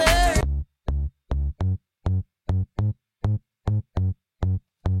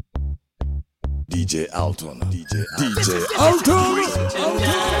DJ Alton. DJ Alton.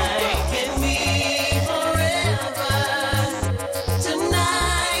 Tonight can be forever.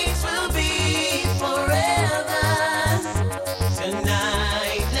 Tonight will be forever.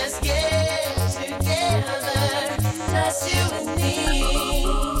 Tonight let's get together. That's you and me.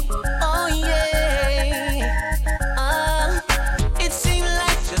 Oh yeah. It seemed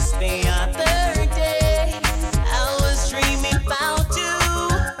like just the other day I was dreaming about you.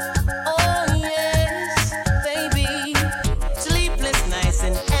 Oh yes, baby. Sleepless nights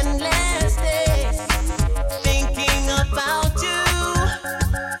and endless days thinking about you.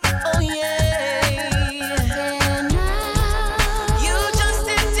 Oh yeah. And now you just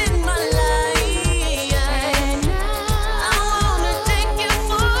entered my life. And now I wanna take you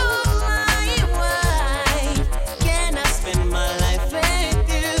for my wife. Can I spend my life with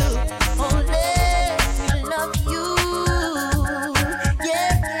you? Oh, let me love you.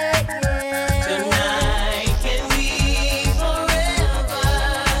 Yeah. Tonight can be forever.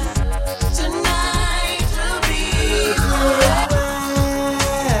 Tonight will be forever.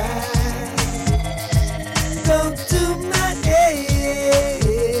 Go to my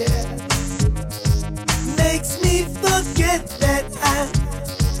head, makes me forget that I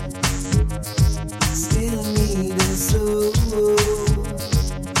still need a soul.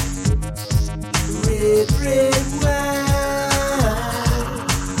 Red wine,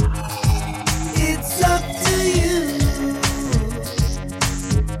 it's up to you.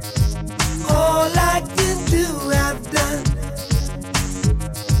 All I can do, I've done.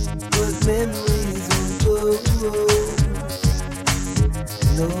 But memories won't go.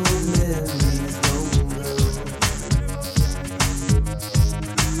 No memories won't go.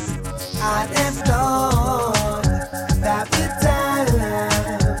 I'd have thought about the time.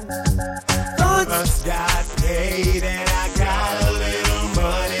 Just got paid and I got a little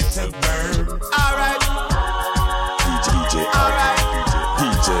money to burn. Alright, DJ Alton.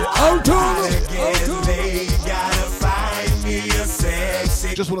 again they gotta find me a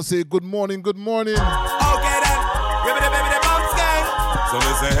sexy. Just want to say good morning. Okay then, baby, the bounce gang. So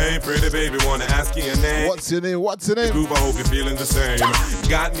listen, hey pretty baby, wanna ask you your name? What's your name? Groove, I hope you're feeling the same.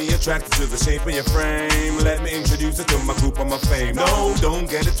 Got me attracted to the shape of your frame. Let me introduce you to my group of my fame. No, don't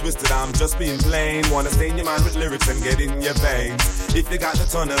get it twisted, I'm just being plain. Wanna stain your mind with lyrics and get in your veins. If you got the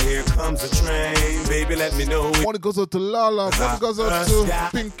tunnel, here comes the train. Baby, let me know. Morning goes out to Lala. Morning goes out to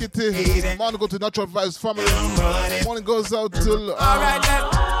Pink Kitty. Morning goes to Natural Vibes family. Morning goes out to Alright then,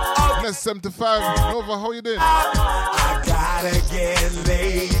 Nest 75. Nova, how you doing? I gotta get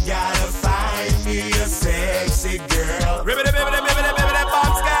laid, gotta find me a sexy girl. Ribbit,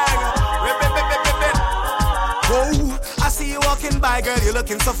 bombs gang. Ribbit. Whoa, I see you walking by, girl, you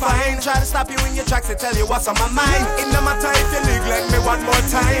looking so fine. Try to stop you in your tracks and tell you what's on my mind. It no matter if you neglect me one more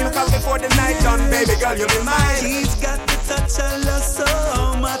time. Cause before the night done, baby girl, you'll be mine. She's got the touch I love so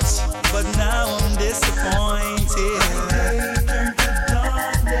much, but now I'm disappointed.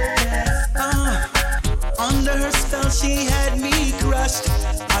 Under her spell, she had me crushed.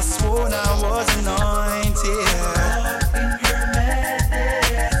 I swore I was anointed.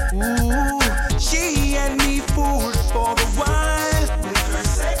 Ooh, she had me fooled for a while. With her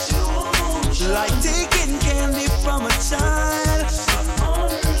sexual motion, like taking candy from a child.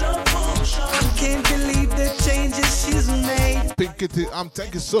 I can't believe the changes she's made. Pink Kitty,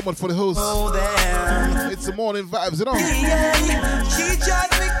 thank you so much for the host. Oh, damn. It's the morning vibes, you know. Yeah, she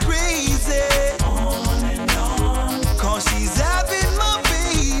drives me crazy. On and on. Cause she's having my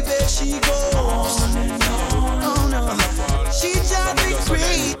baby. She goes on and on. Oh no. She drives me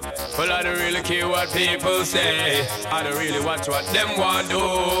crazy. Well, I don't really care what people say. I don't really watch what them want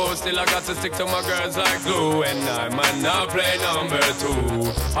do. Still I got to stick to my girls like glue. And I might not play number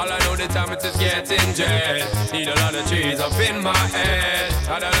 2. All I know the time it is getting jet. Need a lot of trees up in my head.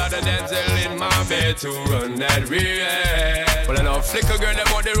 Got a lot of Denzel in my bed to run that real. Well, I know flicker girl, them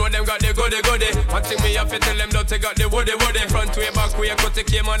on the road, them got the goody. One thing me have to tell them, don't they got the woody. Front way, back way, cut the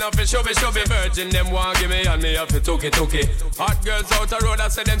came on off and shove it. Virgin, them want give me, and me have to took it. Hot girls out the road, I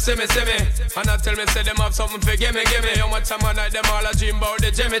say them see me. And I tell me, say them have something for gimme. How much time I night, them all a dream about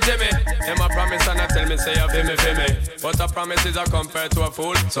the Jimmy. Them a promise, and I tell me, say you feel me. But a promise is a compared to a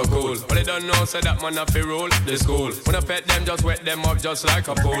fool, so cool. But they don't know, say that man have to rule the school. When I pet them, just wet them up just like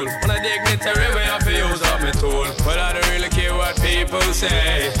a pool. When I dignitary way, I have to use up my tool. But I don't really care what people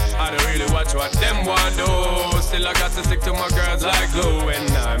say. I don't really watch what them want do. Still I got to stick to my girls like glue. And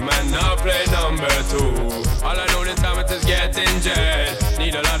I might not play number 2. All I know this time it is getting jet.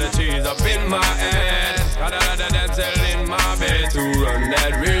 Need a lot of cheese up in my head. Got a lot of Denzel in my bed to run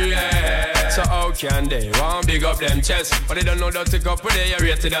that real. So can they? Want big up them chest, but they don't know that take up with they are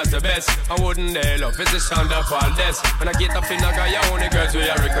rated as the best. I wouldn't they love it's the sound of all this. When I get up in a guy, only girls with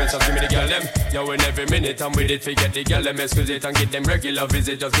your request, just give me the girl them. Yo, in every minute I'm with it, forget the girl them, excuse it and get them regular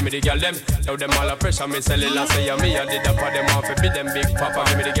visit, just give me the girl them. Now them all a pressure, me sell it last year, me I did up for them off, it be them big papa,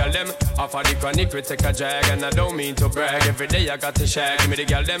 give me the girl them. Off of the chronic, we take a drag, and I don't mean to brag. Every day I got to shag, give me the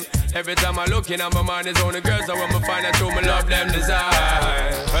girl them. Every time I look in, my mind is on the girls, I want to find out who me love them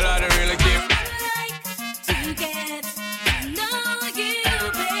desire. Well, I don't really give. To get to know you,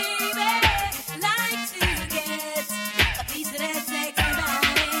 baby. Like to get a piece of that sexy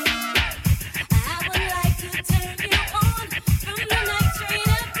body. I would like to turn you on from the night straight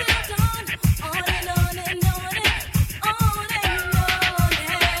up till dawn. On and on and on and on and on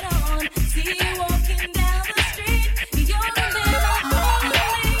and on. See you walking down the street. You're never hold me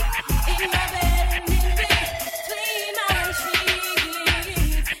in my bed and in between my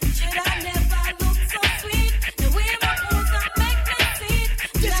sheets. Should I never look so sweet? The way my pose I make me see.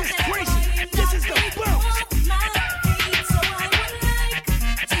 This is crazy. This is the bounce. My feet, so I would like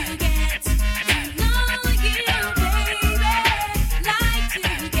to get to know you, baby. Like to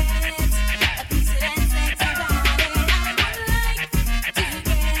get a piece of that sexy body. I would like to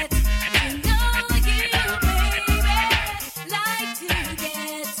get to know you, baby. Like to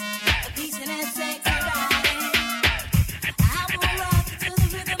get a piece of that sexy body. I will rock to the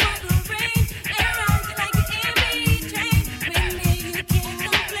rhythm of the rain and ride you like an MB train. With me you can't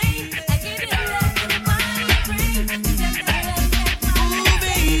complain. I give you love in my brain. Just a love that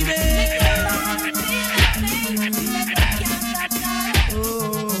baby. make your body feel the same. Let the cat stop calling.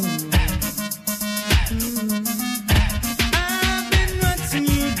 I've been watching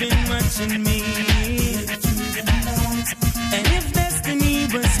you, been watching me. And if destiny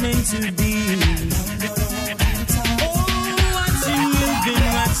was meant to be, watching you, been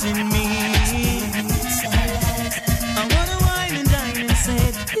watching me. I wanna wine and dine and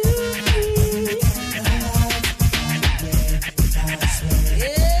set you free.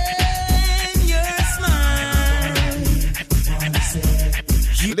 And your smile.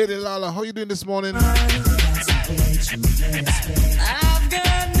 Lady Lala, how you doing this morning? I've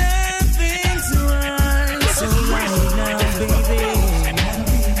got nothing to hide, so right now, baby,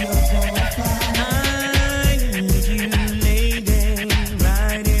 I need you, lady,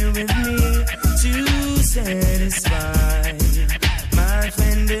 right here with me to satisfy my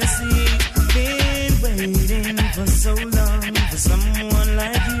fantasy. Been waiting for so long for someone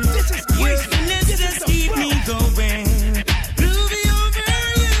like you. This is crazy. Let's just keep me going. Groovy over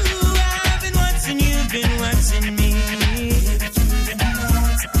you. I've been watching you, been watching me.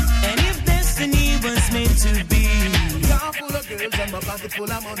 And if destiny was meant to be, Car full of girls and my pocket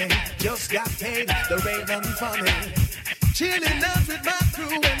full of money. Just got paid, the rate done funny. Chilling out with my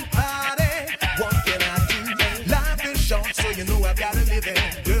crew and party. What can I do? Life is short, so you know I've gotta live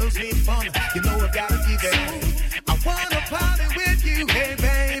it. Girls need fun, you know I've gotta give it. I wanna party with you, hey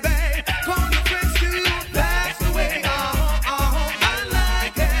baby. Call your friends too, that's the way. I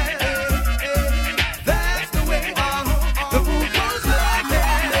like it. That's the way. The food goes like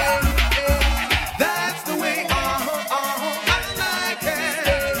that. That's the way. I like it.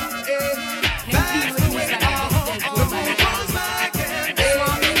 That's the way. The food goes like it.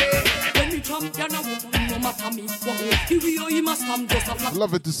 When we champion a woman, no matter me. Here we are, you must come just a flat.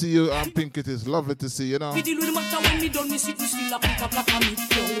 Lovely to see you, Pink it is. Lovely to see you now. We deal with the matter when we done, we sit, we still a pick up like a me.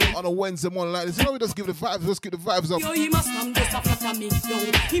 Yo, On a Wednesday morning like this, you know, we just give the vibes, just keep the vibes up. yo, he must come just a flat a me. Yo,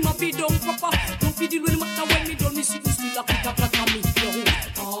 he must be done proper. Don't we deal with the matter when we done, we sit, we still a pick up like a me. Yo,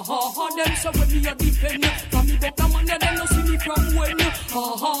 them say when me a defend. From me buck a man, them no see me from when.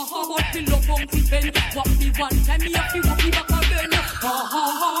 But me love Uncle Ben. What me one time, me have to walk me back again.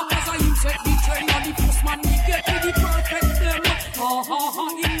 Cause I him set the train, and the postman me get me the perfect them.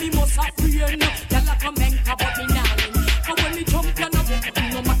 In me must have friend. Y'all like a man, but me now. And when me jump, you know,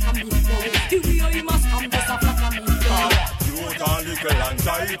 no matter me. The way he must come, just a flat me. You a little and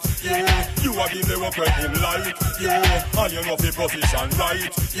tight, yeah. You a give the work when him like, yeah. And you know the position right,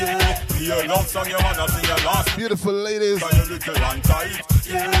 yeah. Be a love song, you wanna sing your last. Beautiful ladies. And you little and tight,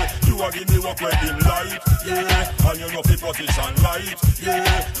 yeah. You a give the work when him like, yeah. And you know the position right,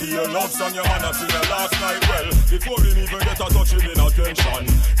 yeah. Be a love song, you wanna sing your last night. Well, before him even get a touch, him in attention.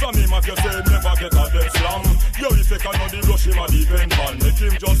 From him, if you say him never get a death slam. Yo, if you cannot the rush him a depend on. Make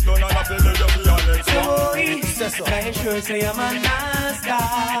him just done and a feel the next one. Joey, say sure say I'm a nice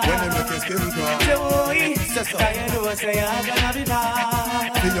guy. When they make his skin cry. Joey, say you know say I'm gonna be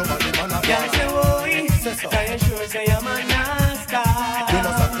bad. See your body man a Yeah, Joey, say sure say I'm a nice guy. You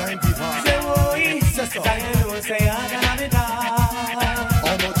must have time people. Joey, say you know say I'm gonna be bad.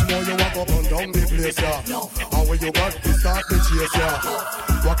 How much more you want up on down the place, yeah. How will you got to start the chase, yeah?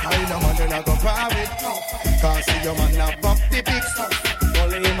 What kind of man then I go private? Can't see your man now pop the pics.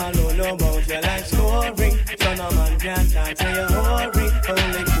 Only him alone know about your life story. So no man can talk to your hurry.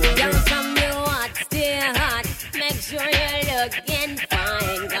 Only Young from you hot, stay hot. Make sure you're looking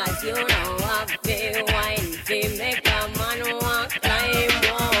fine. Cause you know I feel wine. Feel make a man walk like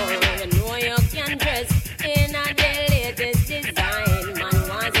one. You know you can dress in a the latest design. Man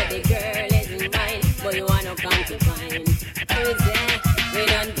wants that the girl is mine. But you wanna come to find. Who's there? We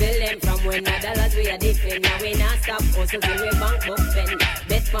don't bill them from when the dollars we are defend. Now we not stop hustle till we bank book pen.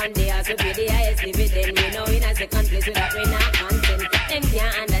 Bet fund the house we pay the highest dividend. We know in a second place without we not content. Them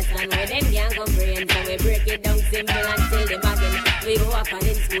can't understand why them can't comprehend. So we break it down simple and tell them again. We go up and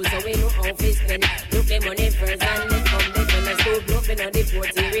in school so we know how to spend. Look the money first and then come back when the school bluffing on the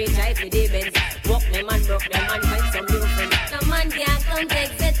 40 reach high for the bends. Walk them and broke them and find some new friends. No man can't come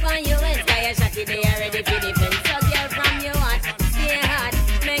take set for you. It's why you shot it they are ready for defense. So girl from your heart, stay hard.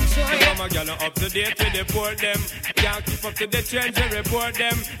 Make sure you Some a gal not up to date with the port them. Can't keep up to the trends we report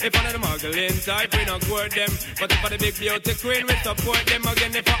them. If one of the muggling type we not court them. But if for the big beauty queen we support them.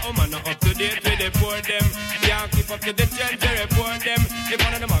 Again if a woman not up to date with the port them. Can't keep up to the trends we report them. If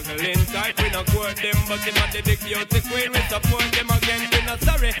one of the muggling type we not court them. But if for the big beauty queen we support them. Again we not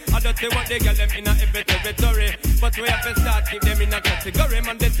sorry. I don't see what they gal them in a every territory. But we have to start keep them in a category.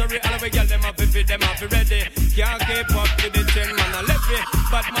 Mandatory all we gal them have to feed them have to ready. Can't keep up to the trend man a left it.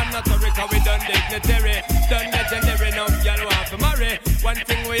 But man not sorry cause we done dignitary. Done legendary now y'all want to marry. One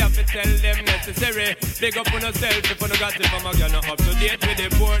thing we have to tell them necessary. Big up on yourself if you no got it from a girl not up to date with the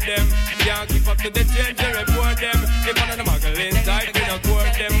board them. Can't keep up to the change to report them. If one of the muggling inside we not court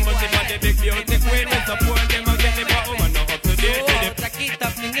them. But if one the big beauty queen we support them. Again if a woman not up to date with the Tack it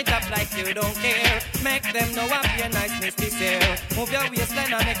up, fling it up like you don't care. Make them know I'm your niceness this year. Move your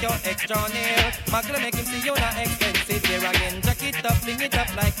waistline and make your extra near. Muggle make him see you not expensive here again. Jack it up, fling it up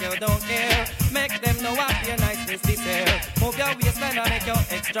like you don't care. Make them know I'm your niceness this year. Move your waistline and make your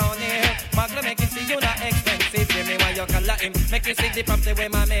extra near. Muggle make him see you not expensive. Hear me while you call him. Make him see the property where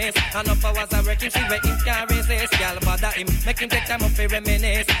my miss. And up hours I work him, see where him can resist. Y'all bother him, make him take time up for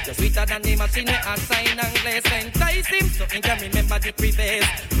reminisce. You're sweeter than the machine where I sign and glaze. Entice him so he can remember the preface.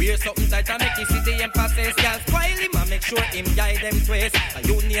 Wear something tight and make him see the emphasis. Y'all spoil him and make sure him guide them twist. And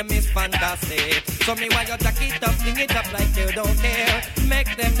your name is fantastic. So me while you jack it up, fling it up like you don't care.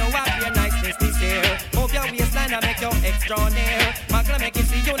 Make them know I your niceness this year. Move your waistline and make your extra near. Muggle make him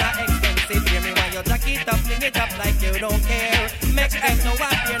see you not expensive. Hear me while you jack it up, fling it up like you don't care. Make them know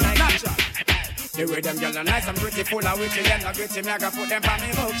I your niceness. The way them girls are nice and pretty, full of witty, them not gritty, me I go put them on me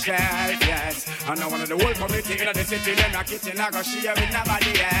bookshelf, yes. And now one of the whole community in the city, them not kitchen, I go share with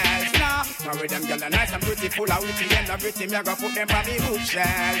nobody else, no. Now with them girls are nice and pretty, full of witty, them not gritty, me I go put them on me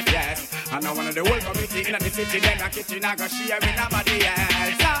bookshelf, yes. And now one of the whole community in the city, them not kitchen, I go share with nobody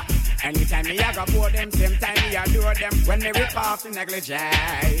else, no. Anytime me I go for them, same time me adore them. When me rip off the negligee,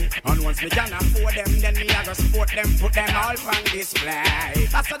 and once me can afford them, then me I go support them, put them all on display.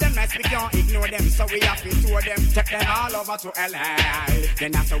 After them nice, we can't ignore them, so we have to tour them, take them all over to LA.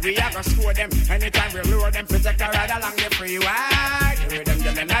 Then after we I go score them, anytime we lure them, protect a ride along the freeway. The way them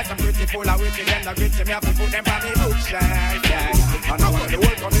get nice and pretty, full of witty, them the gritty, me have to put them on me bookshelf, yeah. And now one of the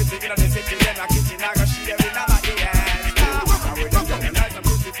whole community in the city, them the kitchen, I go share with nobody else. Now with them get nice and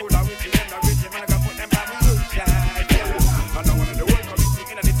pretty, full of witty, them the gritty, man, I go put them on me bookshelf, yeah. And now one of the whole community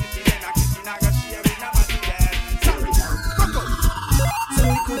in the city, them the kitchen, I go share with nobody else. Sorry, So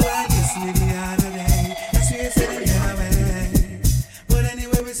we could ride this nigga the other day. I swear say them get away. But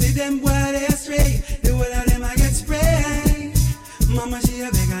anyway we see them boy they astray. The whole of them I get sprayed. Mama she a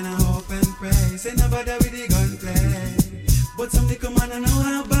beg and a hope and pray. Say nobody with the gunplay. But some little man I know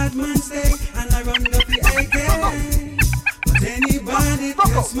how bad man stay. And I run up the AK. But anybody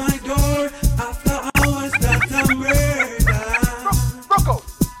test my door after hours that I'm murder.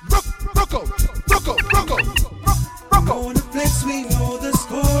 Know the flex, we know the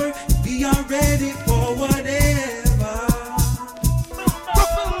score. We are ready for whatever.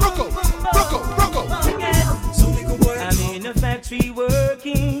 So little boy, I'm in a factory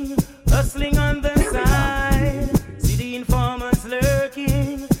working, hustling on the side. See the informants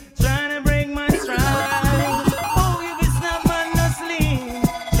lurking, trying to break my stride. Oh, you be snap and hustling,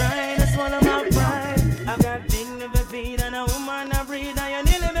 trying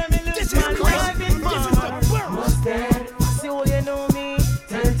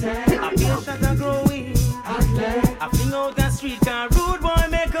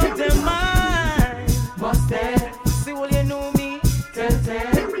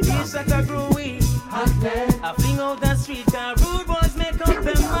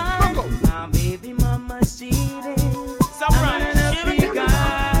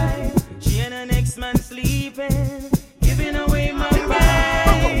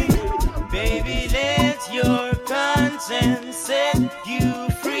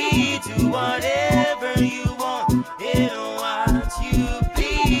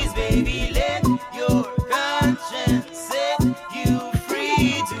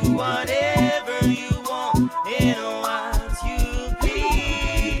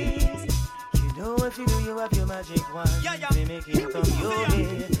magic one. They make it come your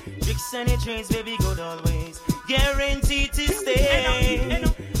way. Tricks and trains, baby, good always. Guaranteed to stay.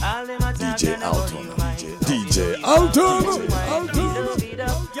 All them attack DJ and about you, my DJ Alton.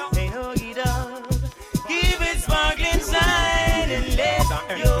 Keep it sparkling inside and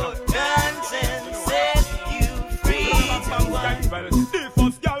let your dancing set you free to one. The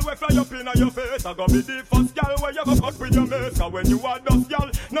first gal we fly up in your face, I gonna be the first gal where you go cut with your mace. Cause when you are dust gal,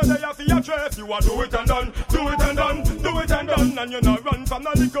 no they have for your trace. You are do it and done, do it and done, do it and done. And you not run from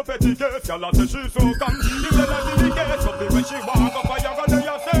the little petty case. Gal say she so come, you tell her the case. But when she walk up, you go to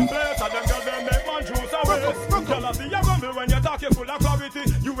your same place. And them girls they make man juice away. Gal see you rumble when you talk, you full of clarity.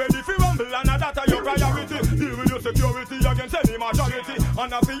 You ready for rumble and that are your priority. Deal with your security against any majority.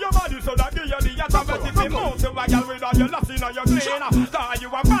 And I feel your body so that give you the authority. If you move to a gal with all your loss in your cleaner. Cause you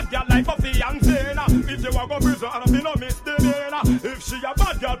a bad girl like a fiancé. If you a go prison and I no misdemeanor. If she a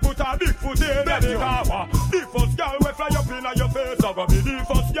bad girl put her big foot in the car. The first girl we fly up in your face. I go be the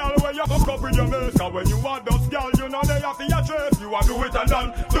first girl where you hook up with your mace. Cause when you want those girl you know they have for your trace. You a do it and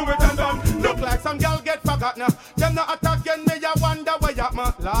done, do it and done. Look like some girl get forgotten. Them not attacking me, I wonder where you at,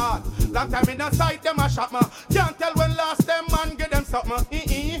 man. Lord, long time in the sight, them a shot, man. Can't tell when last them man get them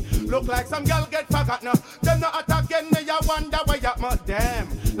something. Look like some girl get forgotten. Them not attacking me, I wonder where you at, man. Damn,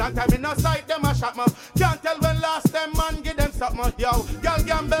 long time in the sight, them a shot, man. Can't tell when last them man get them something. Yo, girl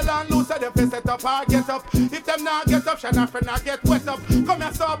gamble and lose, so them face set up or get up. If them not get up, shall not finna get wet up. Come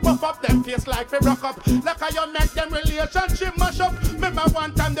here, so puff up them face like they rock up. Like how you make them relationship mash up. Remember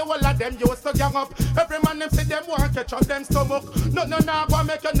one time the whole of them used to gang up. Every man them see them want catch up them stomach. No, go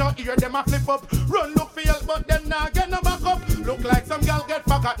make you not hear them a flip up. Run look feel, but them not get no back up. Look like some girl get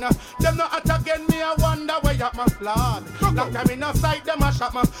forgot now. Them not attacking me, I wonder where you at, my lord. Long time in the sight, them a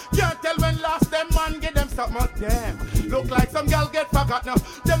shot, man. Can't tell when last them man get them something. Damn, look like some girl get forgot now.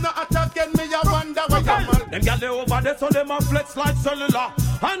 Them not attacking me, I wonder where you at, man. Them gal they over there so them a flex like cellular.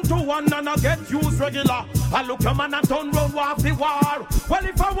 And to one and I get used regular. I look your man and turn round off the war. Well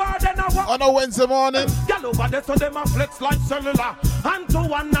if I war then I war. On a Wednesday morning. Gal over there so them a flex like cellular. And to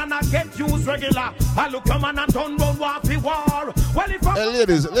one and I get used regular. I look your man and turn round off the war. Well if I hey,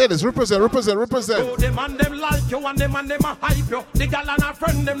 ladies, represent. So them and them like you and them a hype you. The gal and her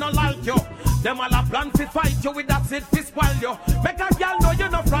friend them not like you. Them all a plan to fight you with that seed to spoil you. Make a gal know you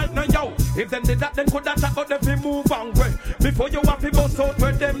not frightened yo. If them did that, then could attack out them fi move on way. Before you have to bust out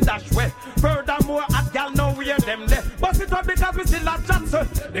where them dash way. Furthermore, a gal know where them there. Bust it up because we still a chance.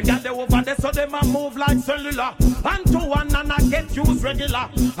 The gal they over there so them a move like cellular. And to one and I get used regular.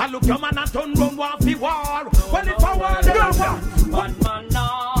 I look your man and turn round one fi war. Well if I war, then I war. Bad man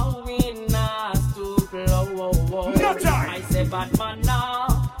now, we not to blow. No time. I say bad man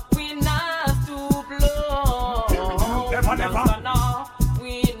now, we not to blow. Never. Now,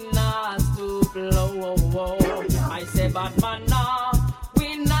 we not to blow. I say bad man now,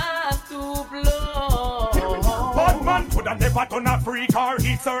 we not to blow. Bad man coulda never done a freak or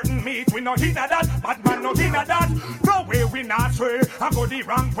eat certain meat. We not inna that. Bad man not inna that. No way we not stray. I go the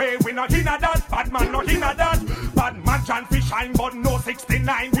wrong way. We not inna that. Bad man not inna that. Bad man can fish shine but no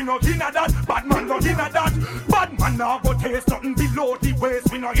 69. We not inna that. Bad man not inna that. Bad man now go taste nothing below the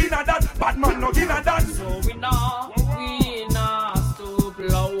waist. We not inna that. Bad man not inna that. So we not to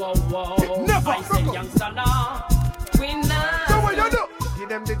blow. Never. I say youngster now, we not. So what you do? Give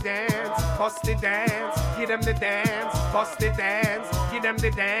them the dance, bust the dance. Give them the dance, bust the dance. Give them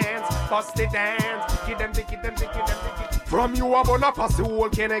the dance, bust the dance. Give them the. From you I'm on a pussy hole,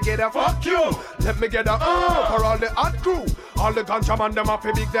 can I get a fuck you? Let me get a for all the hot crew. All the ganja man them up,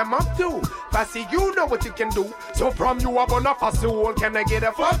 big them up too. Passy, you know what you can do. So from you I'm on a pussy hole, can I get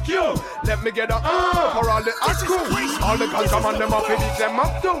a fuck you? Let me get a for all the hot crew. All the ganja man them up, big them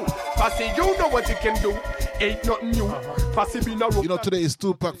up too. Passy, you know what you can do. Ain't nothing new. Passy be no. You know, today is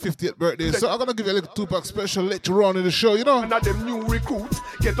Tupac 50th birthday, so I'm gonna give you a little Tupac special later on in the show, you know. None of them new recruits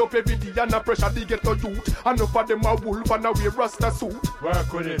get up every day and a pressure they get to youth. And enough of them a wolf and a wear rasta suit.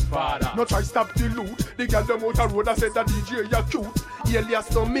 Work with it, father. No try stop the loot. They got them out the road and said that DJ you cute.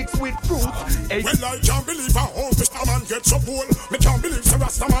 Alias no mix with fruit. Hey. Well, I can't believe a whole Mr. Man get so cool. Me can't believe the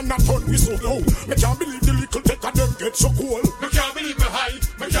Rasta man not turn me so low. Me can't believe the little take of them get so cool. Me can't believe me high.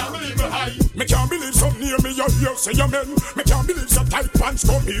 Me can't believe me high. Me can't believe some near me you hear say amen. Me can't believe some tight pants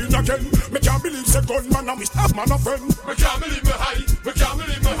come in again. Me can't believe some gunman and Mr. Man a friend. Me can't believe me high. Me can't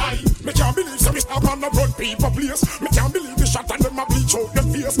believe me high. Me can't believe some Mr. Man a run people place. Me can't believe the shot and them a bleach out them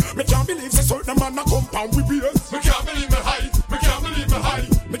face. Me can't believe the certain man a compound with beers. Me can't believe me high. Me can't believe me high.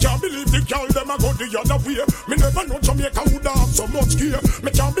 Me can't believe the girl them a go the other way. Me never know Jamaica would have so much gear.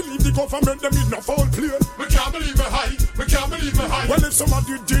 Me can't believe the government them in a foul play. Me can't believe me high. Me can't believe me high. Well if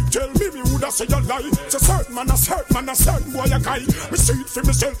somebody did tell me woulda say a lie. It's a certain man, a certain boy a guy. Me see it for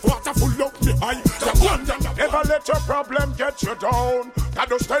myself, water full up me eye. Never let your problem get you down.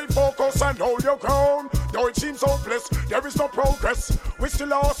 Gotta stay focused and hold your ground. Though it seems hopeless, there is no progress. We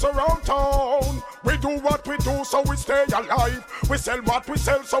still are around town. We do what we do, so we stay alive. We sell what we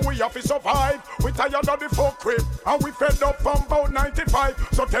sell, so we have to survive. We tired of the folk crib, and we fed up from about 95.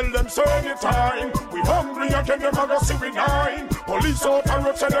 So tell them, so anytime we hungry again, them a go see we nine. Police out and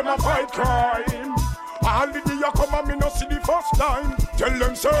road say them a fight crime. All the day you come and me no see the first time. Tell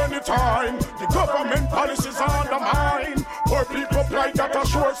them, so anytime the government policies undermine. Poor people like that a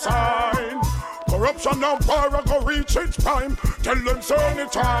sure sign. Corruption and power go reach its prime. Tell them so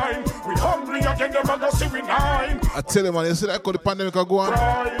anytime we hungry again, them a go see we nine. I tell you, man, you see that how the pandemic will go on?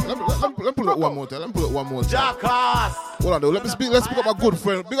 Let me pull up one more time. Jackass. Hold on, though. Let's pick up my good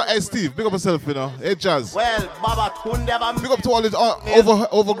friend. Big up, hey Steve, big up yourself, you know. Hey Jazz. Well, Baba Tunde. Big up to all this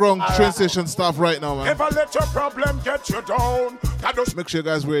overgrown train station staff right now, man. Never let your problem get you down. Make sure you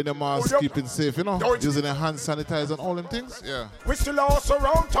guys wearing the mask, keeping safe, you know. Using the hand sanitizer and all them things. Yeah. We still are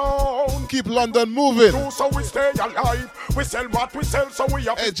around town. Keep London moving. So we stay alive. We sell what we sell, so we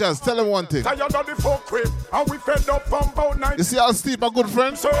have. Hey Jazz, tell them one thing. Tired of the folk crib, and we fed up from about 9. You see how Steve, my good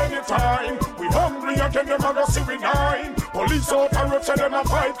friend? So anytime we hungry again, them a go see we nine. Police out and road say them a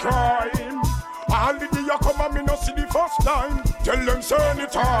fight crime. All the day you come and me no see the first time. Tell them so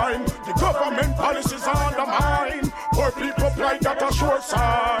anytime the government policies undermine. Poor people like that a sure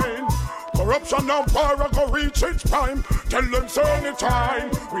sign. Corruption and power go reach its prime. Tell them so anytime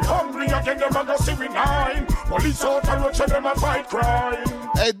we hungry again, them a go see we nine. Police out and road say them a fight crime.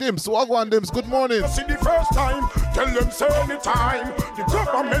 Hey Dims, Wagwan Dims, good morning. See the first time, tell them so anytime the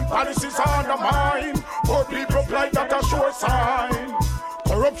government policies undermine. Poor people like that a sure sign.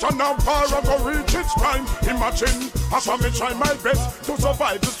 Corruption and power go reach its prime. Imagine, I saw me try my best to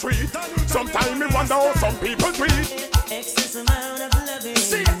survive the street. Sometimes me wonder how some people do it. Excess amount of loving,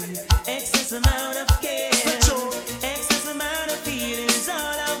 excess amount of care, excess amount of feelings, all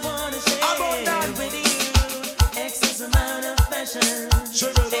I wanna share with you. Excess amount of passion,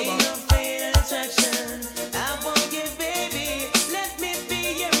 ain't no fatal attraction. I want you, baby, let me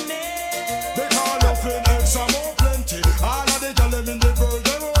be your man. They call loving X amount plenty. All of the girls in the world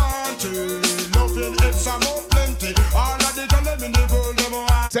them want it. Loving X amount plenty. All of the girls in the world them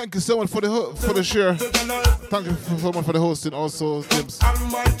want. Thank you so much for the share. Thank you so much for the hosting also, James.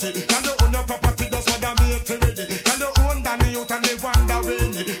 Almighty, can you own your property? That's what I'm here to ready. Can you own Danny out and the wonder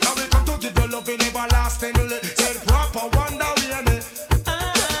rainy? Now we come to give you love in everlastingly. Say proper wonder rainy.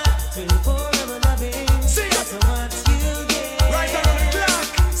 24 of loving, that's what you get. Right on the clock.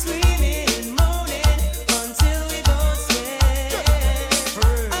 Screaming, moaning, until we both sweat.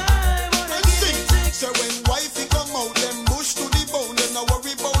 I wanna give it to So when wifey come out, them bush to the bone. Them no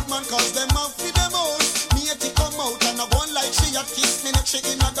worry about man, cause them have for them own. Matey come out and I go like she a kiss me neck, she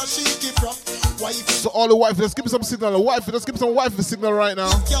in a shaky frock. Wifey. So all the wife, let's give me some signal. Let's give me some wifey signal right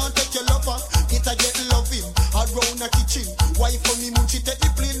now. Can't take your lover, it a get loving. Around the kitchen, wife on me moon, she take the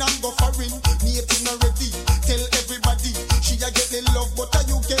plane and go foreign. Matey not ready, tell everybody. She a get the love, but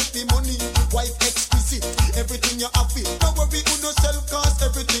you get the money. Wife exquisite, everything you have it. Don't worry who no self cause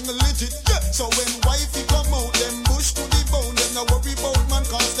everything legit. Yeah. So when wifey come out, them bush to the bone. Them no worry about man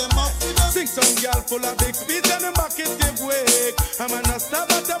cause them off with them. Sing some girl full of big speech and them bucket give wake. I'm a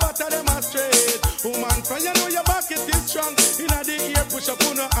stop at the butter them a straight. Woman cry, you know your bucket is strong. Inna the ear push up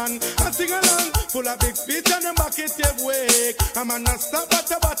on her hand and sing along. Full of big speech and them bucket give wake. I'm a stop at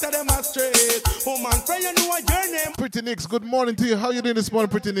the butter them a straight. Woman cry, you know your name. Pretty Nicks, good morning to you. How you doing this morning,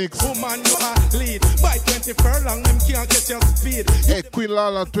 Pretty Nicks? Woman, you a lead. By 20 furlong, them can't get your speed. Hey, Queen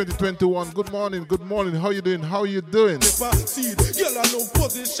Lala 2021, good morning. How you doing? Seed, girl a low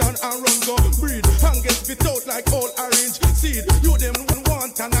position and run go breed. And get spit out like old orange seed. You them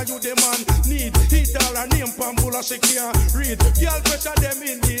want and you them man need. Hit all a name pan full of she can't read. Girl pressure them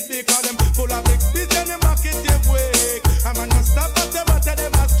indeed because them full of big spit and them bucket give wake. I'm a not stop at the butter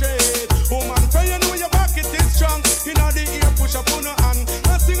them a straight. Woman pray you know your bucket is strong. Inna the ear push up on her hand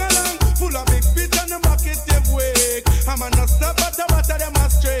and sing along. Full of big spit and them bucket give wake. I'm a not stop at the butter them a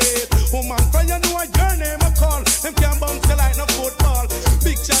straight. Woman pray you know your name a call. Them can't bounce you like no football.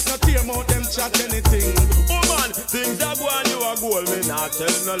 Big shot no tear mouth them chat anything. Woman, things are going you a goal. Me not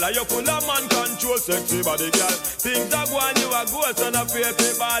tell no lie. You full of man control sexy body girl. Things are going you a goal. So no fear to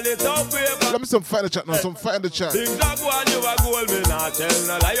ball it out paper. Let me some fight in the chat now. Some fight in the chat. Things are going you a goal. Me not tell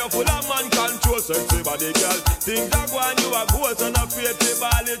no lie. You full of man control sexy body girl. Things are going you a goal. So no fear to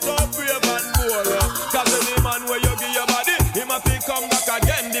ball it out paper and bowl. Cause any man where you give your body, he must come back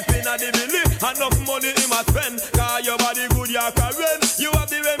again. Dip in a the belly. Enough money he must spend. Cause your body good, you can rent.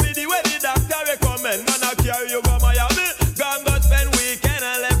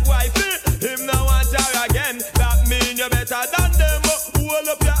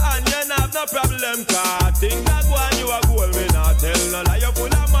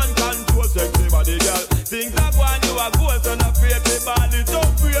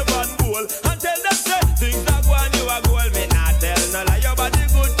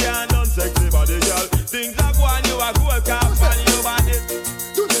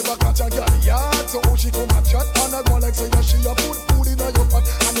 So how she come a chat and I go like say yeah, she a put food in your pot.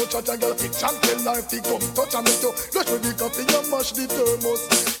 I know chat a girl fit champion life, the come touch and me too. Flush with the coffee, you mash the thermos.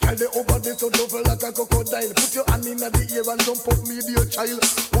 Girl they over the so double like a crocodile. Put your hand in the air and jump up me dear child.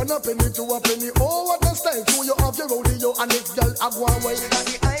 1 penny, 2 penny, oh what a style. 2 you have your rodeo and next girl a go away. Got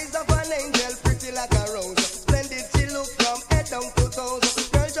the eyes of an angel, pretty like a rose. Splendid she look from head down to toes.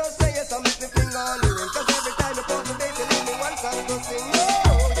 Girl just say yes and make me finger on the ring. Cause every time you put the baby leave me one song to sing.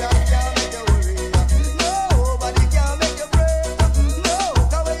 No, that can't make you worry. Nobody can make you break. No,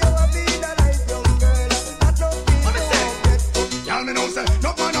 cause when you a being a nice young girl, that no feel you won't get. Y'all me know say,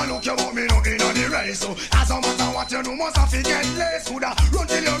 no man a look you want me no in on the race. So as no matter what you do, must have to get less. Coulda run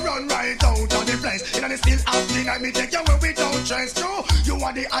till you run right out of the place. In the still after night, me take you away without chance. True, you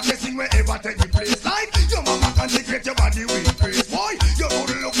are the hottest thing wherever take the place. Like your mama consecrate your body with praise. Boy, you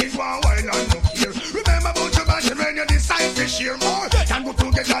good looking for a while and look here. Remember about your body when you decide to share more. Can go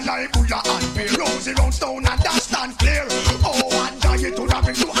together like Bulla and Bear. Rosy round stone and that stand clear. Oh, and die to have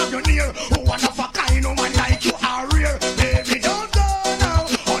to have you near. Oh, one of a kind, no man like you are rare. Baby, don't go now.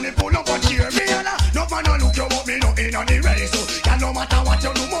 Only pull up and cheer me. No man no look you want me no in on the race. So, yeah, no matter what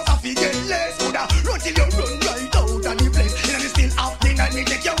you do, must have to get less. Coulda run till you run right out of the place. And it's still happening and me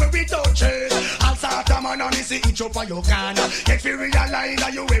take you away without chase. I'll start a man on this each up for your can. Get fi realize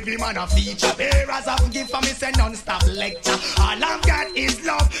that you every man a feature. Bearers have give for me say non-stop lecture. All I've got is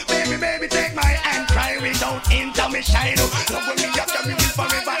love. Baby, baby, take my hand. Cry without intermission. Love when me after me will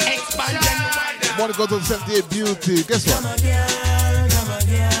forever expand. Wanna go to the 78 Beauty. Guess what?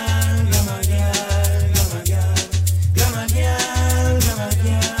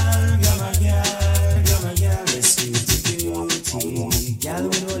 Girl,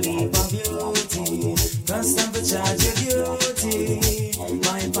 we no leave on beauty. Constant for charge your beauty.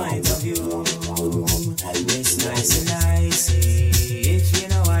 My point of view. It's nice and nicey. If you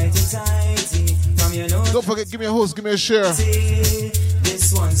know white and tighty. From your nose. Don't forget, give me a host, give me a share.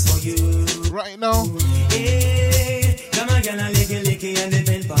 This one's for you. Right now. Hey, come on, girl, licky licky and the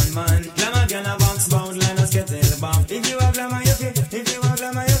pin pan man. Come on, girl, bounce bound like a skittle bomb. If you have glamour, you fit. If you have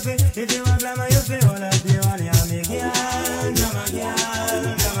glamour, you fit. If you have glamour, you fit. All of you want to make girl. Come on, girl.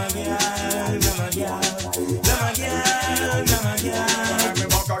 Come on, girl. Come on, girl. Come on, girl. Come on, girl. Me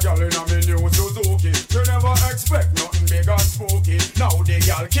back a girl in a me new Suzuki. You never expect nothing big and spooky. Now the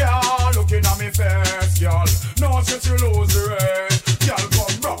girl can't looking at me face, girl. No, she lose the race. Girl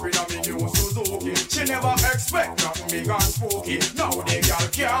come rapping at me new Suzuki. She never expect nothing big and spooky. Now the girl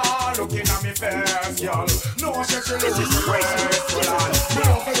can't looking at me face, girl. No, she lose the race. Me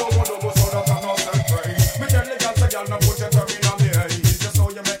don't feel over double so that I'm not surprised. Me tell the girl say girl no put your tongue in on me eyes. Just so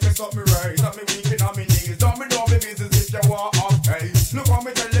you make me stop me right. Let me weak in on me knees. Don't me know me business if you want up pay. Look how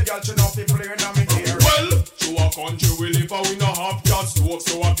me tell the girl she not be playing on me gear. Well, to a country we live and we no have gas stove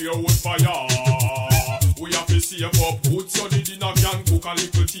so up here wood fire. We have to save up wood so the dinner can cook and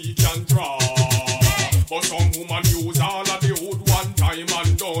little tea can draw. But some woman use all of the wood one time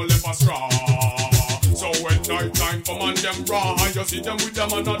and don't left a straw. So when night time come and them raw, you see them with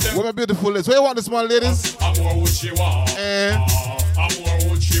them and not them. What a beautiful list. Where you want this one, ladies? I'm more wood she want. I'm more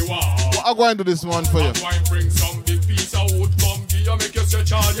wood she want. Well, I'm going to do this one for you. I'm going to bring some big piece of wood. Come give you make you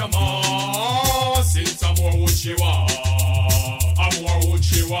stretch all your mass. Since I'm more wood she want. I'm more wood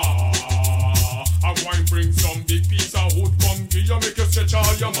she want. I'm going to bring some big piece of wood. Come give you make you stretch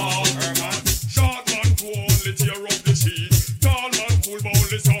all your mass. Short man cool, only tear up the sheet. Tall man cool, but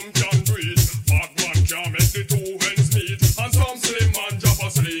only some can breathe. Fat man can make the two ends meet. And some slim man drop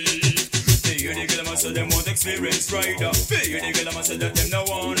asleep. You the girl, so them want experience rider. You the girl, so that them no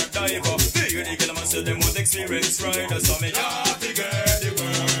wanna dive up. You the girl, so them want experience rider. So me have to get the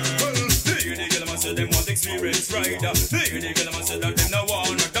world. You the girl, so them want experience rider. You the girl, so that them no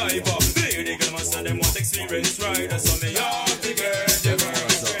wanna dive up. You the girl, so them want experience rider. So me have to get the world.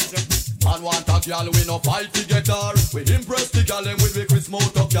 Man want a girl, we no fight to get her. We impress the girl and we Chris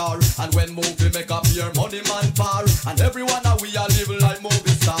motor car. And when movie make up here, money man par. And everyone we are live like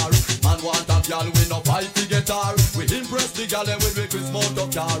movie star. Man want a girl, we no fight to get her. We impress the girl and we Chris motor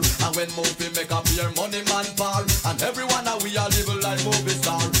car. And when movie make up here, money man par. And everyone we are live like movie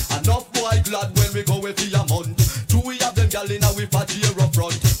star. Enough boy glad when we go with the amount. Two we have them girl in a we party here up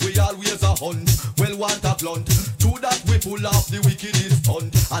front. We always a hunt, well want a blunt. Two that we pull off the wickedest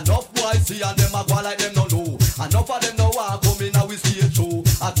stunt. Enough boy see and them a go like them no know. Enough of them no want come in and we stay true.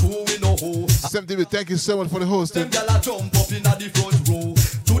 A true we know who. 70, thank you so much for the hosting. Them gyal a jump up in the front row.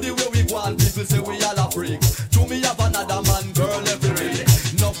 To the way we go and people say we all a freak. To me have another man girl every week.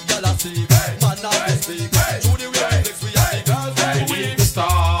 Enough gyal a see, man a speak. To the way we flex we are the girls every week. We the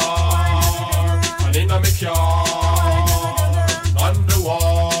star, and in a me car, on the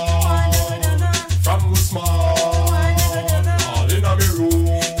wall.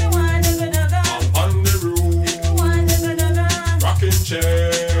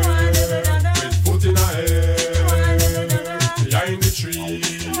 tree,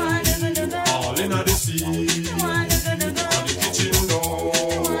 all in the sea, on the kitchen door,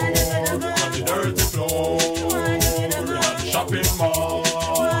 on the dirty floor, on the shopping mall,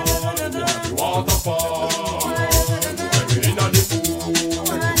 on the waterfall, everything on the food.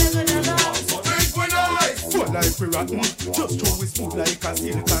 So think we nice. Full like we rotten, just throw we smooth like a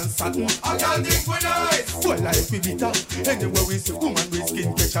silk and satin. I can't think we nice. Full like we bitter, anywhere we see woman we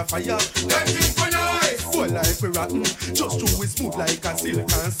skin catch a fire. Them think we nice. Full like we rotten, just throw we smooth like a silk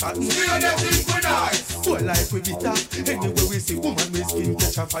and satin. Still them think we nice. Full like we bitter, anywhere we see woman we skin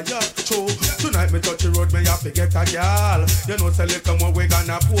catch a fire. So tonight me touch the road, me have to get a girl. You know say come on we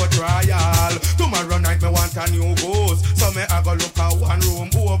gonna put trial. Tomorrow night me want a new ghost, so me I go look at one room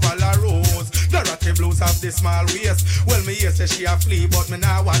over La Rose. Dorothy Blues have the small waist. Well me hear say she a flea, but me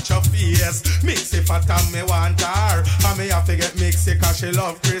now watch her face. Mix it fat and me want her, and me have to get mixy cause she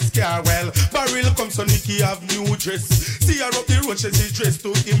love Chris Carwell. Barrel come so Nikki have new dress. See her up the road, she dressed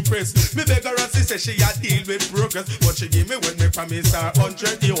to impress. Me beg her and she say she a deal with progress, but she give me when me promise her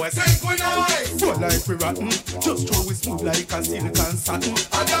 100 US. Think we nice. Full like we rotten, just throw we smooth like a silk and satin.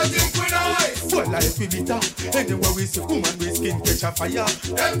 I don't think we nice. Full like we bitter, anywhere we see woman we skin catch a fire.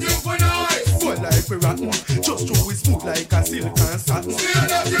 Them think we nice. Full like we rotten, just throw we smooth like a silk and satin. Still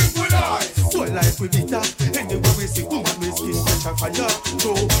them think we nice. Full like we bitter, anywhere we see woman we skin catch a fire.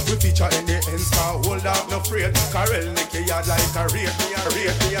 So we feature in the ends car, hold up no freight. Carol Nicky yard like a rate, me a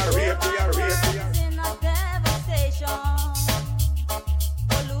rate, me a rate, me a rate, me a rate. In a devastation,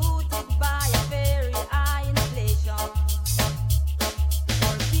 polluted by a very high inflation.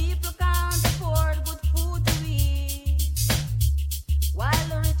 More people can't afford good food to eat, while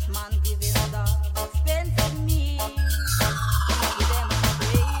the rich man giving the expensive meat. Give them a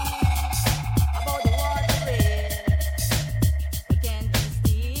break about the water rate. We can't be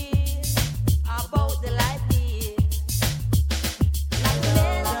still about the life bill. Like the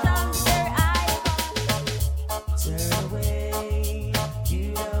men of their eyes. Turn away,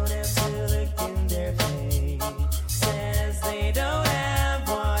 you don't have to look in their face. Says they don't have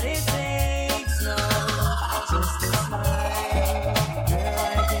what it takes, no, just a smile. Girl,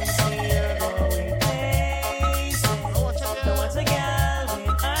 I can see you're going places. Don't want a gal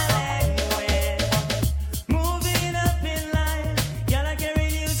with a language. Moving up in life, girl, I can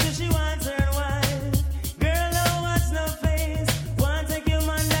reduce so she wants her wife. Girl, no wants no face, want to kill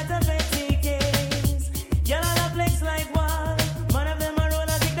man that a petty case. Girl, I love flex like wall, one of them a roll,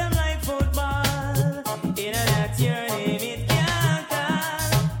 I kick them like football. You know that's your name, it can't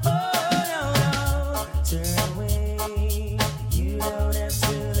call. Oh, no, no, turn away, you don't have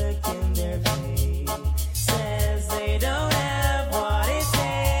to look in their face. Says they don't have what it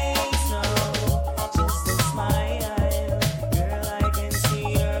takes, no, just a smile. Girl, I can see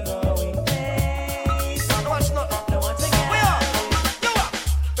you're going places. Don't want to get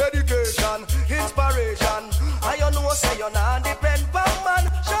Education, inspiration. I you know say you not depend on man.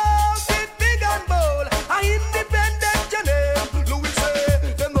 Shout it big and bold. I independent your name. Louis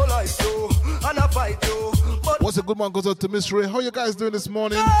say them no like you and I fight you. But What's a good man goes out to Miss Ray. How you guys doing this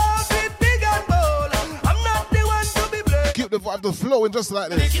morning? shout it big and bold. I'm not the one to be blamed. Keep the vibe to flowing just like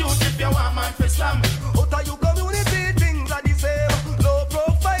The this. cute if you want man for slam. Out of you community things are the same. Low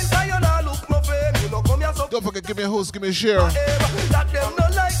profile, so you not look no fame. You know come here so Don't forget, give me a host, give me a share. that them no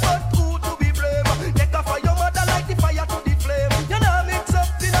like but who to be blamed. Take off for your mother like the fire to the flame. You know mix up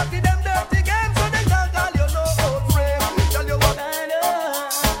in a them dirty games so they can't call you no old frame. Tell you what.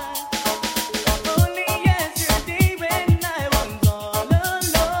 only yesterday when I was all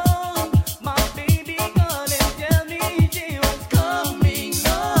alone, my baby called and tell me she was coming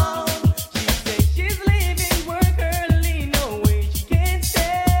home. She said she's leaving work early, no way she can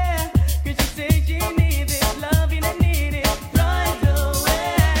stay. 'Cause she said she needed loving and needed right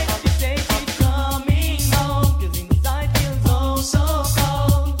away. She said she's coming home 'cause inside feels oh so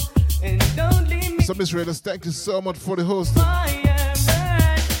cold. And don't leave me So Miss Ray, thank you so much for the host. fire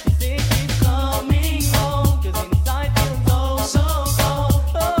burn. She said she's coming home 'cause inside feels oh so cold.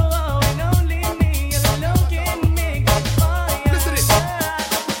 Oh, and only me alone can make the fire Listen to this.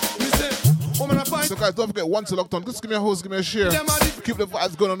 burn. Listen, woman I find So guys, don't forget, once you're locked on, just give me a host, give me a share. Keep the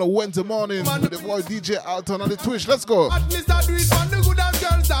vibes going on a Wednesday morning with the boy DJ Alton on the Twitch. Let's go. at least I do it for the good as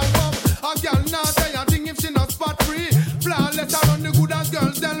girls that come. A girl not say a thing if she not spot free. Flawless around the good as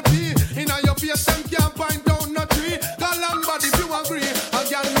girls they'll be. Inna your face them can't find down no tree. Call on body if you agree. A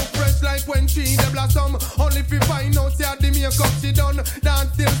girl look fresh like when she the blossom. Only if you find out say the makeup she done.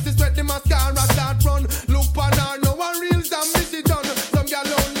 Dance till she sweat the mascara start run. Look on her no one real damn miss it done. Some girl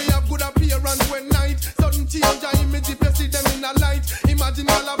only have good appearance when night. Sudden change her image if you see them in a light. Imagine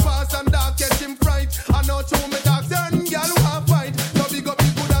all a pass and dark catch him fright. I know to me dark certain girl who have fight.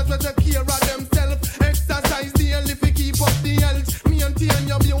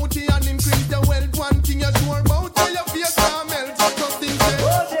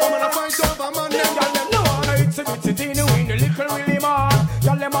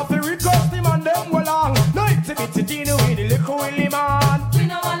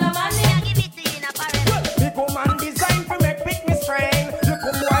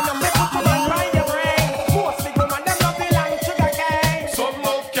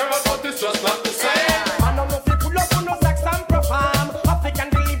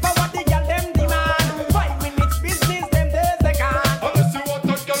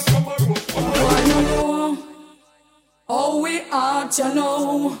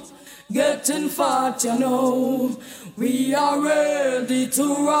 getting fat, you know. We are ready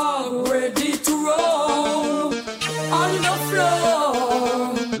to rock, ready to roll on the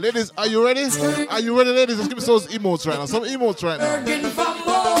floor. Ladies, are you ready? Are you ready, ladies? Let's give me those emotes right now. Some emotes right now. Begging for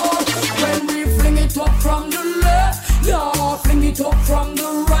more. When we fling it up from the left, yeah, fling it up from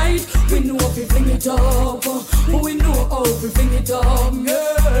the right. We know if we fling it up, we know how we fling it up,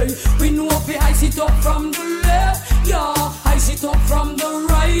 yeah. We know if we ice it up from the left, yeah, ice it up from the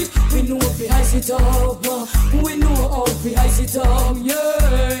right. We know if we ice it up, we know how we ice it up,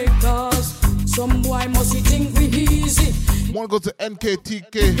 yeah. Cause some boy must think we easy. Wanna go to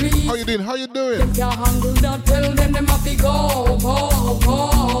NKTK? How you doing? How you doing? Them can't handle that. Tell them have to go.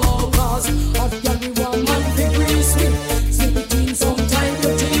 Cause hot girl we want man to grease me. Slip it in sometime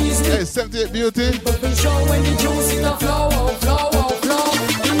to tease me. Hey, 78 Beauty. But we show when the juice is a flow.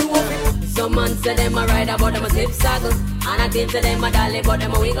 Some man say them a ride about them a zip saggle, and I think say them a dolly but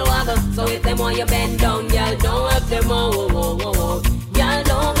them a wiggle waggle. So if them want you bend down, y'all don't have them whoa. Y'all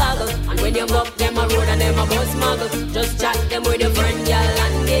don't goggle. And when you go up them a road and them a bus muggle, just chat them with your friend, y'all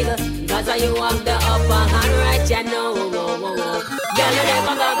and giggle. Cause you have the upper hand right, you know. Y'all you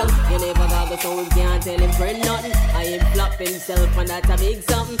never goggle, you never goggle, so we can't tell him friend nothing. I him flop himself and that's a big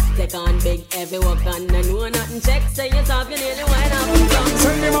something. Take on big heavy work and know nothing. Check, say yourself, you nearly went up.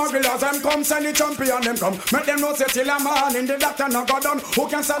 Send the Margulas, them come, send the champion, them come. Make them know say till a man in the doctor no go done. Who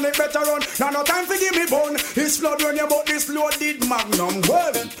can stand it better run? Now no time to give me bone. It's flood when you bought this loaded magnum.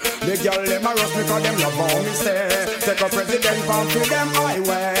 Well, the girl them a rush because them love how me stay. Take a president come to them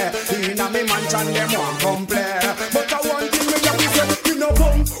highway. Inna me mansion them want come play. But I want thing me have to say, you know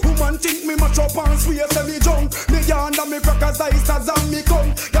bum. Woman think me much up and swear say me junk. Me under me crackers ice as on me come.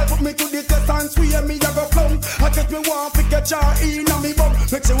 Girl put me to the test and swear me a go flung. I take me want to catch her inna me bum.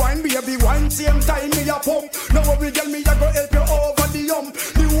 Make she wine baby wine same time me a pump. Now every girl me a go help you over the hump.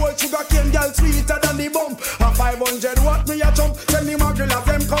 The whole sugar cane girl sweeter than the bump. A 500 watt me a jump. Send the Margulas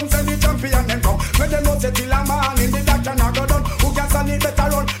them come, send the champion them come. When them know say till a man in the doctor no go done. Who can stand it better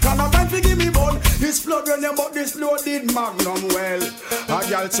run? Now no time to give me bun. This flood when you bought this loaded magnum well. A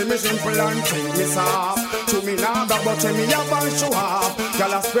girl see me simple and think me soft. To me now but to me a ban show off.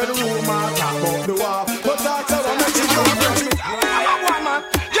 Girl a spread rumor talk about the war. But talk to her make she go pretty.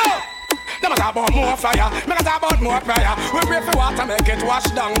 Them a talk about more fire, me a talk about more prayer. We pray for water, make it wash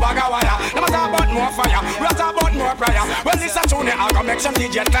down bag of wire. Them a talk about more fire, we a talk about more prayer. Well, this a tune, I go make some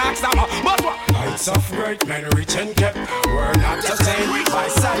DJ talk some. But what? Heights of great men rich and kept. We're not the same, by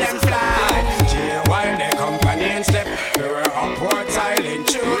sudden fly. Cheer while their companions step. We're upward silent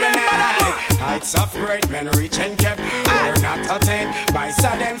through the night. Heights of great men rich and kept. We're not attained by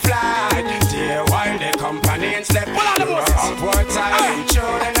sudden flight. Cheer while their companions step. We're upward silent through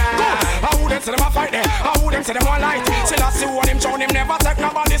the night. I wouldn't say them a fight there. I wouldn't say them one light. Still I see what him show him never take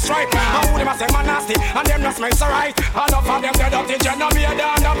nobody strike. I wouldn't say man nasty and them not smell so right. Enough of them dead up the jet, no be a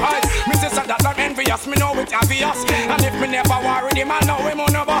down the pipe. Me sister that not envious, me know it obvious. And if me never worry him, I know him on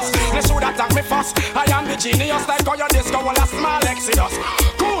the bus. They should attack me first. I am the genius like how your disco will a small exodus.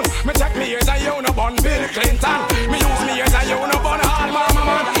 Cool, me check me ears and you no bun Bill Clinton. Me use me ears and you no bun Hall Mama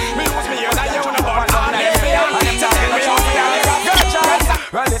man. Me use me ears and you no bun Hall Lesbian.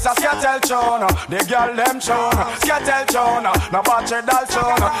 Well, it's a skettel tune, the girl them tune, skettel tune, no butcher doll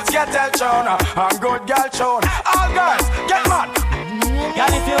tune, skettel tune, and good girl tune. All girls, get mad.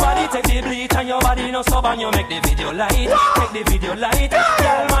 Girl, if your body take the bleach and your body no stubborn, you make the video light. Take the video light.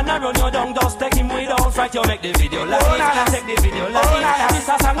 Girl, man, I run you down, just take him without fright. You make the video light. Take the video light. This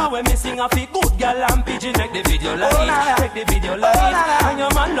a song when me sing a fi good girl and pigeon. Make the video light. Take the video light. And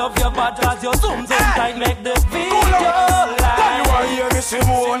your man love your bad cause you zoom tight. Make the video light. You are here, me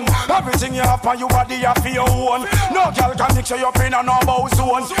Simone. Everything you have on your body, you have your own. No girl can mix you up in a normal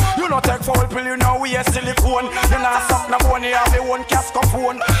zone. You no take foul pill, you know we a silicone. You not suck no bone, you have your own casco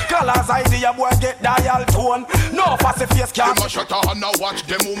phone. Colors idea, boy get dial tone. No fussy face can't. Them a shut up and a watch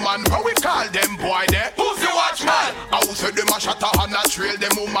them woman. How we call them boy there? Who's the watchman? I will say them a shut up and a trail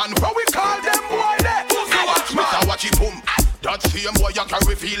them woman. How we call them boy there? Who's the watchman? Mr. Watch it boom. That same boy you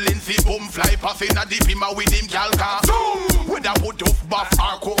carry feelings, he boom fly past in a dip him a with him gal car. With a wood of buff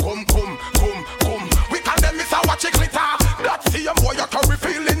or come. We call them Mr. Watch it glitter. That same boy you carry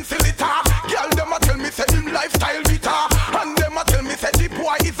feelings, he litter. Girl them a tell me say him lifestyle bitter. And them a tell me say the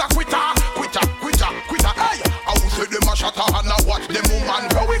boy is a quitter. Hey, I will say them a shut up and a watch them woman.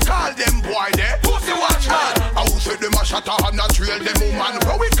 How we call them boy there? Who's the watchman? I will say them a shut up and a trail them woman.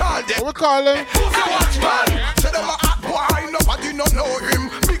 How we call them? What we call them? Who's the watchman? Say them a hot boy, nobody no know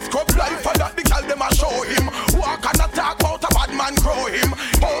him. Big scope life and that the girl them a show him. Walk and a talk about a bad man grow him.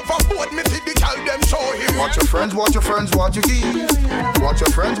 Overboard me see the girl them show him. Watch your friends, watch your friends, what you keep. Watch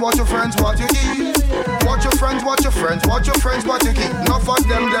your friends, watch your friends, what you keep. Watch your friends, watch your friends, watch your friends, what you keep. Enough of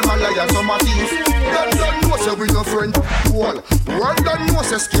them a liars, some a thief. Them don't know say we no friend. Wall. World don't know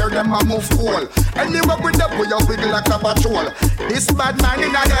say scare them a move cool. Anywhere with them we a wiggle like a patrol. This bad man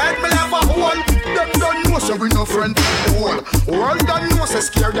in the head me have a hole. Them don't know say we no friend. Wall. World don't know say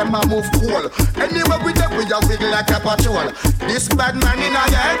scare them a move cool. Anywhere with them we a wiggle like a patrol. This bad man in the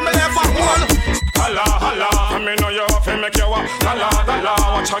head me have a hole. Holla, holla, I mean know you have to make you walk. Holla, holla,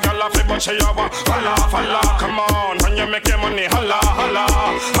 watch a girl off it but she a walk. Holla, holla, come on, when you make your money. Holla, holla,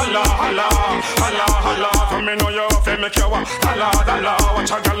 holla, holla, holla, holla, I mean know you have to make you walk. Holla, holla, watch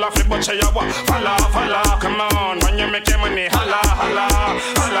a girl off it but she a walk. Holla, holla, come on, when you make your money. Holla, holla,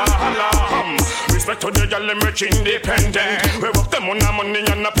 holla, holla, respect to the girl them rich independent. We work them on the money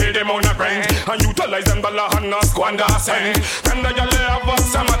and not pay them on the rent. And utilize them dollar and not squander cent. Then the girl have us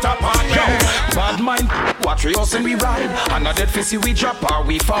some at a party. Bad mind, watch we us and we ride. And a dead fissy we drop or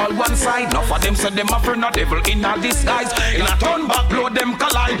we fall one side. Enough of them said them a friend a devil in a disguise. In a turn back blow them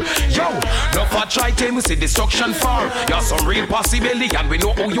collide. Yo, enough a try tame we see destruction far. You're some real possibility and we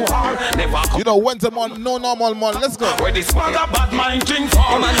know who you are. Never come. You know when's a man, no normal man, let's go. Where this bag a bad mind thing for.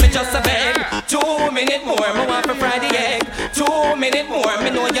 Come on, me just a beg. 2 minutes more, me want for fry the egg. 2 minutes more, me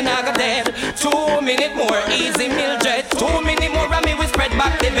know you're not dead. 2 minutes more, easy meal jet. 2 minutes more, and me will spread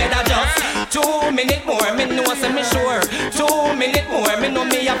back the bed I just. 2 minutes more, me know say me sure. 2 minutes more, me know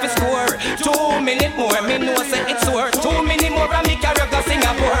me have to score. 2 minutes more, me know say it's sore. 2 minutes more, and me carry go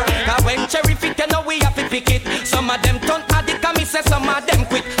Singapore. Cause when cherry fit, you know we have to pick it. Some of them turn addict, and me say some of them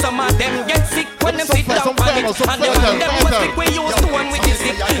quit. Some of them get sick when them sit down on it. And them was sick we used to one with this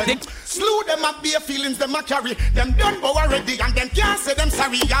stick. Slew them up bare feelings them a carry. Them done bow already and them can't say them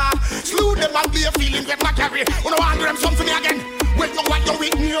sorry, yeah. Slew them up bare feelings them a carry. Wanna want them something again? Wait no what you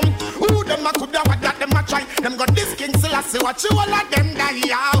with me. Who them a coulda what that them a try? Them got this king still a say what you all of them die,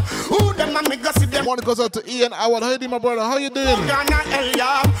 yeah. Who them a me go see them? One goes out to Ian Howard. How you doing, my brother? How you doing?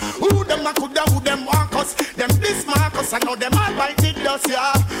 Who them a coulda who them want us? Them this Marcus I know them all by the dust,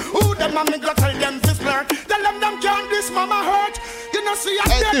 yeah. Who them a me go tell them this flirt? Tell them can't this mama hurt. You know see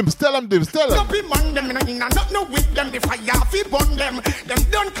hey, Dims, tell them Dims, tell them. Don't be man them, not no with them. The fire fi burn them. Them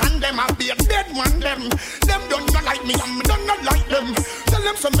don't condemn, I be a dead man them. Them don't not like me, and me don't not like them. Tell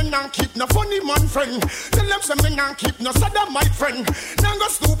them some me not keep no funny man friend. Tell them some me not keep no sada my friend. Now go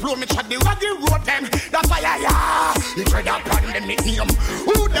stoop low, me chat the raggy road them. The fire, yeah, he tried to pandemic name.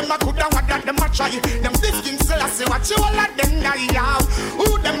 Who them a coulda what that them a try? Them this king still a say what you all of them die, yeah.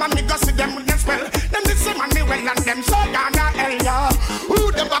 Who them a me go see them with them spell? Them this same and me well and them so down the hell, yeah.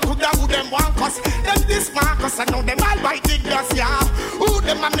 Who them a coulda who them want us? Them this Marcus I know them all by the dust, yeah. Who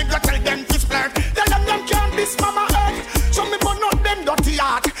them a me go tell them this flirt? Tell them can't this mama earth. So me burn out them dirty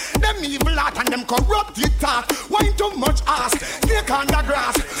heart. Them evil heart and them corrupted thought. Wine too much ass, snake on the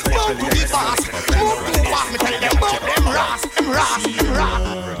grass. Move to the fast, move too fast. Me tell them move them ras, ras.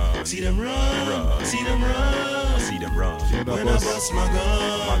 See them run, see them run, see them run. When I bust my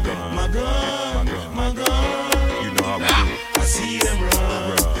gun, my gun, my gun. You know how we do. I see them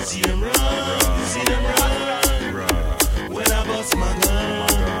run, see them run, see them run. When I bust my gun,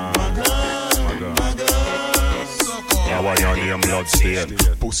 my gun, my gun. Now why your name blood stain?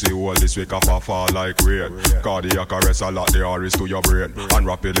 Pussy hole this week off fall like rain. Cardiac arrest a lot the iris to your brain. And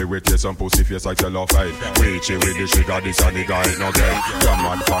rapidly with you some pussy face like cellophane. Reach it with the sugar, this a nigga ain't no game. Your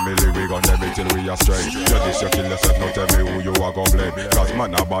man family we gon' them it till we are straight. You this you kill yourself, now tell me who you are gon' blame. Cause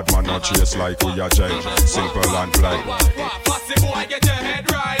man a bad man not chase like we a change. Simple and plain. Fussy boy get your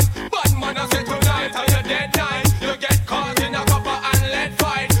head right. Bad man a say tonight and you dead night. You get caught in a copper and lead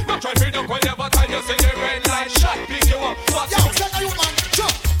fight. Not try to duck when you but you see the red light. Shot pick you up. What's up? Yo, man,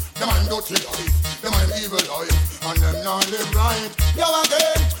 jump. The man dirty life, the man evil life, and them not live right. Yo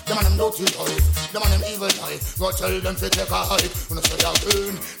again, the man them dirty life, the man them evil life. Go tell them to take a hike. When I say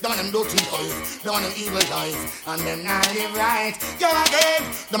again, the man them dirty life, the man them evil life, and them not live right. Yo again,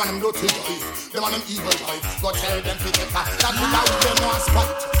 the man them dirty life, the man them evil life. Go tell them to take a hike. That without them was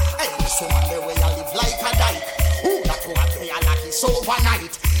spite. Hey, so man the way I live like a dyke. Who that one day I like is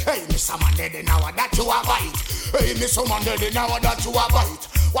overnight. Hey, Mr. Man, they know that you are bite. Hey, Mr. Man, they know that you are bite.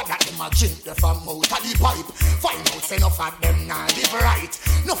 What that them a drink the from out of the pipe. Find out say enough of them now live right.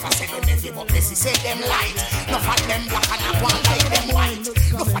 Enough of say them heavy but this is say them light. Enough of them black and a one like them white.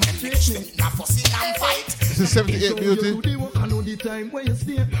 Enough of them rich them not fussing and fight. This is 78 Beauty. I know the time where you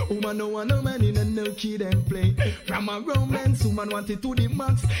stay. Woman no want no man in a no kid and play. From a romance, woman want it to the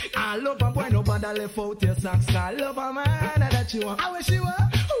max. I love a boy, nobody left out your socks. I love a man that you want. I wish you were.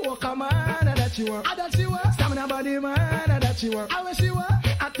 Walk a man that you want. I that you want. Stamina body man that you want. I wish you were.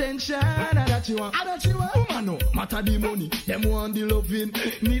 attention, that you want. That you want. Woman, no matter the money, them want the loving.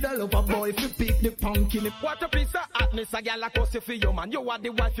 Need a lover boy if you pick the pumpkin. What a piece of hotness, a gal a cost you for your man. You are the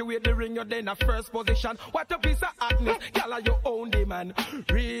wife, you wear the ring, you're then a first position. What a piece of hotness, gal a your own demand.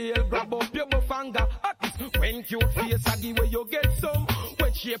 Real grab up your bufanga. When cute face a the way you get some.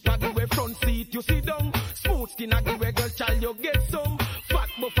 When shape a the way front seat you sit down. Smooth skin a the way girl child you get some. Fat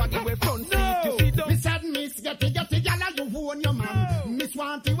buff a the way front seat you sit down. Miss said Miss Getty gal a you own your man. Miss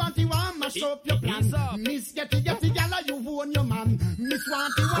Wanty mash up your plan. Miss Getty gal a you own your man. Miss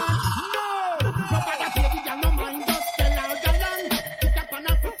Wanty no. Nobody tell the gal no mind, just tell her the land. Pick up on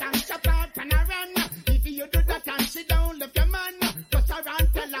her foot and shut out and her run. If you do that and sit down, left your man. Just around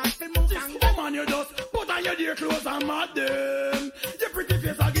tell her to move and go. Woman, you just put on your dear clothes and mad them. Your pretty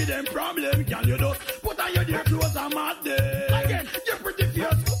face I give them problem. Can you just put on your dear clothes and mad them? Again, your pretty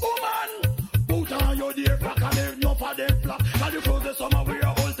face, woman. Put on your dear frock and there's no for them flock. Cause you clothes the summer we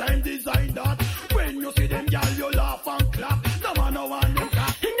are all time design that. When you see them girl, you laugh and clap. No man no one them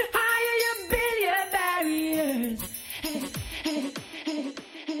clap.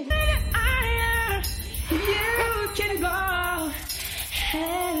 You can go,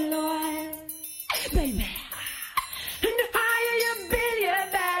 hello, baby. And the higher you build your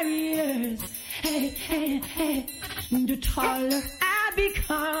barriers, the taller I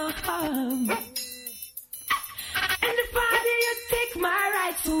become. And the farther you take my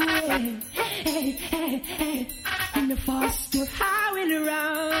rights away, and the faster I will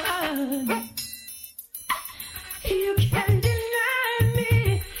run. You can deny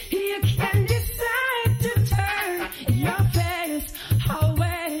me, you can decide to turn your face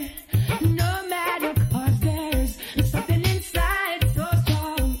away, no matter cause there's something inside so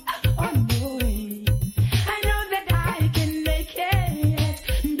strong, unknowing. I know that I can make it,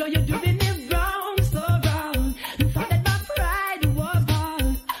 though you're doing it wrong, so wrong. Thought that my pride was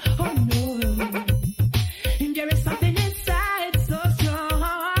gone, oh no. And there is something inside so strong,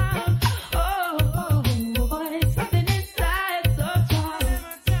 oh. Something inside so strong.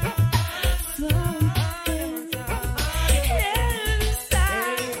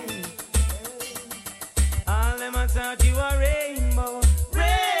 All them a thought you a rainbow,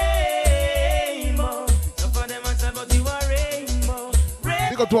 rainbow. Some of them a thought but you a rainbow, rainbow.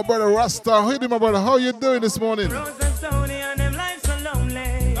 Big up to my brother Rasta. How you doing, my brother? How you doing this morning? Rose and stony and them lives so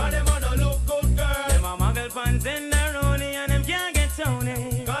lonely. God, them on a look good girl. Them a muggle pants in their only and them can't get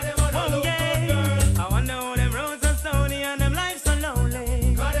Tony. God, them on a look good girl. I wonder how them rose and stony and them lives so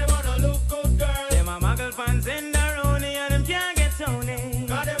lonely. God, them on a look good girl. Them a muggle pants in their only and them can't get Tony.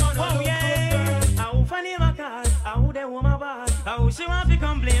 God, them on a look good girl. How funny my car, how they woman bad. How she want to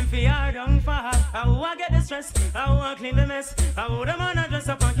complain for her downfall. How I get the stress, how I clean the mess. How them on a dress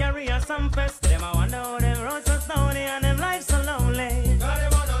up and carry her some fest. Them I wonder how them rose so stony and them lives so lonely. God,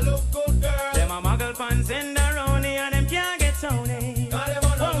 them on a look good girl. Them a muggle pants in their only and them can't get Tony. God, them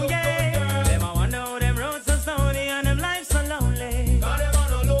on a look good girl. Them I wonder how them rose so stony and them lives so lonely. God, them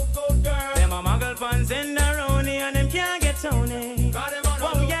on a look good girl. Them a muggle pants in their only and them can't get Tony. God, them on a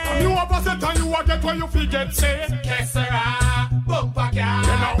look good girl. You opposite and you get what you forget, say. Kessera, bumpa car.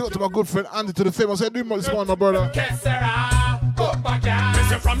 Built to my good friend Andy to the famous. How you doing this morning, my brother? Kessera, bumpa car.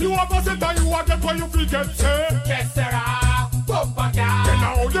 Listen from you opposite and you get what you forget, say. Kessera, bumpa car. And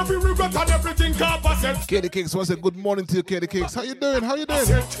now you be regret and everything opposite. Katie Cakes, once a good morning to you, Katie Cakes. How you doing? How you doing?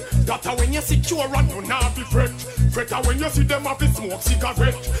 That's when you secure and you not be fret. Fret when you see them have to smoke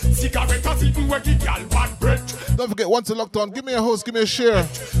cigarette. Cigarette has eaten where the gal bad bread. Don't forget, once you locked on, give me a host, give me a share.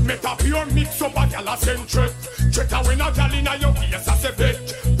 Make a pure mix up a gal a send threat. Threat when a gal in a your face a say bet.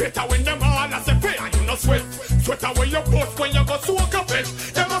 Better when them all a say pay and you no sweat. Sweat away your post when you go soak a bed.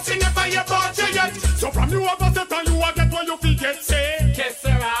 Them must see never your body yet. So from you over set and you a get what you forget say.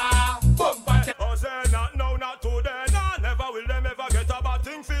 Kessera, bumpa. Oh, say not now, not today. Nah, never will them ever get a bad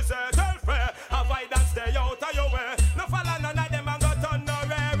thing for say. Tell fair, avoid and stay out of your way. No follow none of them and go turn no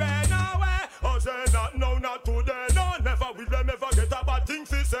way, no way. Oh, say not now, not today. No, never will them ever get a bad thing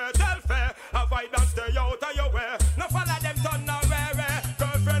for say. Tell fair, avoid and stay out of your way. No follow them turn no way.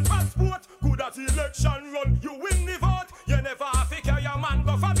 Girlfriend passport, good at election run. You win the vote. You never have to carry your man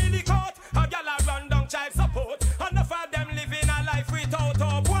go family court. A gal a run down child support. Enough of them living a life without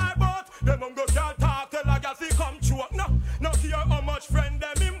a boy boat. Them ungo can't talk till a gal fi come true. No care how much friend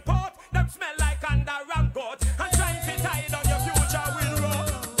them import. Them smell like under ram goat. And trying to tie down your future will roll.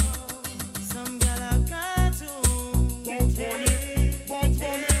 Some gal a cartoon. Bounce money, bounce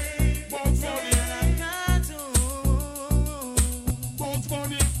money, bounce money. Bounce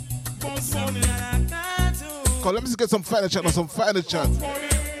money, bounce money. Come on, let me just get some fat in the chat now, some fat in the chat. Bounce money,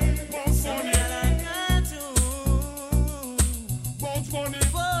 bounce money. Bounce money.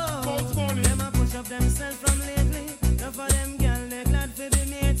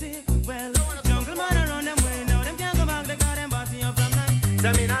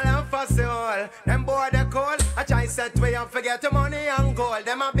 Say me no love for soul. Them boy they cool. I try set way and forget the money and gold.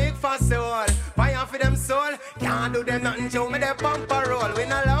 Them a big for soul. Fire for them soul. Can't do them nothing to me. They bumper roll. We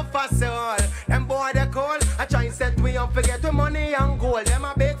no love for soul. Them boy they cool. I try set way and forget the money and gold. Them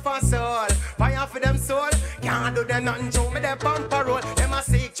a big for soul. Fire for them soul. Can't do them nothing to me. They bumper roll. Them a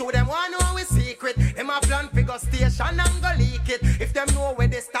seek through them one know we secret. Them a plan figure station and go leak it. If them know where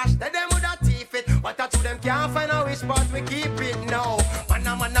they stash, then them woulda thief it. But I to them can't find a which part we keep it now.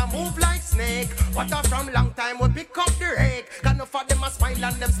 Man a move like snake. What a from long time we pick up the rake. Got no for them a smile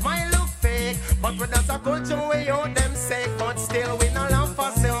and them smile look fake. But when that's a culture we out them sake. But still we no love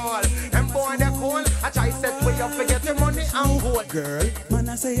for soul. Them boy they cool. I try set way up to get the money and gold. Girl, man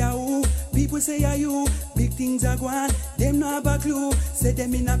I say ya who, people say ya you. Big things are going, them no have a clue. Say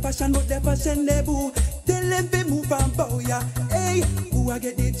them in a passion but their passion they boo. Tell them they move and bow ya. Hey, who I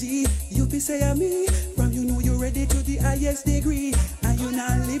get the G? You be say ya me. From you know you ready to the highest degree. And you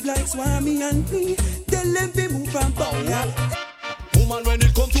now live like Swami and me. Tell them they move and bow ya. Woman, when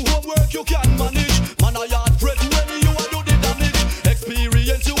it comes to homework, you can manage. Man, I yard fret when you are do the damage.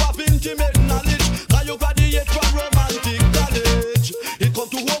 Experience, you have intimate knowledge. Can you graduate from romantic college? It comes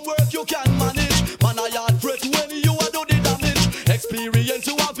to homework, you can manage. Man, I yard fret when you are do the damage. Experience,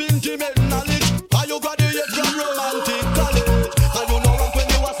 you have intimate knowledge. Can you graduate from romantic college? Can you know when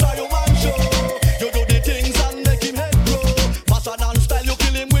you are star, you man show. You do the things and make him head grow. Fashion and style, you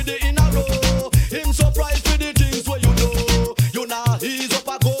kill him with the inner row. Him surprised with the things where you know. You now he's up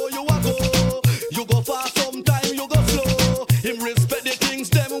a go, you a go. You go fast sometime, you go slow. Him respect the things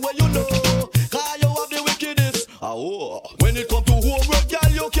them where you know. Cause you have the wickedest. Oh. When it come to homework,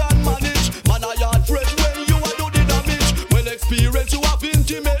 girl, you can manage. Man, I yard fret when you a do the damage. Well experience, you have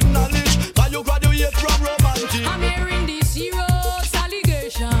intimate knowledge. Cause you graduate from romantic. I'm hearing this serious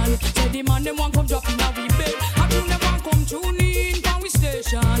allegation. Say the man them want come drop in a we bed. I tune them want come tune in can we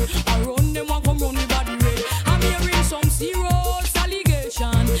station. I run them want come run we body red. I'm hearing some serious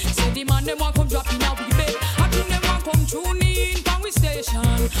allegation. Say the man them want come drop in a we bed. I tune them want come tune in can we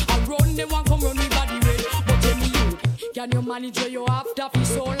station. I run them want come run we body red. But tell me you, can you manage where you have to be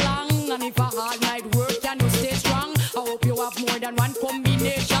so long? And if a hard night work, can you stay strong? I hope you have more than one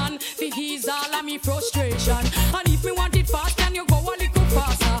combination. For ease all of me frustration. And if me want it fast, can you go a little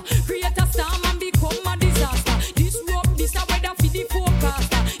faster? Create a storm and become a disaster. This rope, this a weather for the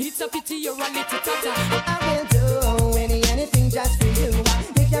forecaster. It's a pity you're a little tata. I will do anything just for you.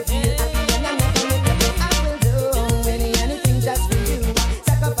 Make you feel happy and I never make you blue. I will do anything just for you.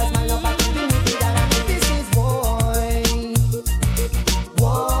 Sacrifice my love and give me the dollar. This is boy.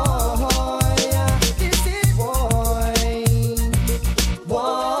 This is boy.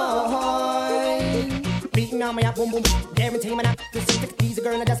 Beating on my boom boom. Guarantee me not to see the easy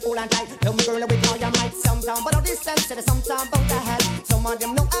girl and just hold on tight. Tell me girl with all your might. Sometime but all this and say sometime about the head. Some of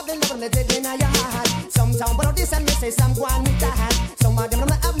them know I've been loving it in your heart. Sometime but all this and me say some go on with the head. Some of them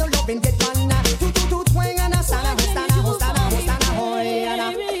know I've no loving get one. Two twang and a stand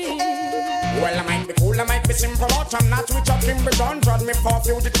Well, I might be cool, I might be simple, but I'm not rich up in Bridon. Drod me for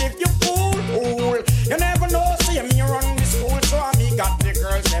fugitive, you fool. You never know, see me run this school, so me got the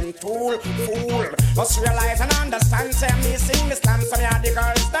girls, them tool, fool. Must realize and understand, say me sing this time, so me are the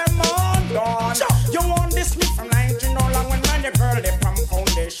girls, them on done. You want this me from 19 no long when man, the girl, they from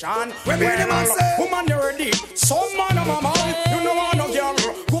foundation. When the man say, woman, you ready? Some man, mama, you know I no girl.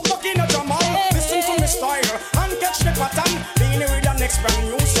 Go back in the drama, listen to me style, and catch the pattern, being with the next brand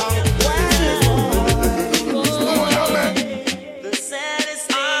new song. The saddest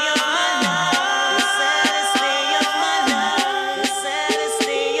day of my life. The saddest day of my life. The saddest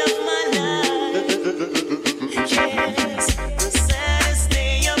day of my life. Yes, the saddest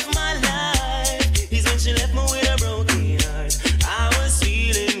day of my life is when she left me with a broken heart. I was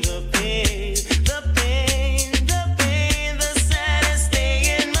feeling the pain, the pain, the pain. The saddest day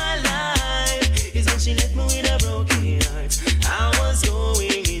in my life is when she left me with a broken heart. I was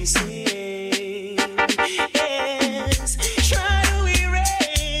going insane. Yes, try to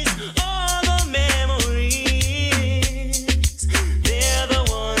erase all the memories. They're the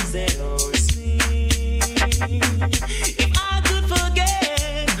ones that haunts me. If I could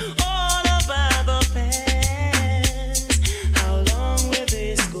forget all about the past, how long will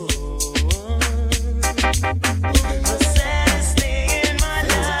this go on? The saddest thing in my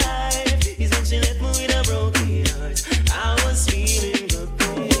life is when she left me with a broken heart. I was feeling the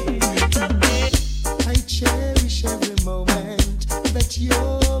pain, the pain. I cherish every moment that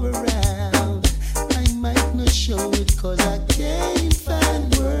you're around. I might not show it cause I can't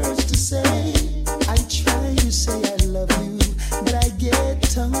find words to say. I try to say I love you, but I get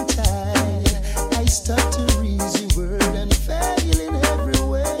tongue-tied. I start to reason word and fail in every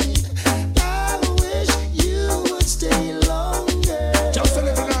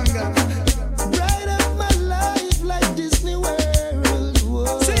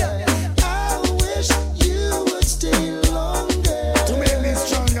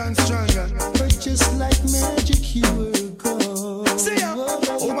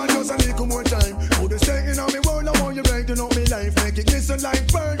like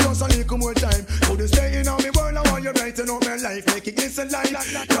pearl, just a little more time. So to stay in on me world, I want you brighten up my life, make it glisten like.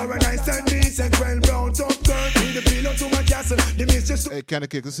 You're a nice and decent, well brown top girl. Be the pillow to my castle, the mistress. Hey, Candy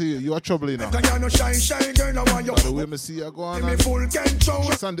Cake, you see you are trouble, you know. Cause you're no shy girl, I want you. By the way, me see you go on. Give me full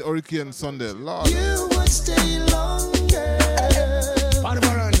control. Sunday Hurricane Sunday, Lord. You would stay longer. On the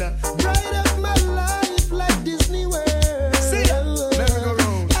veranda. Bright up my life like Disney World. See ya.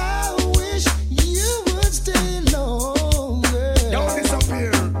 Merry-go-round. I wish you would stay longer. Don't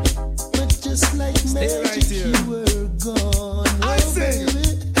disappear. But just like stay magic, right here. you were gone. I sing. Baby,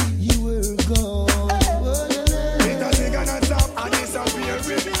 you were gone. It doesn't gonna stop and disappear.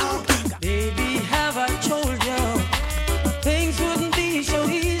 Baby, have I told you things wouldn't be so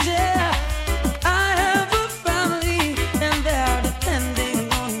easy? I have a family and they're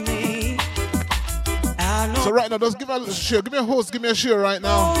depending on me. I know So right now, just give a share. Give me a host, give me a share right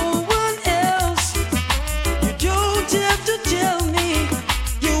now. no one else. You don't have to tell me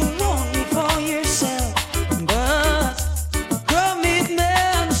you want me for yourself, but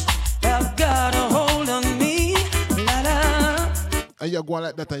commitments have got a hold on me. La la. And you're going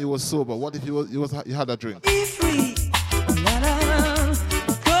like that and you were sober. What if you had a drink? Be free. La la.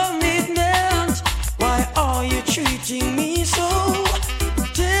 Commitment. Why are you treating me so?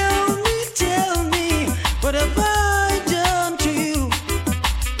 Tell me, what have I done to you?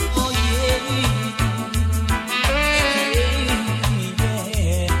 Oh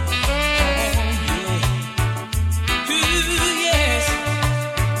yes.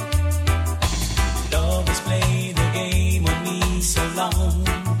 Love has played the game on me so long.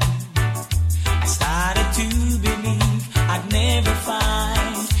 I started to believe I'd never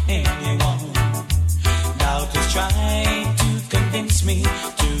find anyone. Doubt has tried to convince me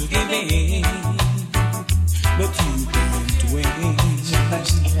to give in, but you can't win.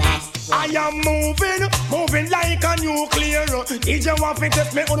 I am moving like a nuclear. DJ want to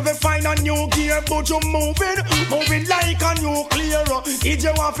test me out to find a new gear, but you moving like a nuclear.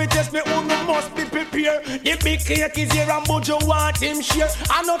 DJ want to test me out, me must be prepared. The big cake is here and but you want him share.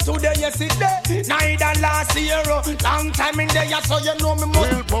 I know today, yesterday, neither last year. Long time in there, so you know me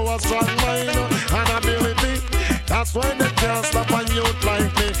must. Willpower, strong mind, and ability. That's why they can't stop a youth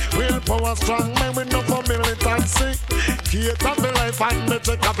like me. Willpower, strong mind, with no for militancy. Create of the life and me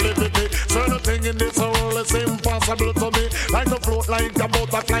take ability. Certain thing in this world is impossible to me. Like to float like a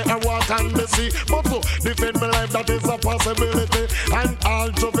butterfly and walk on the sea. But to defend my life, that is a possibility. And all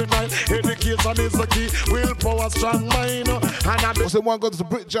juvenile education is the key. Willpower, strong mind, and ability. What's the one goes to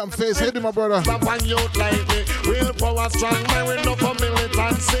Brit Jam face? Hit him, my brother. Stop a youth like me. Willpower, strong mind, with no for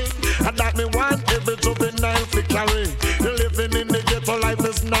militancy. And that me want every juvenile to carry. Living in the ghetto life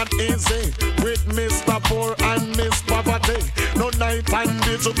is not easy. With Mr. Poor and Miss Poverty. No night and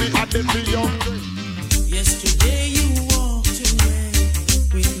day to be at the young. Yesterday you walked away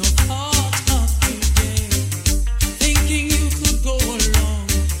with no thought of today, thinking you could go along,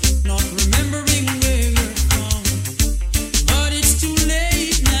 not remembering where you're from. But it's too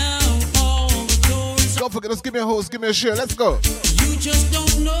late now, all the doors. Don't forget, just give me a host, give me a share. Let's go. You just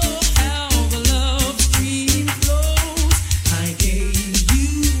don't know how the love stream flows. I gave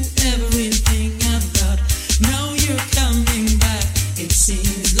you everything I've got. Now you're coming back. It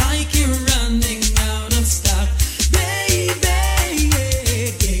seems like you're running out of stock. Baby,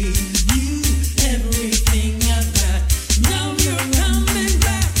 gave you everything I've got. Now you're coming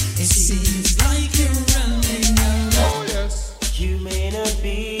back. It seems like you're running out of stock. Oh yes. You may not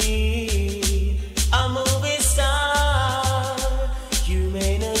be a movie star. You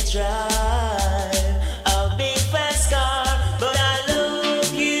may not drive a big fast car, but I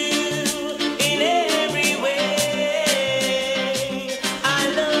love you in every way. I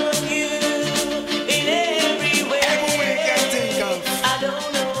love you in every way. Every way you can think of. I don't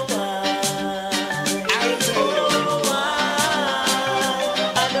know why. I'll tell you.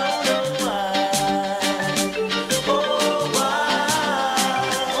 I don't know why. Oh, why?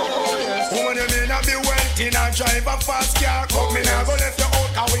 Woman, you may not be wealthy, not drive a fast car. Come me now go left you out,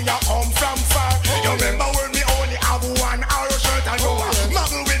 cause we a come from far. You remember when me only have one arrow shirt and you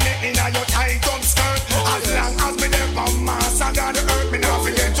muggle with me in a your tight up skirt. As long as me there from Mars and God the earth, me now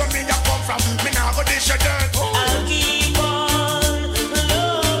forget where me a come from. Me now go dish your dirt. I'll keep on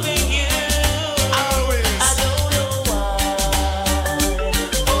loving you. Always. I don't know why.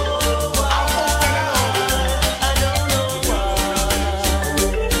 Oh, why? I don't know why.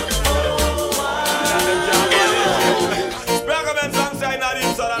 Oh, why? Recommend some sign of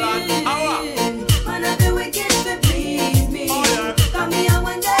this other land. One of the wicked to please me. Come here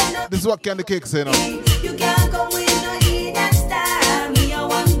one day, no. This is what Candy Cake say now. You can't come with no in and style. Me a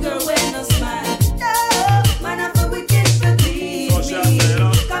one girl with no smile. No, man of the wicked to please me.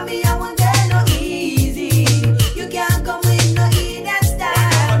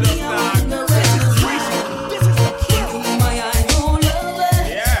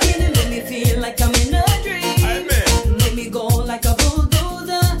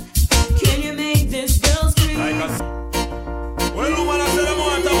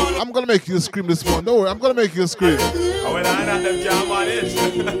 gonna make you scream this morning. Don't worry, I'm gonna make you scream. When I not them can't manage.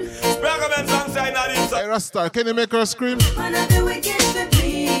 Spearman sunshine not inside. Hey Rasta, can you make her scream? Man, I do wicked to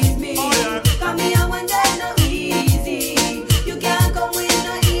please me. Come here one day, no easy. You can't come with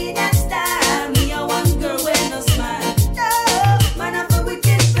no eat that style. Me, I want girl with no smile. No, man, I do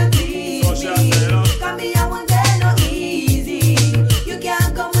wicked to please me. Come here one day, no easy. You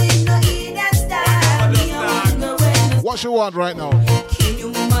can't come with no eat that style. Me, I want girl with no. What you want right now? Can you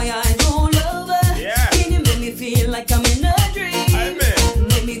move my eyes all over? Yeah. Can you make me feel like I'm in a dream?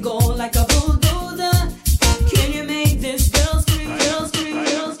 Make me go like a bulldozer. Can you make this girl scream, girl scream,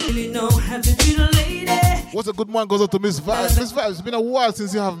 girl scream? Really know how to treat a lady. What's a good man goes out to Miss Vibes. Miss Vibes, it's been a while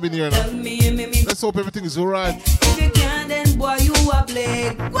since you haven't been here now. Let's hope everything is alright. If you can, then boy, you are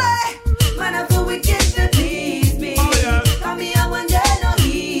playing. Why? Man, I feel wicked to please me. Come here one day, no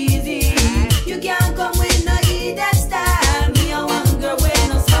easy. You can't come with no eat that style. Me, I want girl with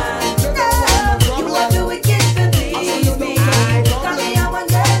no smile. No, you are the wicked to please me. Come here one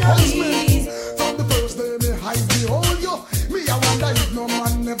day, no easy. From the first day me hide behold you. Me I wonder if no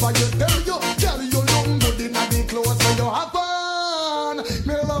man never you tell you. Tell you long good in the clothes when you have fun.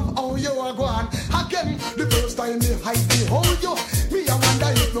 Me love how you are gone. Again, the first time me hide behold you. Me I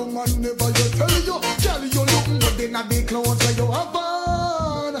wonder if no man never you tell you. Tell you long good in the clothes when you have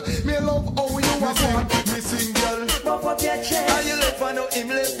fun. Me love how you are gone. Me sing girl, pop up your chest. How you left for no him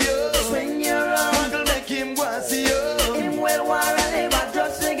left you. Swing your arm. Muggle make him go and see you. Him will war and live a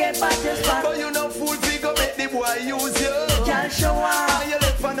just to get back his back. But you know fool figure make the boy use you. Can't show up. How you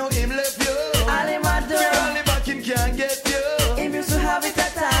left for no him left you. All him a do. Fear only back him can't get you. Him used to have it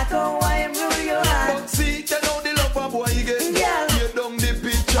attack. Oh, why him rule your heart? But see, they know the love a boy you get. Yeah. You down the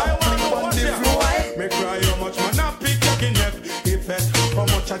picture. I want to on the floor. Me cry how much man a pick your guinea. If it, how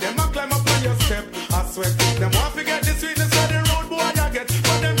much of them a climb up on your step. I sweat, them want to get the sweetness of the road boy you get.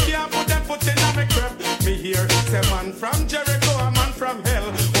 But them can't put them foot in a me crap. Me hear, say man from Jericho, a man from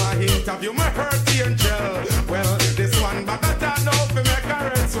hell. Why interview my hurt angel. Well, this one back at that now fi make her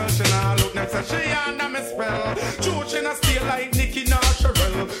rest. Well, she nah look next and she under me spell. True, she nah stay like Nicky nor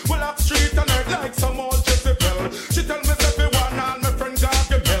Sherelle. Well, up street and her like some old Jezebel. She tell me say fi one all my friend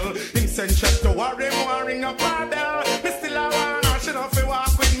got a bell. Him send check to worry, ring up her bell. Me still a want her, she know fi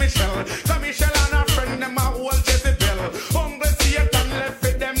walk with Michelle. So Michelle and her friend them a old Jezebel. Hungry Satan left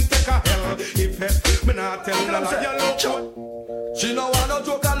with them take a hell. If it, me nah tell her like you look. She no want no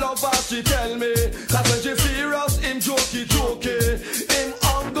joke and love her, she tell me. Cause when she serious, him jokey. Him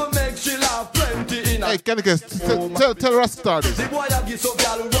hunger make she laugh plenty in a. Hey, Kenny, tell Rasta this. The boy a give so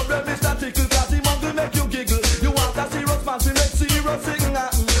gal, rub them Mr. Tickle. Cause him hunger make you giggle. You want a serious man, she make serious sing.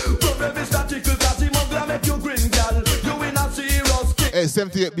 Rub them Mr. Tickle. Cause him hunger make you grin, gal. You in a serious kick. Hey,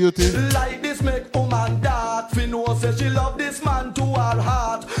 78 beauty. Like this make woman dark. Fi know say she love this man to her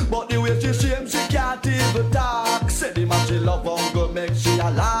heart. But the way she shame, she can't even talk. Say the man she love hunger make she a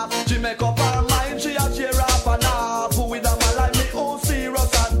laugh. She make up her mind, she a share up and half. With a man like me, oh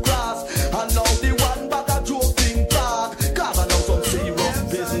serious and cross. And now the one back a joking talk. Cause I know some serious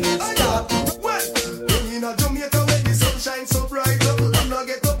business talk. Well, in a Jamaica where the sun shines so bright, I'm not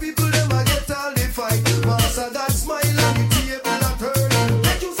get up people, them a get all the fight. Master God smile and the table a turn.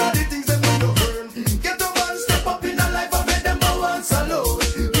 Make use of the things them when you earn. Get up and step up in a life and make them go and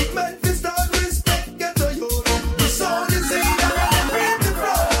salute. Big men fi start respect, get a youth. The sound is in and them beat the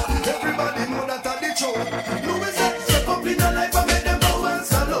crowd. Everybody know that a the truth. No we say step up in a life and make them go and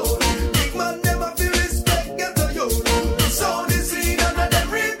salute. Big man never feel respect, get a youth. The sound is in and them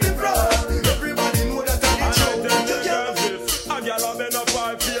beat the crowd. Everybody know that a the truth. A girl a bend up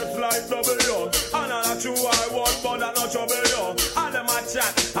her face like W. And I'm not true I want, but I'm not trouble you. And them a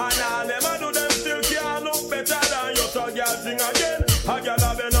chat, and all them a do them still can't look better than you. So girl sing again. A girl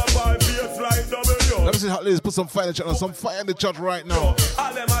a bend up her face like W. Let me see how ladies put some fire in the chat now. Some fire in the chat right now.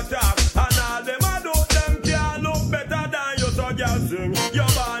 All them a talk, and all them a do them can't look better than you. So girl sing.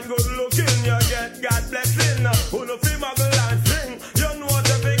 You're born good looking, you get God blessing. Who no fi muggle and sing. You know what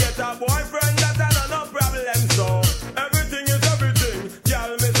if you get a boyfriend, that a no problem. So everything is everything.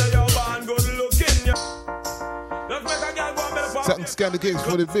 Girl, me say you're born good looking. Let's make a girl go and better. Certain scan the games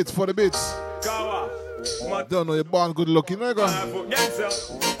for the bits, Kawa. Don't know you're born good looking, nigga. Oh yes,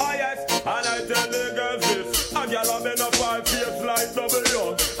 and I tell the girls this. A girl a bend up her face like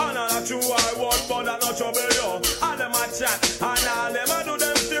W. And I'm not true I want, but I'm not trouble you. And them a chat, and all them a do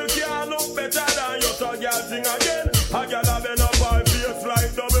them still can't look better than you. So girl sing again. A girl a bend up her face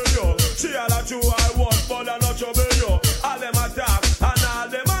like W. She a not true I want, but I'm not trouble you. All them a talk, and all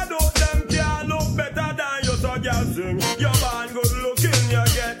them a do them can't look better than you. So girl sing. You're born good looking, you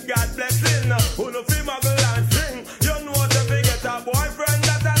get God blessing. Who no fi muggle and sing. You know what if you get a boyfriend,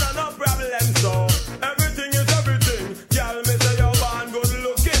 that a no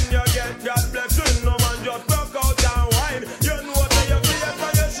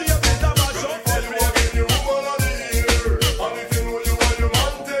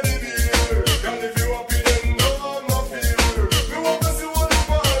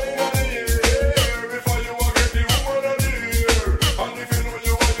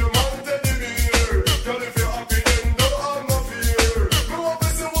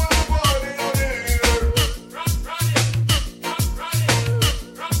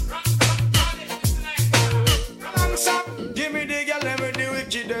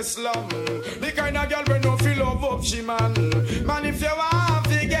wickedest slum. The kind of girl when no feel love up she man. Man, if you want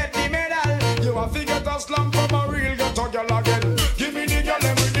to get the medal, you have to get a slum from a real ghetto girl again. Give me the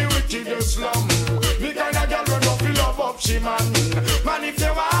girl with the wickedest slum. The kind of girl when no feel love up she man. Man, if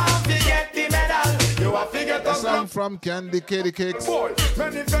you want to get the medal, you have to get a slum from Candy Katie Cakes. Boy,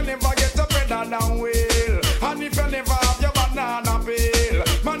 man, if you never get a better than wheel, and if you never have your banana peel,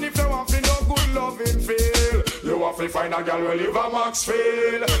 man, if you want to no good loving feel, you have to find a girl who live a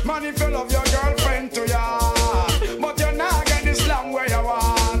Maxfield. Man, if you love your girlfriend to ya, but you're not getting the slam where you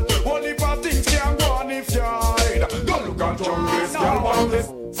want. Only for things can go on if you hide. Go look at Junglist, girl, want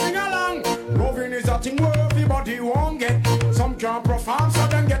this. Sing along. Loving is a thing where everybody won't get. Some can't perform, so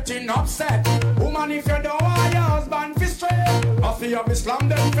them getting upset. Woman, if you don't want your husband be straight, I feel you be slam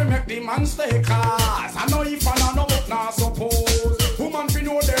them to make the man stay class. I know if I know but not suppose. Woman, fi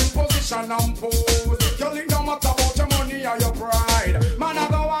know them position and pose. Girl, it don't matter about your money or your pride. Man, I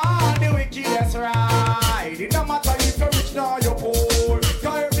go on the wickedest ride. It don't matter if you're rich or you're poor.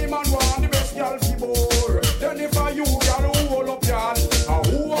 Cause every man want the best girl fi bore. Then if I you, girl, who hold up your hand, and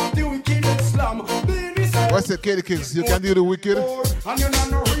who want the wickedest slam? Baby, say what's the Katie Cakes? You can do the wicked. and you know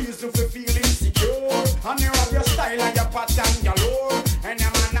no reason for feel insecure. And you have your style and your pattern galore. And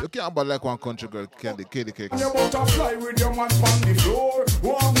your man you can't but like one country girl, Katie Cakes. and you butterfly with your man on the floor.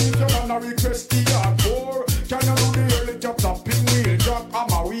 One if your man a request the hardcore. Can you do the early drop, the pin wheel drop,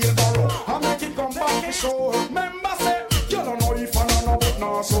 I'm a wheelbarrow, and make it come back to show. Remember say, you don't know if I know but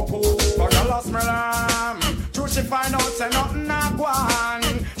not suppose. But you lost me lamb. True she find out say nothing not go on.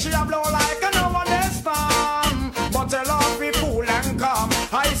 She a blow like a no one else storm. But tell her be cool and calm.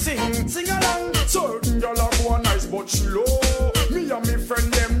 I sing along. Certain girl a go nice but she low. Me and me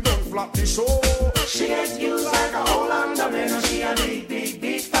friend them don't flap the show. She gets used like a whole and she a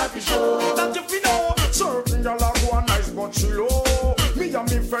big flap the show. That you feel know. Certain girl a go nice but she low. Me and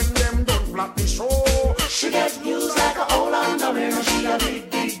me friend them don't flap the show. She gets used like a whole and she a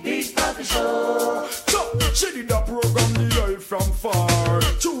big flap the show. So she did a program the life from far.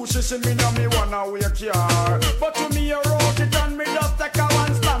 True she see me now me wanna wake her. But to me a wrote it and me just take a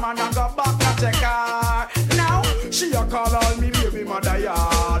one slam and I go back and check her. Now she a call all me baby mother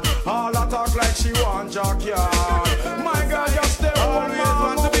yard. All a talk like she want jackyard. My girl just stay always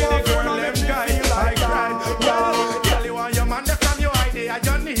want to be the girl them guy like that. Well, girl you want your man to come your idea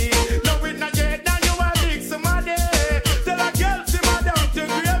you need. No with no jet now you a big somebody. Tell a girl see my down to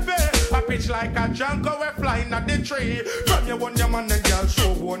gravy. I pitch like a jungle we flying at the tree. From your one your man and girl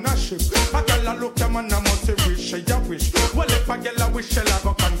show ownership. A girl a look your man a must wish she a wish. Well if a girl a wish she'll a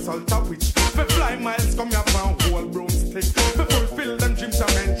go consult a witch. We fly miles come your from whole broomstick. We fulfill them dreams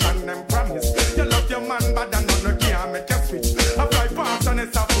and mention them promise. You love your man but I know no can't make a switch. I fly past and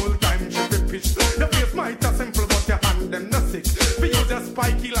it's a full time shift pitch. The face might a simple but your hand them no sick. We use a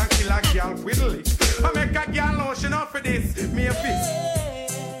spike kill and kill a girl with a lick. I make a girl know she not for this. Me a fist.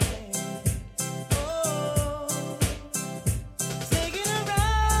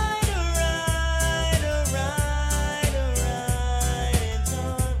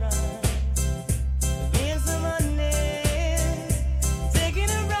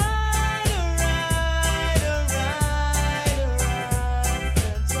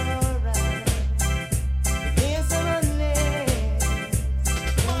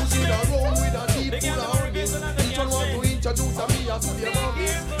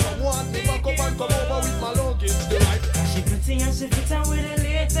 She pretty and she fit and with the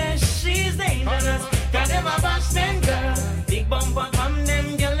latest. She's dangerous. Got them a bashman girl. Big bumper from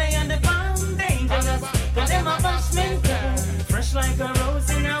them girl and the farm dangerous. Got them a bashman girl. Fresh like a rose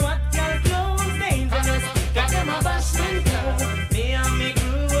in a what girl clothes dangerous. Got them a bashman girl. Me and me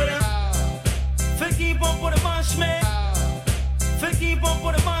crew with a. For keep up with the bashman. For keep up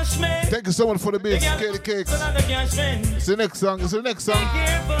with the bashman. Thank you so much for the beats, Katie Cakes. It's the next song. It's the next song.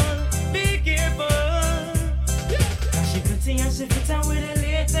 Be careful. She pretty and she fit and with the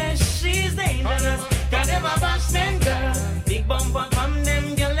latest. She's dangerous. Got them a bashman girl. Big bumper from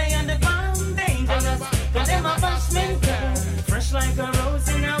them girl and the farm dangerous. Got them a bashman girl. Fresh like a rose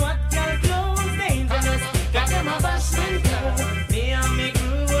in a what girl clothes dangerous. Got them a bashman girl. Me and me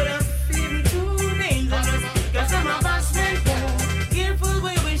crew would have feel too dangerous. Got them a bashman girl. Careful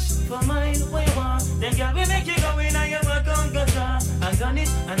we wish for mine we want. Then girl we make you go in and you work on guitar. I done it,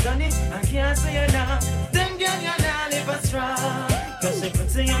 I can't say it now. Them girl you now live a strong. Cause she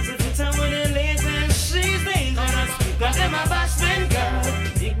pretty and she fit and with the latest. She's dangerous. Got them a bashman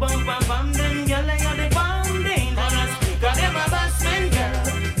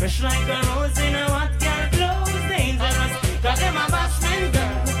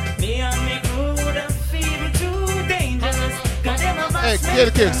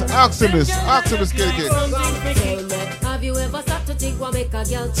Kelly Cakes, ask him this, Kelly Cakes. Have you ever stopped to think what make a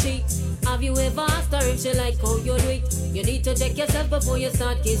girl cheat? Have you ever asked her if she like how you do it? You need to check yourself before you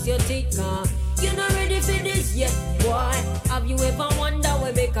start kiss your teeth, car. You're not ready for this yet, boy. Have you ever wondered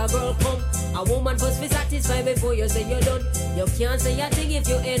where make a girl come? A woman must be satisfied before you say you're done. You can't say a thing if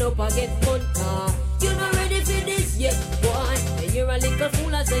you end up and get fun, car. You're not ready for this yet, boy. And you're a little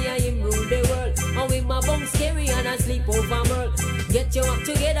fool as say I am rule the world. And with my bum scary and I sleep over world. Get your act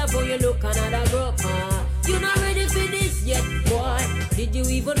together before you look another girl, car. You're not ready for this yet, boy. Did you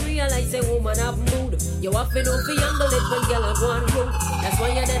even realize a woman have mood? You have to know for handle it when girl go and room. That's why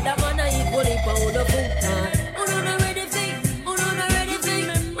you're dead, that man I eat what if I would have food. Oh no, not ready for, oh no, not ready for,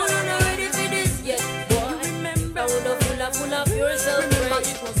 oh no, not ready for this yet, boy. You remember? I would have full of yourself, right?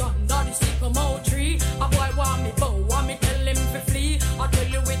 It was under the sycamore tree. A boy want me bow, want me tell him to flee. I tell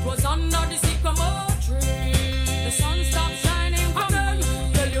you it was under the sycamore tree. The sun stopped shining for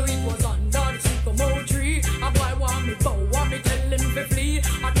me. Tell you it was under the sycamore tree. A boy want me bow, want me tell him to flee.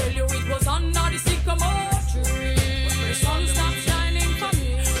 I tell you it was under the sycamore tree. The sun stopped shining for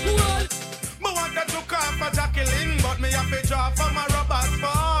me. Well, me want to look out for Jacqueline, but me have to draw for my robbers,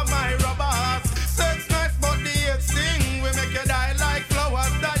 for my robbers. Sex nice, but the hate sting. We make you die like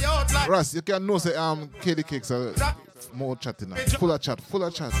flowers, die out like. Russ, you can know say Kelly Cakes are more chatting now. Full of chat. For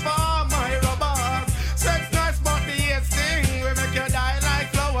my robbers. Sex nice, but the hate sting. We make you die like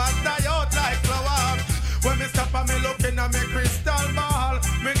flowers, die out like flowers. When me stop and me looking at me crystal ball,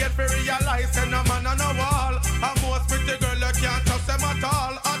 me get to realize and a man on a wall. And most pretty girl you can't trust them at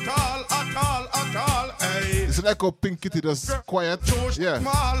all, at all, at all, at all. Hey. It's like a Pink Kitty just quiet. Yeah.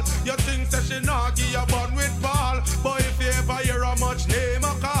 Small. You think that she not give you bun with ball, but if you ever hear how much name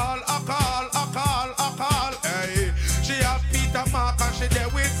I call, hey. She have Peter Mark and she there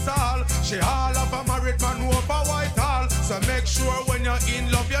with Saul. She all of a married man over Whitehall. So make sure when you're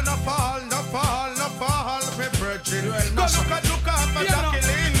in love you no fall, me virgin. Go look at for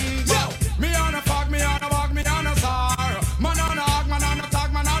Jacqueline. Yo, me on a fog, me on a bog, me on a star. Man on a hog, man on a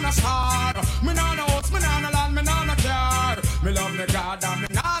tag, man on a star. Me on a house, me on a land, me on a car. Me love me God and me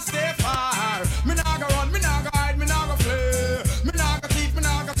not stay far. Me not go run, me not go hide, me not go flee. Me not go thief, me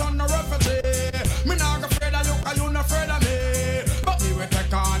not go turn no refugee. Me not go afraid of you, cause you not afraid of me. But me will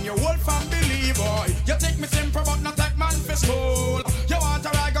take on your wolf and believe, boy. You think me simple, but not take man for school. You want to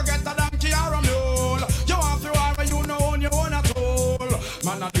ride, go get a donkey or a mule. You want to ride, but you know own your own at all.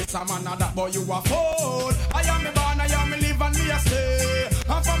 Man a this, a man a that, boy you a fool. I am me born, I am me live and me a stay.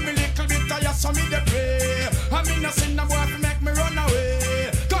 And from me little bit, I saw me the pray. I mean no sin, no boy to make me run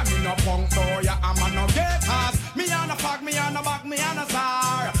away. Come in no punk boy, a man no get us. Me on a fog, me on a back, me on a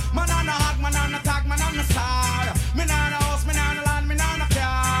star. Man on a hog, man on a tag, man on a star. Me on a house, me on a land, me on a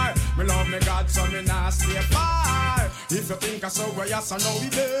car. Me love me God, so me not stay far. If you think I saw where yes, I know we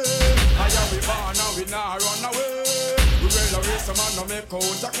there. I am we born, now we not run away. We will race some man, no make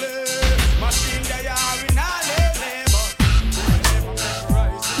out a clay. Machine they are, we not lay, but we never make a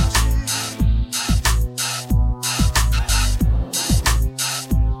rise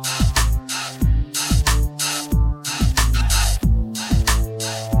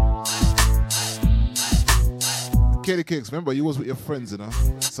in Kelly Cakes, remember you was with your friends, you know,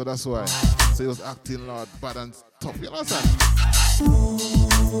 so that's why. So he was acting loud, bad and tough, you understand?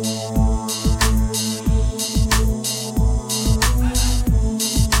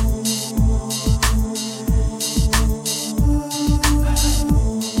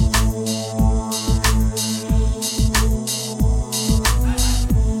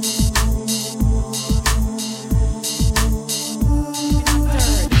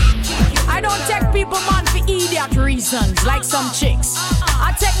 I don't take people, man, for idiot reasons, like some chicks.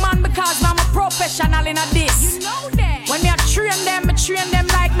 I take man because I'm a professional in a this. You know that. When me I train them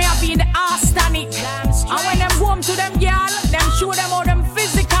like me I be in the arse tonic. And when them home to them girl, them show them how them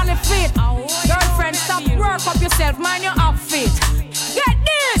physically fit. Girlfriend, stop work up yourself, mind your outfit. Get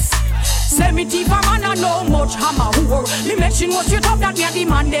this! Sell me teeth, man, I know much hammer whore. Me mention what you top that me a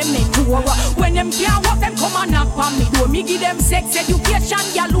demand them make poor. When them can't walk, them come and knock on me door. Me give them sex education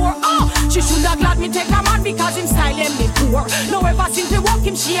galore. She should have glad me take a man because him style them me poor. No ever since we walk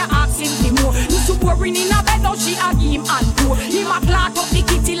him, she a ask him for more. Used to boring in a bed, now she a give him and poor. Him a clot up the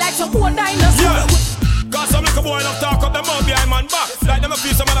kitty like some old dinosaur. Yeah. Cause some little boy enough talk up them mouth behind man back. Like them a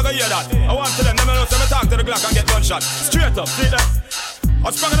feel some man a go hear that. I want to them know some talk to the Glock and get gunshot. Straight up, see that? I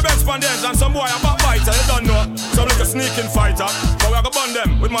sprung on the bench on the ends and some boy a backbiter, you don't know. Some little sneaking fighter. But we a go burn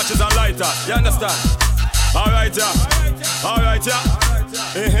them with matches and lighter. You understand? Alright, yeah.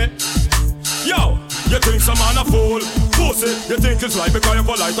 Yo, you think some man a fool? Pussy, you think it's right because you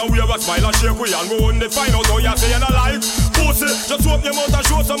polite and we have a smile and shake we and go on they find out how you say you not like. pussy. Just hope your mouth and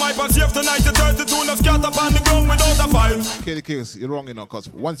show some hype and safe tonight. The 32 no scatter upon the ground without a fight. Kelly Case, you're wrong, you know, because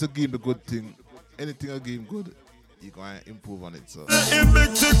once you give him the good thing, anything you give him good, you're going to improve on it, so. In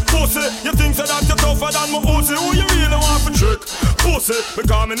big thick pussy, you think so that you're tougher than my Uzi. Who you really want for trick? Pussy,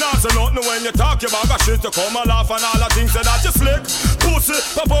 because me not say nothing when you talk your bag of shit. You come a laugh and all the things that you slick. Pussy,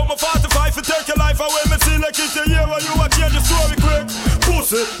 pop out my 45 to take your life away. Me see like it's a year when you a change your story quick.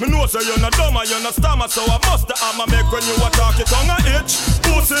 Pussy, me know say you're not dumb and you're not stammer, so I must the hammer make when you a talk your tongue a itch.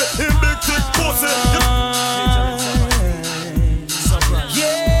 Pussy, in big thick pussy.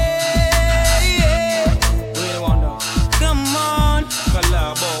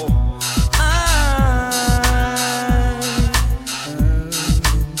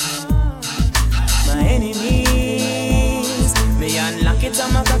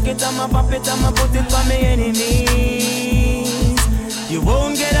 I'ma pop it, I'ma put it for my enemies. You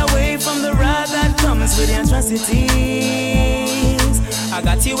won't get away from the wrath that comes with the atrocities. I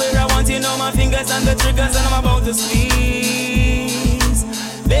got you where I want you, know my fingers and the triggers, and I'm about to squeeze.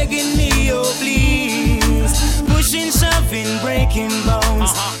 Begging me, oh please. Pushing, shoving, breaking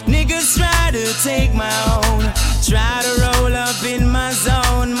bones. Niggas try to take my own. Try to roll up in my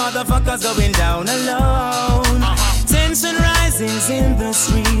zone. Motherfuckers going down alone. Tension rises in the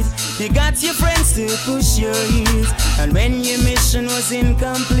street. You got your friends to push your heels, and when your mission was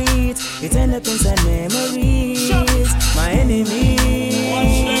incomplete, it ended up inside memories. My enemies.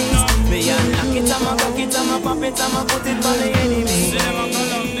 Me unlock it, I'ma cock it, I'ma pop it, I'ma put it for the enemies.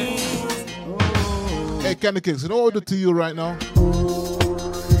 Hey, Candy Kings, you know what I do to you right now?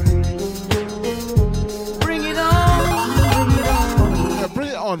 Bring it on. Yeah, bring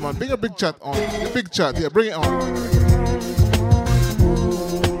it on, man. Bring a big chat on. The big chat, yeah, bring it on.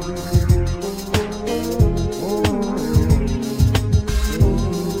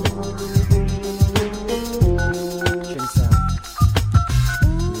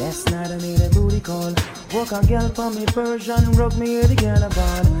 Walk a girl for me Persian, rub me hear the girl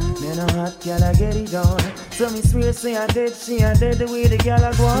about. Me no hot girl, I get it done. So me swear say I dead, she a dead the way the girl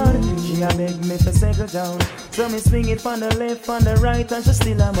a gone. She a beg me for settle down. So me swing it from the left, from the right, and she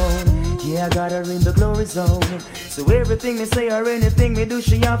still a moan. Yeah, I got her in the glory zone. So everything me say or anything me do,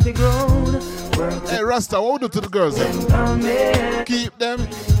 she have to grown. Hey Rasta, what do to the girls? Keep them.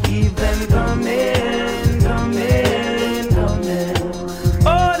 Keep them coming, coming, coming.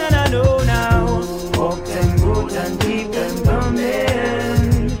 Oh, no, no, no, now. Walk them good and keep them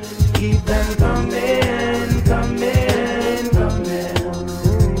coming. Keep them coming, coming, coming.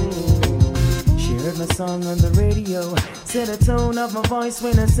 Ooh. She heard my song on the radio. Said the tone of my voice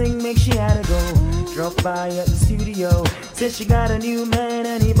when I sing make she had to go. Drop by at the studio. Said she got a new man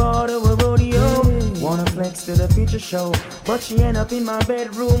and he bought her a rodeo. Wanna flex to the feature show, but she end up in my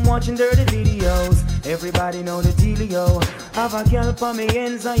bedroom watching dirty videos. Everybody know the dealio. Have a girl for me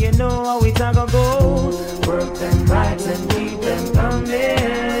ends and you know how it a go. Work them right and keep them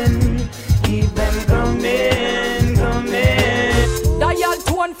coming. Keep them coming, coming. Dial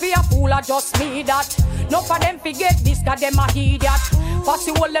tone for a fool, I just me that. No for them forget this, cause them a idiot. Pass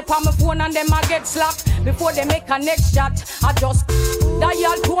the whole up on my phone and them a get slapped before they make a next shot. I just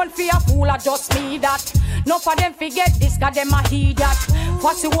dial tone for a fool, I just me that. No for them forget this, cause them a idiot.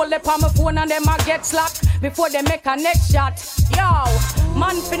 Pass the whole up on my phone and them a get slapped before they make a next shot. Yo,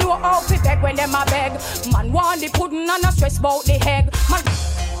 man fi know how fi beg when them a beg. Man want the pudding and a stress about the egg. Man,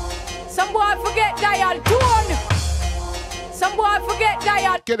 some boy forget dial tone. Some boy forget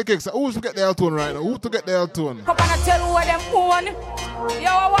dial. Get the kicks. Who's forget the L-tone right now? Who to get the L-tone? Come and tell who them own. Yo,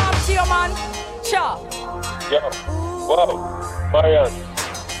 I want to see you, man. Sure. Yeah. Wow. Marian.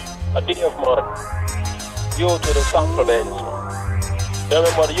 A day of man. You to the sample bench.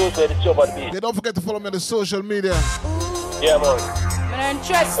 Remember the youth where the job at beat. They don't forget to follow me on the social media. Yeah, man. I'm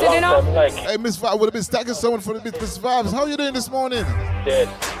interested, you know. Like. Hey, Miss Vibes, would have been stacking someone for the bit. Miss Vibes, how you doing this morning? Dead.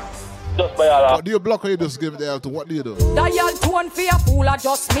 Just by Allah. What do you block or you just give the L-tone? What do you do? Dial tone for a fool, I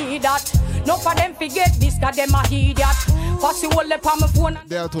just me that. No for them forget this, cause them a idiot. Pass the whole up on my phone.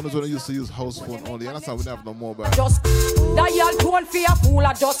 The L-tone is when I used to use house phone only. And that's how we don't have no more, but just dial tone for a fool,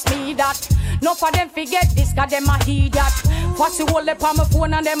 I just me that. No for them forget this, cause them a idiot. Pass the whole up on my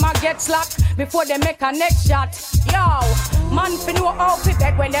phone and them a get slapped before they make a next shot. Yo, man fi know how fi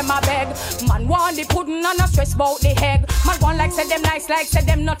beg when them a beg. Man want the pudding and a stress about the egg. Man want like say them nice, like say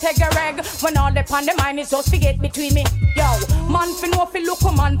them not take a reg. When all the pan the mind is just forget between me. Yo, man fi know fi look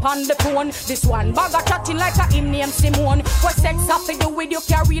a man pan the phone. This one bag a chatting like a him named Simone. What sex have to do with you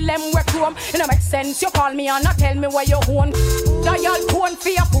carry them work home? It don't make sense, you call me and not tell me where you own. Dial tone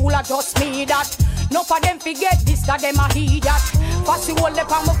fi a fool, I just me that. No for them forget this, cause them a idiot. Fussy hold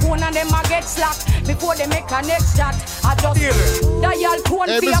up on my phone and them a get slack. Before they make a next chat, I just dial tone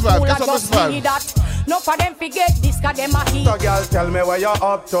Hey, for Miss a Vibe, fool, I guess what, just Miss Vibe? need that. No for them forget this, cause them a heat. So girl, tell me where you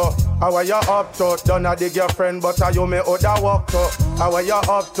up to. How are you up to? Don't I dig your friend, but are you me other walk to? How are you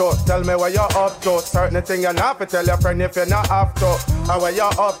up to? Tell me where you up to. Certain thing you not to tell your friend if you not have to. How are you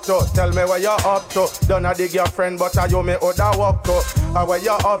up to? Tell me where you up to. Don't I dig your friend, but are you me other walk to? How are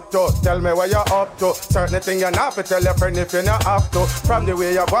you up to? Tell me where you up to. Certain thing you not to tell your friend if you not have to. From the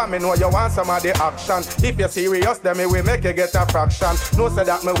way you want me know you want some of the action. If you're serious, then me we make you get a fraction. No say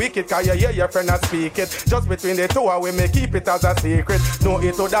that me wicked, cause you hear your friend not speak it. Just between the two we may keep it as a secret. No,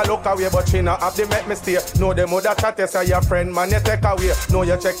 it would look away, but she not have the make me stay. No, the mother chat say your friend man you take away. No,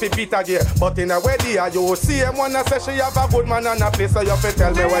 you check the Peter gear, but in a wedding you see him wanna say she have a good man and a place. So you fi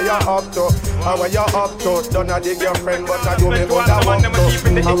tell me where you up to. How where you up to? Don't I dig your friend, but I do me good that walk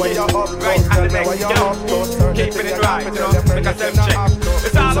to. How where you up to? Tell me where you up to. Keeping it right, you know, make a self check.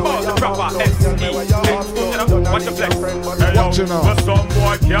 It's all about the proper S-E-X, you know, watch the flex. Hey yo, but some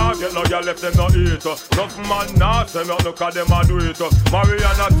boy can't get no girl if them not eat. Nothing man not say no look at them a do it.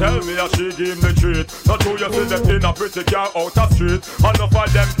 Mariana tell me that she give him the treat. Not true you see them in a pretty car out the street. Enough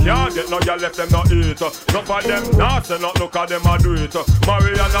of them can't get no girl if them not eat. Enough of them not say no look at them a do it.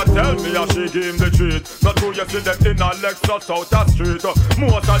 Mariana tell me that she give him the treat. Not true you see them in a Lexus out the street.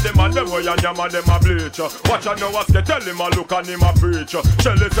 Most of them and them way and yam and them a bleach. Watch and know what's get tell him a look and him a preach.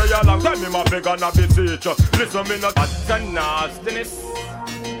 Shelly say a long time him a beg and a beseech. Listen me not What's the nastiness?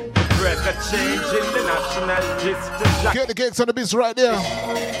 Bread a change in the national gist. Get the cakes on the beats right there.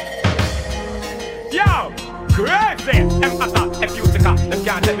 Yo, crazy! Them attack, if you take up, them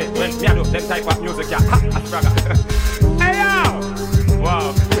can't tell me when me a do them type of music, yeah. Ha, a spragger. Hey yo!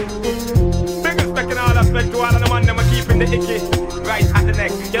 Wow. Big respect and all respect to all of the man them a keeping the icky right at the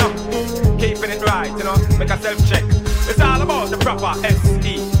neck, you know. Keeping it right, you know. Make a self check. It's all about the proper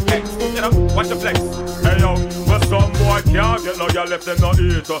S-E-X, you know. Watch the flex. hey yo, but some boy can't get no girl if them not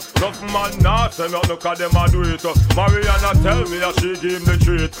eat. Enough man not say not look at them a do it. Mariana tell me that she give him the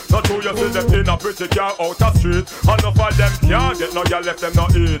treat. Not true you see them in a pretty car out the street. Enough of them can't get no girl if them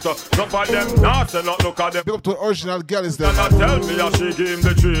not eat. Enough of them not say not look at them. Big up to the original girl is there. And I tell me that she give him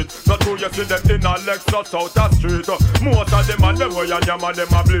the treat. Not true you see them in a Lexus out the street. Most of them and them way and yam and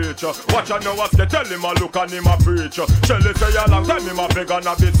them a bleach. Watch and know what's they tell him a look and him a preach. Shelly say a long time him a beg and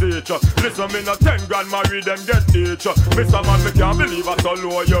a beseech. Listen me no 10 grand marry them get each. Mr. Man me can't believe I so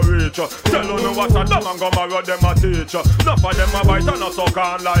low you reach. Tell you know what a dumb and go marry them a teach. Enough of them a bite and a suck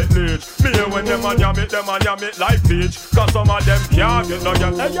on like leech. Me hear when them a yam it like peach. Cause some of them can't get no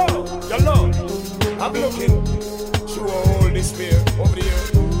girl. Hey yo, I'm looking through all this fear over here.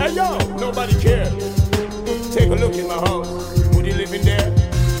 Hey yo, nobody care. Take a look in my house. Would you live in there?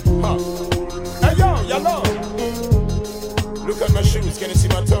 Huh? Hey yo, look at my shoes, can you see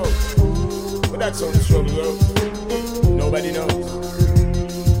my toes? But that's on the struggle road. Nobody knows.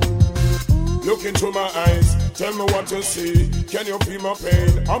 Look into my eyes, tell me what you see. Can you feel my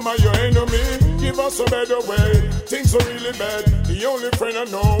pain? Am I your enemy? Give us a better way. Things are really bad. The only friend I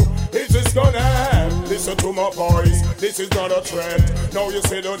know is this gonna happen. Listen to my voice, this is not a trend. Now you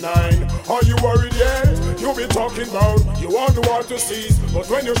say the 9. Are you worried yet? You be talking about you want the world to cease, but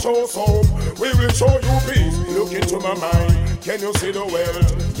when you show us hope, we will show you peace. Look into my mind, can you see the world?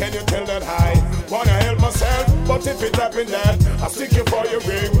 Can you tell that I wanna help myself? But if it happen that I stick you for your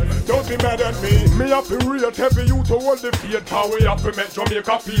ring, don't be mad at me. Me have to rate heavy you to hold the faith. How we have to make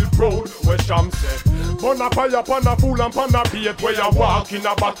Jamaica feel proud. Where Sham said, burn a fire, pan a fool and pan a bait. Where you walk in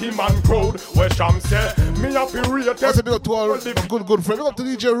a Batman crowd. Where Sham said, me have to rate. That's a big up to our good friend. Big up to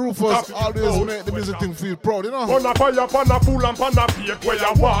DJ Rufus. Always make the music thing feel proud, you know. Burn a fire, pan a fool and pan a bait. Where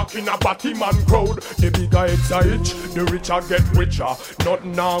you walk in a Batman crowd. The bigger it's a itch, the richer get richer.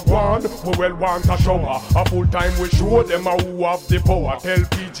 Nothing now gone, we well want a shower. A full time we show them a who have the power. Tell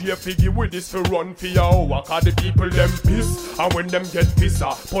PJ Figgy with this to run for your hour. Cause the people them piss, and when them get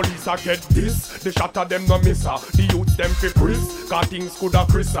pisser, police a get this. The shatter them no misser, the youths them fi priss. Cause things coulda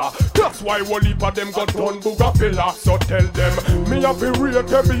crisser. That's why one heap of them got done booga filler. So tell them, me have to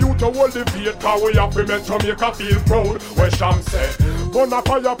rate every youth to hold the faith. Cause we have to make Jamaica feel proud. Where Sham say, burn a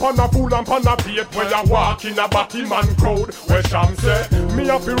fire, pan a fool and pan a bait. Where you walk in a Batman crowd. Where Sham say, me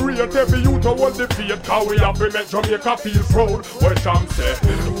have to rate every youth to hold the faith. Cause we have to make Jamaica feel proud. Where Sham say,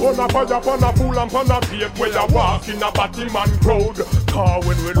 burn a fire, pan a fool and pan a bait. Where you walk in a Batman crowd. Cause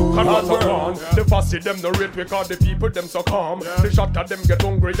when we look at what's on, the fussy them no rate because the people them so calm. The shot at them get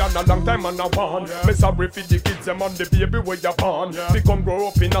hungry and a long time and a one. Me sorry for the kids them and the baby where you born. They come grow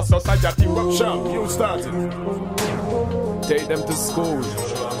up in a society where Sham, you started. take them to school.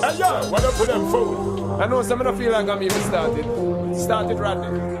 Hey, yeah, what up with them food? I know some of feel like I'm even started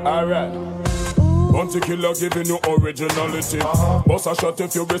running. Alright. Bounty killer giving you originality. Boss a shot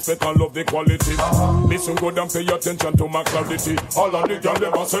if you respect and love the quality. Listen good and pay attention to my clarity. All of the girls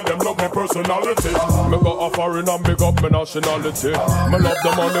never say them love my personality. Me go a foreign and big up my nationality. Me love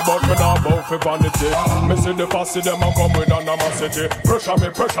the money but me not bout for vanity. Me see the posse them a come with animosity. Pressure me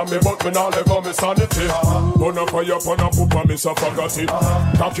but me not let go me sanity. Gonna fire upon a poop and me so forgot it.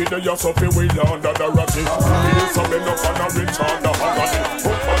 Tacky the yass up we under the ratty. He's a me up and a rich on the harmony.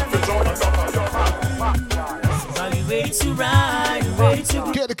 Poop and fish on the ready to ride, ready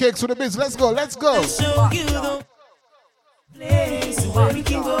to get the cakes with the biz. Let's go. show you the place where we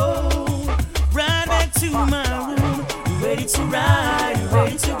can go. Ride back to my room. Ready to ride,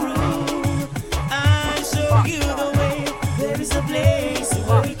 ready to groove. I'll show you the way. There is a place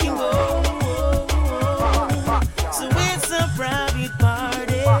where we can go. So it's a private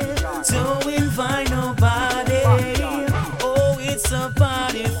party. Don't invite nobody. Oh, it's a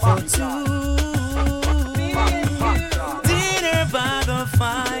party for two.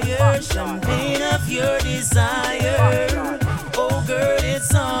 Fire, champagne of your desire. Oh girl,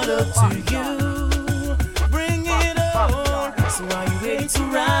 it's all up to you. Bring it on. So are you ready to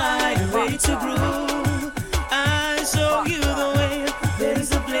ride? Ready to groove? I'll show you the way. There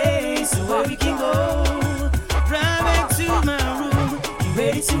is a place where we can go. Drive back to my room. You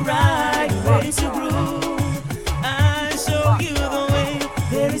ready to ride? Ready to groove? I'll show you the way.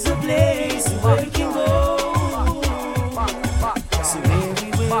 There is a place where we can go.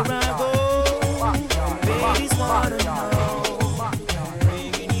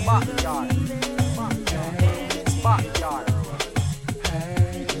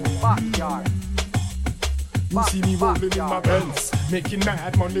 You see me rolling in my Benz, making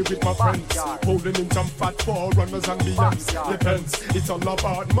mad money with my friends, holding in some fat forerunners and Beyonce. Depends, it's all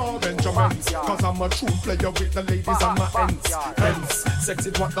about more Benjamins, cause I'm a true player with the ladies on my ends. Hence, sex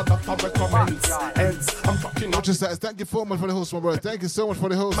is what the doctor recommends. Hence, I'm fucking up. Just that. Thank you so much for the host, my brother. Thank you so much for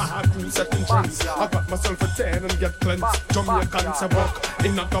the host. My heart grew second trends. I got myself a 10 and get cleansed. Jamaicans a buck.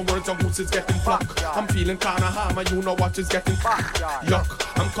 In other words, a goose is getting flock. I'm feeling kinda hammer, you know what is getting yuck.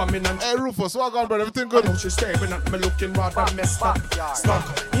 I'm coming and hey Rufus, walk on, brother. Everything good? Staring at me looking rather messed up.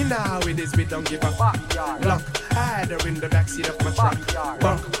 Stuck, you know it is, we don't give a fuck. Look, I had her in the backseat of my truck.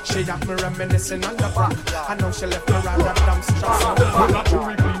 Bunk, she got me reminiscing on the block. I know she left me rather dumbstruck. We're not too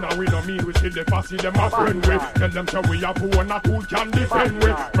clean and we don't mean we see the fussy them a friend with. Tell them so we are poor and a tool can defend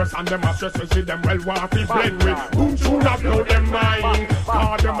with. Press on them a stress we see them well want to blend with. Boom soon up blow them mind.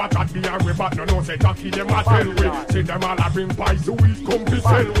 Cause them a chat be a way but no say talkie them a tell with. See them all a bring pies to eat come to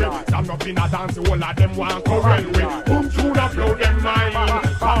sell with. Stand up in a dance all of them want correl with. Boom soon up blow them mind.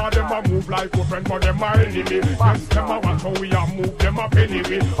 Cause them a move like a friend for them a enemy. Yes them a watch how we a move them up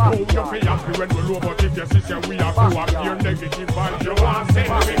anyway. Oh you feel happy when we low but if you see say we a go up here negative vibes you want send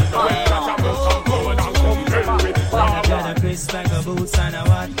me. When that a must come cold and come tell me. I got a crisp bag of boots and a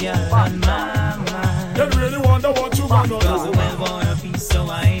what girl on my mind. You really wonder what you gonna do. Cause the well born a piece so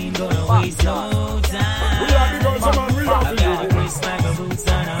I ain't gonna waste no time. We are the girls man we are I got a crisp bag of boots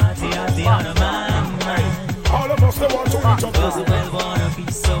and a hottie on my mind. All of us they want to each other. Cause the well born a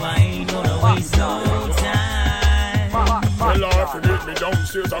piece so I ain't gonna waste no time. Well, I meet me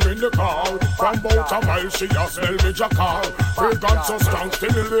downstairs, I'm in the car. From about a mile, she a smell me jackal. Fragrance so strong,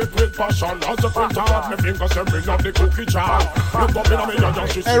 stimulate with passion. As the printer of me fingers, she bring up the cookie jar. Look up in me,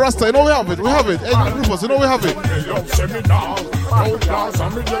 and she hey, Rasta, you know we have it. We have it. Hey, Rufus, you know we have it. Love seminar. Out class,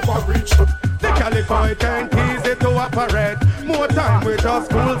 and me never reach. The calico it ain't easy to operate. More time we just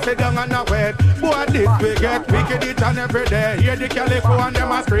cool, sit down and a wait. Boy, this we get wicked each and every day. Hear the calico and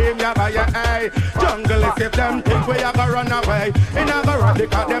them a scream, ya by your eye. Jungle is if them think we a go run away. In a go run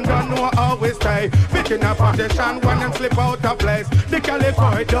because them don't know how we stay. Picking up position when them slip out of place. The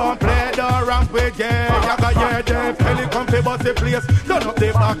calico it don't play, don't ramp with yeah. Ya got your Dave, Kelly come fi bust the place. Done up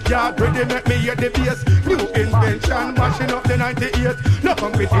the backyard, ready make me hear the bass. New invention, mashing up the 98. No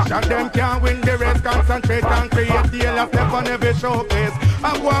competition, them can't win the race. Concentrate and create the last step on every showcase.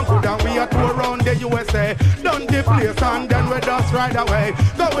 I go and good and we are tour around the USA. Done the place and then we just ride away.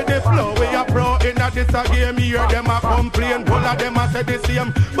 Go with the flow, we are pro in a this a game. Hear them a complain, all of them a say the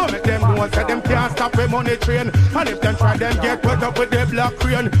same. But make them know say them can't stop the money train. And if them try them get put up with the black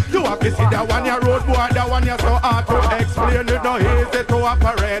crane. You have to see that one your road boy, that one you so hard to explain. It no easy to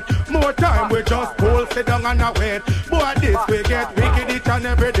operate. More time we just pull, sit down and a wait. Boy this we get wicked each and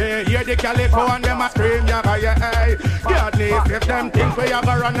every day. Hear the calico and them a scream ya by your eye. God knows if them think we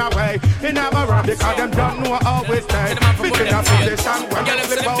ever run away. They never run because them don't know how we stay. Picking up position when they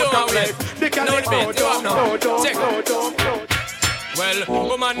slip out of place. They can go, don't. Well,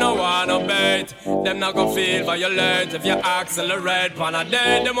 woman no wanna bait. Them not gon' feel violate if you accelerate. Pan a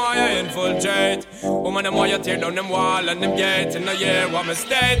day, the more you infiltrate. Woman, the more you tear down them wall and them gates. In the year, what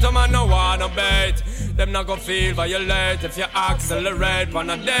mistake? Woman no wanna bait. Them not gon' feel violate if you accelerate. Pan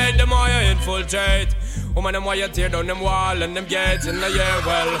a day, the more you infiltrate. Woman, them why you tear down them wall and them gates in the year.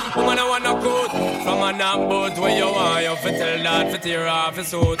 Well, woman, I wanna coat from a knock boat where you want you fit tell that fit tear off his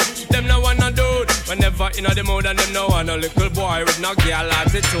suit. Them no wanna do it whenever in the mood and them no want a little boy with no girl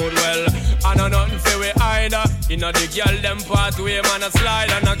attitude. Well, I know nothing for we either. You know the girl them pathway man a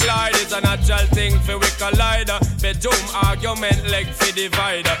slide and a glide. It's a natural thing for we collider. Bedroom argument leg for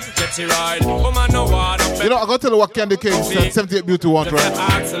divider. Get you right, woman no wanna. You know I gotta tell you what Candy King said 78 Beauty want right.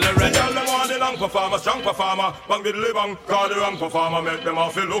 Accelerate. Long performer, strong performer, bang the bang, call the wrong performer, make them all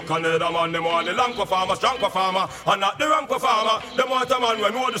feel look and the man, them want the long performer, strong performer, and not the wrong performer, them want a man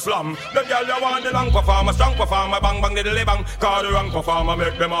when know the slum, the girl they want the long performer, strong performer, bang bang the bang, call the wrong performer,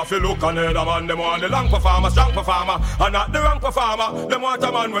 make them all feel look and the man, them want the long performer, strong performer, and not the wrong performer, them want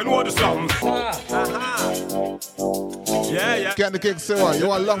a man when know the slum. Yeah. Candy King say what? You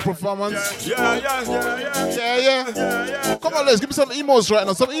want long performance? Yeah. Come on, let's give me some emotes right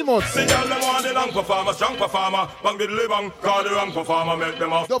now, some emotes. The long performer, strong performer, bang the bang, call the wrong performer, make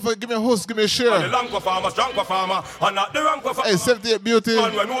them off. Don't forget, give me a host, give me a share. The long performer, strong performer, and not the wrong performer. Hey, 78 Beauty.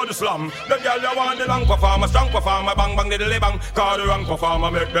 Man, when know the slum, the girl you want the long performer, strong performer, bang bang the bang, call the wrong performer,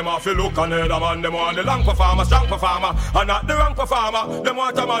 make them off. Look and the man, them want the long performer, strong performer, and not the wrong performer. Them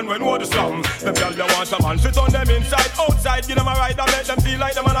want a man when know the slum. The girl you want a man, fit on them inside, outside, give them a ride and make them feel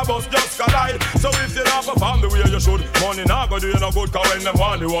like them on a bus just collide. So if you not perform the way you should, money not go do you no good, cause when them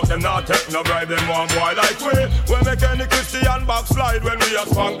want the work, them not take no bribe, them one boy like we make any Christian backslide when we a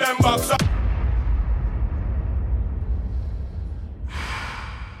spank them backside.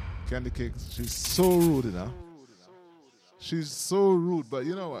 Candy Cake, she's so rude, you know. She's so rude, but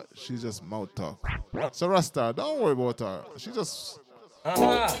you know what? She's just mouth talk. So Rasta, don't worry about her. She just. Yeah.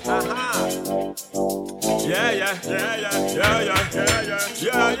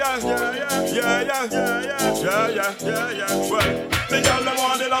 Well, the girl them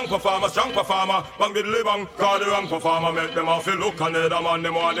want the long performer, strong performer, bang the bang, call the wrong performer, make them all feel look and the man,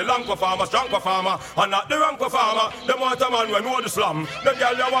 them want the long performer, strong performer, and not the wrong performer. Them want a man when know the slum. The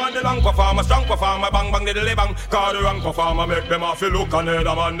girl you want the long performer, strong performer, bang bang the bang, call the wrong performer, make them all feel look and the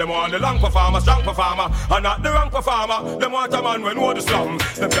man, them want the long performer, strong performer, and not the wrong performer. Them want a man when know the slum.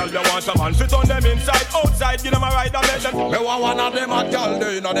 The girl you want a man fit on them inside, outside, give them a ride and make them. Me want one of them a girl,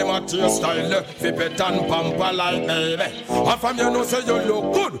 they know them a tear style, fi pet and pamper like me. And from you know say you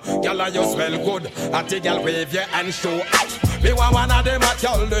look good, girl and you smell good. A the girl wave your hand show out. Me want one of them a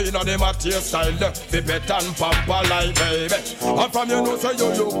girl, they know them a tear style, fi pet and pamper like me. And from you know say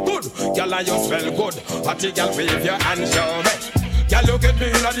you look good, girl and you smell good. A the girl wave your hand show me. Girl, you get me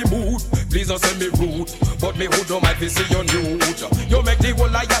in the mood. Please don't send me rude, but me who don't mind to see you nude. You make the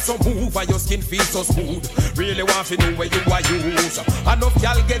whole liar so move and your skin feels so smooth. Really want to know where you are used. Enough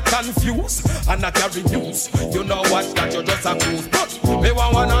y'all get confused and not carry news. You know what, that you just a cruise. But me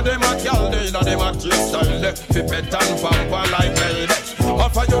want one of them a girl, they know them a kiss style. Fi pet and pamper like me.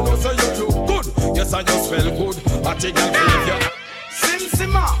 After you know so you look good, yes and you smell good. I think I'll give you.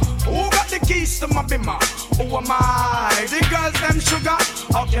 Simma, who got the keys to my bimmer? Who am I? The girls them sugar.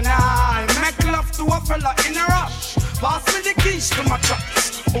 How can I make love to a fella in a rush? Pass me the keys to my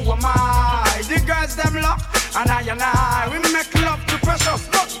trucks. Who am I? The girls them lock. And I, we make love to precious.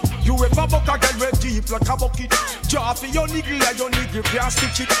 Look, you ever buck a girl with deep like a bucket? Draw for your niggle like your niggle can't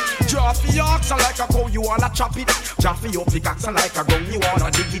stitch it. Draw for your oxen like a cow, you wanna chop it. Draw for your pickaxe like a gun, you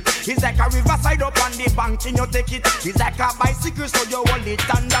wanna dig it. It's like a riverside up on the bank and you take it. It's like a bicycle so you hold it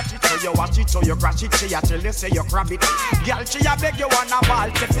and dash it. So you watch it, so you crash it. She a tell you say you grab it. Girl, she a beg you wanna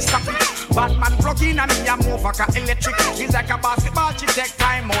ball, take it, stop it. Batman plug in and me a move like a electric. It's like a basketball, she take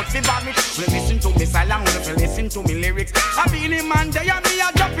time out to bomb it. Listen to me silent, listen to me lyrics. I be the man there and me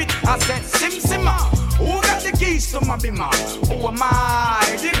a drop it. I said Simma, who got the keys to my bimmer? Who am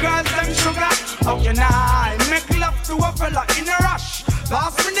I? The girls them sugar. How can I make love to a fella in a rush?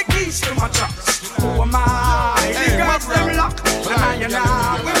 Pass me the keys to my trucks. Who am I? The girls them lock. And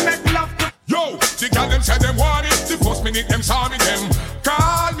I we make love to. Yo, the girl them say them want it. The first minute them saw me them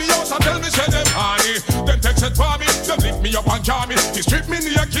call me out and tell me say them honey. Them text it for me, them lift me up and jar me. They strip me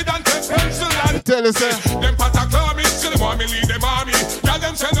naked and take pencil and tell us them patakla me, still want me lead them army. Girl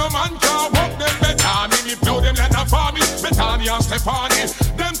them say no man can walk them better me. Me blow them like a farmy, Bethany and Stephanie.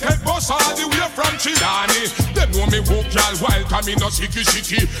 Them take bus all the way from Chilani. Them know me hook y'all wild, come me no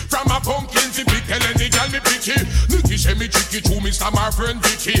sicky. From a pumpkin to pickle any girl me picky. Nicky say me tricky to Mr. my friend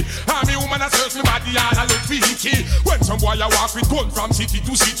Vicky. And me woman a search me body and I look for hickey. When some boy a walk with gun from city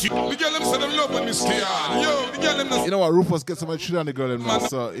to city. The girl them say them love when me stay on. Yo, the girl them know. You know what, Rufus gets so much shit on the girl them now,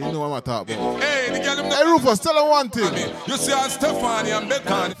 so you know what I'm talking about. Hey, the girl them know. Hey Rufus, tell her one thing. You see how Stephanie and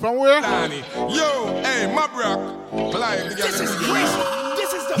Bethany. From where? Yo, hey, Mabrock. Clive, the girl This them is know. crazy.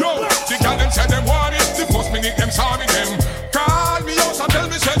 This is the Yo, the girl them say them want it. The first minute them saw me them. Call me out and tell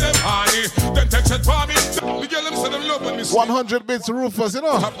me say them honey. Then text it for me. The girl them say them love when me see. 100 bits Rufus, you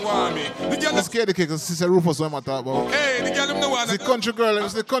know. Top want me. The girl them scared the kick, because she said Rufus what I'm talking about. Hey, the girl them the one. It's the country girl,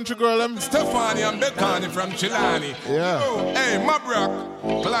 it's the country girl them. Stephanie and Bethany from Chilani. Yeah. Yo, hey,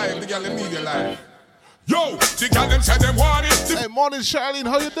 Mabrock. Clive, the girl them need your life. Yo, the girl them say them want it. Hey, morning Charlene,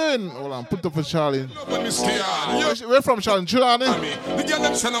 how you doing? Hold on, put up for Charlene. When me stay on. Yo, where from Charlene? Chilani? the girl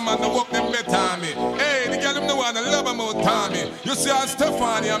them say no man, the work them better me. Hey, the girl them the one, I love them out Tommy. You see how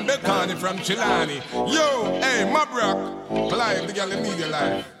Stephanie and Bethany from Chilani. Yo, hey, Mabrock. Clive, the girl them need your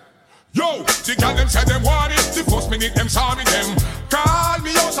life. Yo, the girl them say them want it. The first minute them saw me them. Call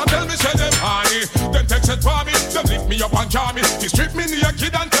me out and tell me say them honey. Then text it for me. Them lift me up and jar me. They strip me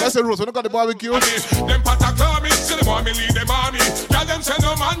naked and tell that's a rose, when you got the barbecue. them pata claw me. See them want me lead them army. Girl them say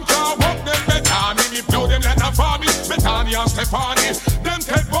no man can walk them better me. Me blow them like a farmy. Bethany and Stephanie. Them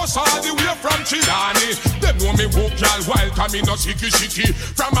take bus all the way from Chilani. Them know me hook y'all wild, cause me no sicky.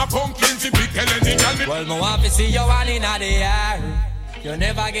 From a pumpkin to pickle any girl me. Well, me want to see you one in the air. You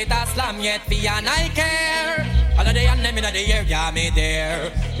never get a slam yet, for your I care. All of the and them in the air, yeah, me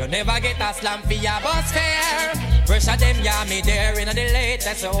there. You never get a slam for your bus fare. Pressure them, yeah, me there. In the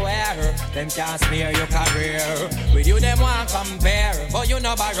latest wear. Them can't smear your career. With you, them want compare. But you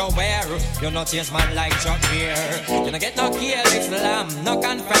no borrow wear. You no change man like Chuck here. You no get no careless slam. No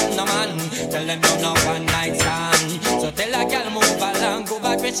confront no man. Tell them you no one night stand. So tell a girl move along. Go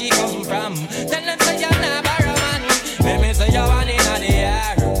back where she come from. Tell them say you not borrow man. Let me say you one in the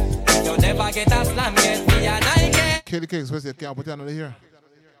air. You never get a slam yet, me and I care. Kelly Cakes, where's your can't put it under here?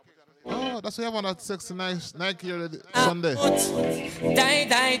 Oh, that's why you have on that sexy nice Nike here Sunday. That's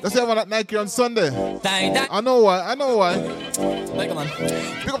why you have on that Nike on Sunday. I know why. Come on.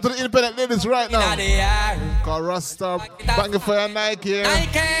 Pick up to the independent ladies right now. Call Rasta, bang for your Nike here. I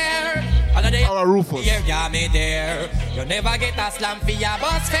care. Our Rufus. Yeah, me there. You never get a slam for your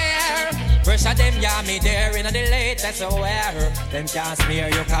bus fare. Pressure them, yeah, me there. In the latest wear. Them can't smear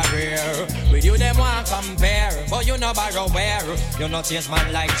your career. With you, them want compare. But you no borrow wear. You no change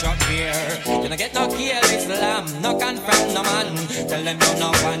man like Chuck here. You no get no careless slam. No confront no man. Tell them you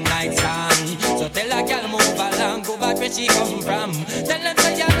no one night stand. So tell a girl move along. Go back where she come from. Tell them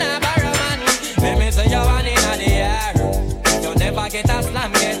say you not borrow man. Let me say you one in the air. You never get a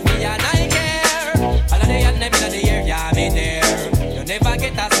slam yet, me and I care. All of the and them in the air, yeah, me there. You never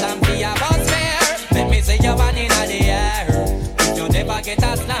get a slam for your bus fare. Let me say you one in the air. You never get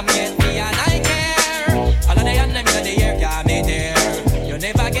a slam yet, me and I care. All of the and them in the air, yeah, me there. You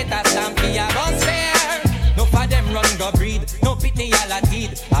never get a slam for your bus fare. No for them run go breed, no pity all a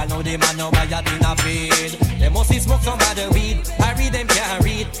teeth. I know them man no buy a tin a feed. They must smoke some of the weed. I read them can't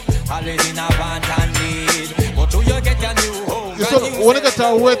read. Always in a want and need. But do you get your new home? So when you get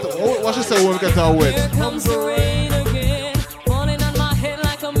her wet, what she say when you get her wet? Here comes the rain again, falling on my head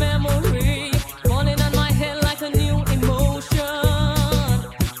like a memory, falling on my head like a new emotion.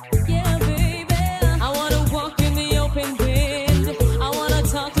 Yeah, baby, I wanna walk in the open wind. I wanna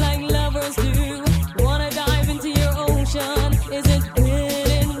talk like lovers do. Wanna dive into your ocean. Is it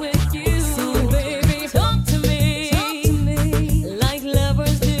fitting with you? So baby, talk to me like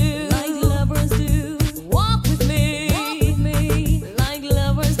lovers do. Like lovers do. Walk with me like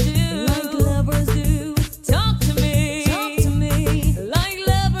lovers do. Like lovers do. Talk to me like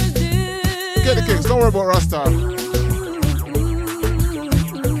lovers do. Get the Kings, don't worry about Rasta.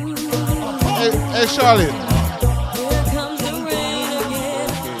 Hey, Charlene. Here comes the rain again.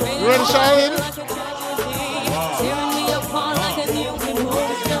 You ready, Charlene? Tearing me apart like a new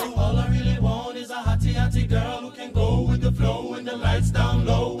emotion. All I really want is a hottie girl who can go with the flow when the lights down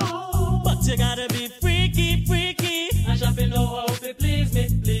low. But you gotta be freaky. I shall be know how to please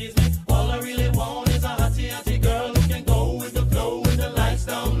me. All I really want is a hottie girl who can go with the flow when the lights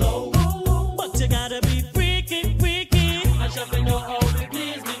down low. But you gotta be freaky. I shall be know how to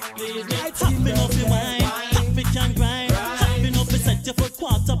please me. Happy up your wine, happy can grind, happy up set you for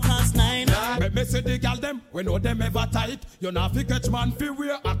 9:15. Me say the gal them when all them ever tight. You not fi catch man fi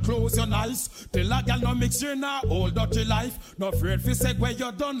wear a clothes you nice. Till a gal no mix you now old dirty life. No afraid fi say where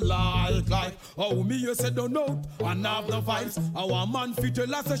you done like. Oh me you say don't know and have the vibes. Our man fi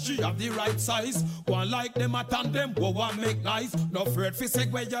tell us that she have the right size. One like them a tandem, go one make nice. No afraid fi say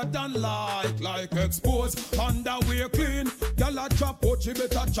where you done like expose underwear clean. Gal a drop out she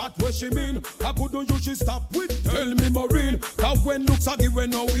better chat where she mean. I couldn't you she stop with tell me Maureen. Cause when looks a give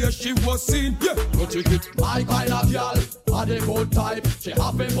no where she was seen. Yeah, go check it. My kind of girl, a the good type. She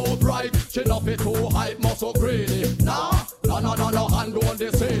have a move right. She not be too hype, muscle greedy. Nah, no, and don't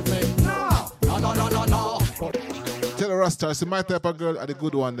deceive me. Nah, no. Tell the Rasta, it's my type of girl are the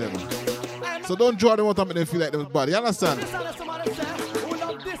good one them. So don't draw them out and make them feel like them bad. You understand?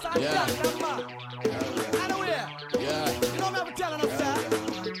 Yeah.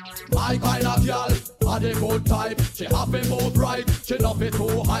 My kind of girl, a the good type. She have a move right. She not be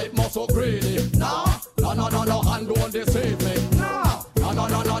too hype, muscle greedy. Nah, no, and don't deceive me. Nah,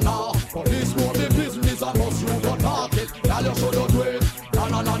 no. Police know the business, I must you go talk it. Girl, you should do it.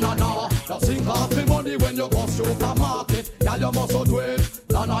 No. Just think of me money when you go supermarket. Girl, you must do it.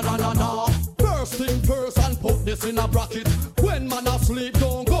 No. First thing first, and put this in a bracket. When man asleep,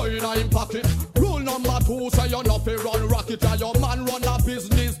 don't go in a him pocket. Rule number 2, say you not fi run rocket. And your man run a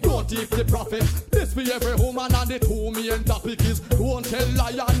business, don't take the profit. This be every woman and the 2 main topic is don't tell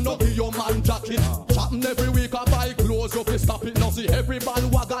lie and no give your man jacket. Shopping every week I buy clothes, you fi stop it. Now see every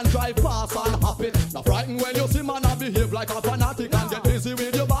bandwagon drive fast and happy. Now frightened when you see man a behave like a fanatic and get busy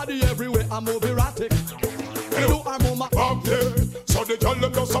with your body everywhere and move erratic. Hello, I'm on my magnet. So the girl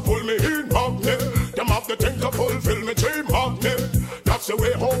them just a pull me in magnet. Them have the thing to fulfill me dream magnet. That's the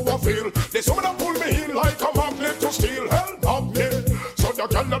way how I feel. They some of them pull me in like a magnet to steal hell magnet. So the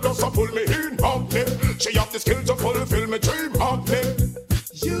girl them just a pull me in magnet. She have the skill to fulfill me dream magnet.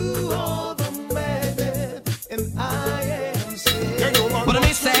 You are the magnet and I am scared. But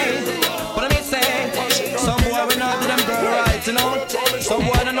I say, some boy we not do them girl right, you know. Some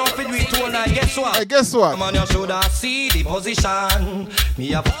boy don't know if it we too night. Guess what? Come on, you should have see the position.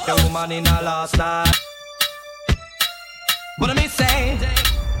 Me a fuck a woman in a last night. But I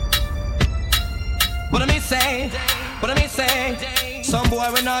say, some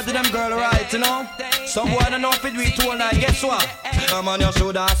boy we not do them girl right, you know. Some boy don't know if it we too night. Guess what? Come on, you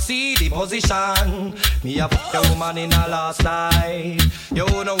should have see the position. Me a fuck a woman in a last night. You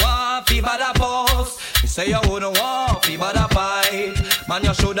wouldn't want fi bad a post. Me say you wouldn't want fi bad a fight. Man,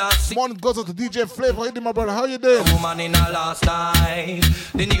 you should have see. One goes to DJ Flavor. Hey, my brother, how you doing? A woman in a last night.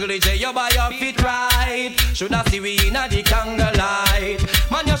 The nigga say you buy your feet right. Should have see we in a the candlelight.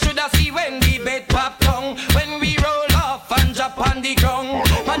 Man, you should have see when the bed pop down. When we roll off and drop on the ground.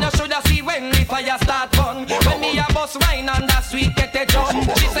 Man, you should have see when the fire start fun. When me a bust wine and that sweet get a drum.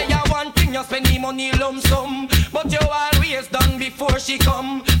 She say you want thing, you spend the money lump sum. But you always done before she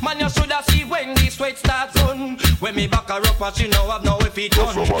come. Man, you should have see when the sweat starts run. When me back her up and she know have no if it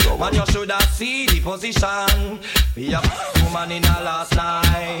done. Man, you should have see the position. We a woman in a last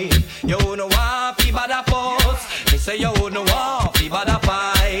night. You no want fi bad a fuss. Me say you no want fi bad a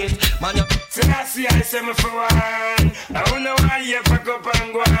fight. Man, you so I see I say me for one. I don't know why you pack up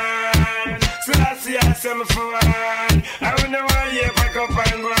and go on. So I see I say me for one. I don't know why you pack up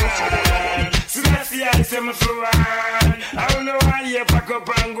and go on. So I see I say me for one. I don't know why you pack up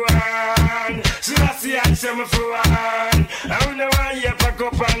and go on. So I see I say me for one. I don't know why you pack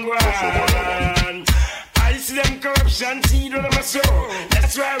up and go on. I see them corruption, see them my soul.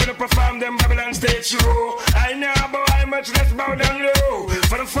 That's why when I perform them Babylon stage show. I know about how much less bow down low.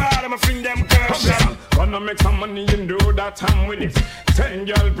 For the father, I fling them corruption. Gonna make some money and do that time with it. 10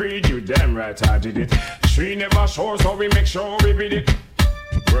 girl breed, you damn right I did it. She never sure, so we make sure we beat it.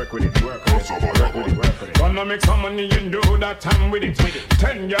 Work with it. Gonna make some money and do that time with it.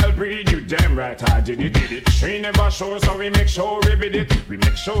 10 girl breed, you damn right I did it. She never sure, so we make sure we beat it. We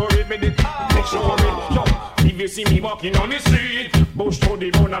make sure we beat it. Make sure we yo. If you see me walking on the street, bush to the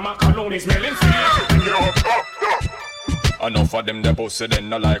bone, I'm a cologne smelling sweet. Yo, Enough of them they pussy then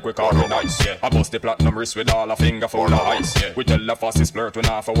no like we call it nice, yeah. I bust the platinum wrist with all a finger full of ice, yeah. We tell the fastest flirt we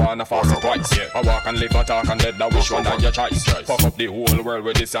not for one, a fast twice, yeah. I walk and live a talk and dead, that which one of your choice. Fuck up the whole world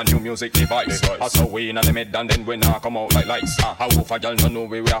with this a new music device. I saw we in the mid and then we not come out like lights. How if a girl no know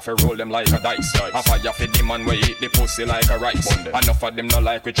we have to roll them like a dice. I fire for the man we eat the pussy like a rice. Enough of them no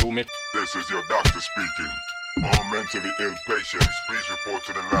like we chew me. This is your doctor speaking. All mentally ill patients, please report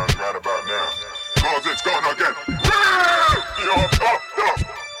to the lounge right about now. Cause it's gonna get real.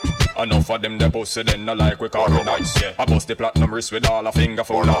 Enough of them, they pussy, then no like we call it nice, yeah. I bust the platinum wrist with all a finger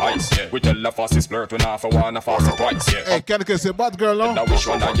full of ice, yeah. We tell the fastest flirt, we not for one, a fast twice, yeah. Hey, can I say bad girl, no? Now which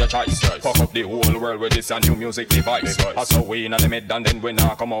one are your choice? Fuck up the whole world with this a new music device. I saw we in the mid and then we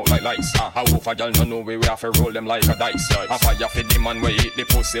now come out like lights. How if a girl no know we have to roll them like a dice. I fire for the man we eat the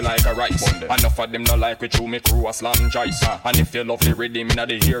pussy like a rice. Enough of them no like we chew me crew a slam choice. And if you love the rhythm inna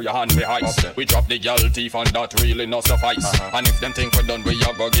the ear, your hand be heist. We drop the girl teeth and that really no suffice. And if them think we done, we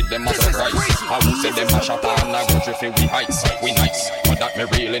a go give them a surprise. I will say them a shot and a go drift we heights. We nice, but that me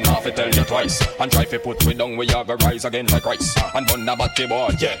really not fi tell you twice. And try fi put we down, we a go rise again like Christ. And bun a batty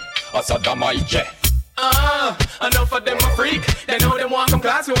boy, yeah, a sodomite, yeah. Enough of them a freak. They know them want come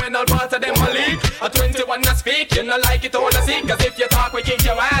class, we when all part of them a leak. A 21 a speak, you not like it all a seek. Cause if you talk, we kick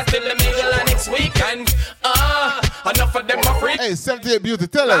your ass till the middle of next week. And enough of them a freak. Hey, 78 Beauty,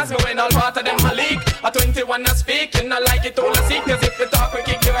 tell us. We when all part of them a leak. A 21 a speak, you not like it all a seek. Cause if you talk, we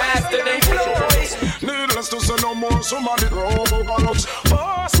kick your ass till they flows. Needless to say no more, somebody roll.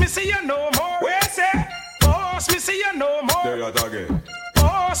 Boss, me see you no more. Where say? Boss, me see you no more. There you are again.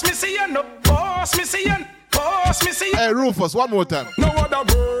 Boss, me see you no. Boss, me see you. Boss, me see you. Hey, Rufus, one more time. No other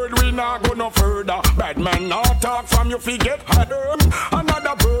bird, we not go no further. Bad man not talk from you forget harder.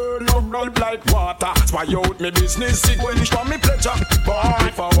 Another bird, no blood like water. Spy out me business, it when from me pleasure. But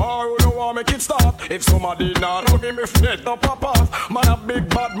if I war, you don't want make it stop. If somebody not give me flat, no pop off. Man a big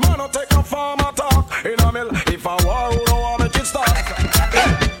bad man, no take a farmer talk. In a mill, if I war, you don't want make it stop.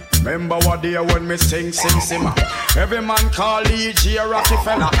 Remember what day when me sing, simmer. Every man call E.G. a Rocky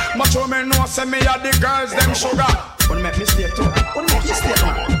fella. Much of me know say me a the girls them sugar. Wanna make me stay too? Wanna make you stay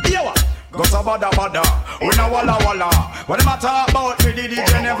too? Yeah, what? Go so bada, we no walla. What them a talk about me, the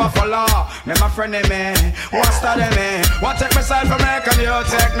DJ never follow. Me my friend me, want study me. Want take myself from American new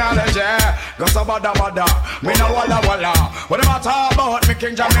technology. Go so bada, me no walla. What them a talk about me,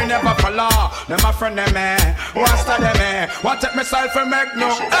 King Jam me never follow. Me my friend me, want study me. Want take myself from make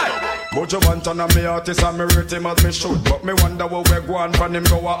no. Hey, but you want to know me artist and me rate him as me should. But me wonder what we go on from him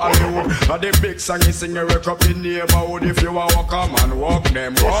go a Hollywood. And the big song he sing a record in neighborhood. If you a walk a man, walk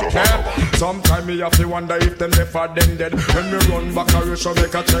them. Sometimes me have to wonder if them never them dead. When me run back a rush,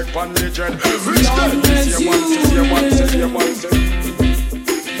 make a check on the jet.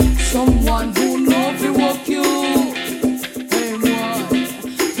 Someone who know fi walk you. Hey boy,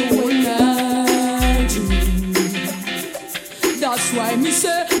 the way I do. That's why me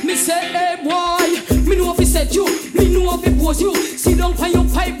say, hey boy. Me know fi set you, me know fi pose you. Sit down on your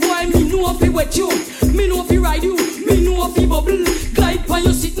pipe boy, me know fi wet you. Me know fi ride you, me know fi bubble. Glide on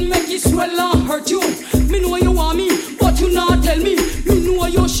your sit and make it swell and hurt you. Me know you want me, but you not tell me. Me know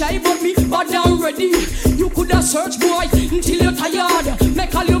you shy, but me bad and ready. You coulda search boy until you're tired.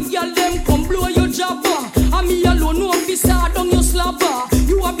 Make all your girl them come blow your jabber. And me alone know fi start down your slapper.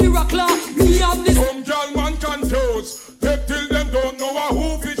 You have the rockla, me have this. Some girl man confused. Take till them don't know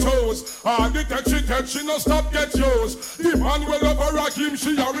who fi chose. And the tech she no stop get used. The man will over rock him,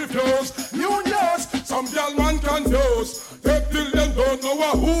 she a refuse. New news, some girl man confused. Take till them don't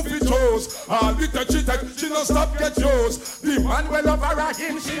know who fi chose. And the tech she no stop get used. The man will over rock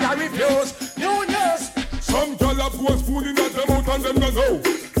him, she a refuse. New news. Some girl have was food in that them out and them no know.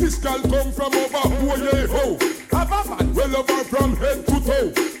 This girl come from over ho. Have a man well over from head to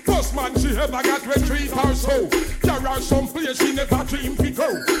toe. First man she ever got with 3 or so. There are some place she never dreamed to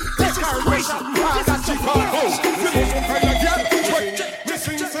go. This girl race that she can't go. You know some kind of girl.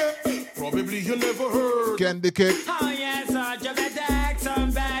 Listen say, probably you never heard. Candy Cake. Oh yes, Jagadak,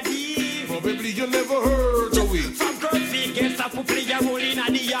 somebody. Probably you never heard of it. Some girl figures that put play a role in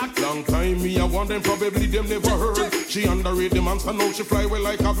a the act. Long time me I want them, probably them never heard. She underrated the monster, now she fly well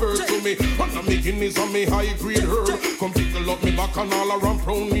like a bird to me. But I'm making this on me high grade herb. Come tickle up me back and all around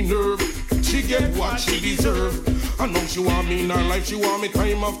prone me nerve. She get what she deserve. I know she want me in her life, she want me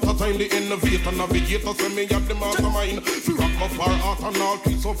time after time. The innovator, navigator, send me up the mastermind. She rock my far art and all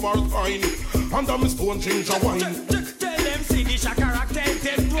piece so far fine. And I'm a stone ginger wine. Tell them see the character,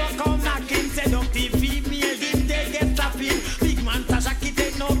 tell to come knocking, seductive female, them they get tapping. Big man Tasha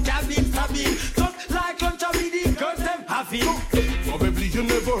kitten, no cabin, stabbing. Just like lunch with the girls them having. Probably you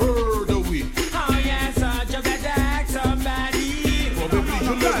never heard of it. Oh yes, Jagadak, somebody. Probably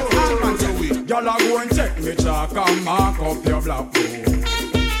you never heard of it. Y'all are going to take me chalk and mark up your black book.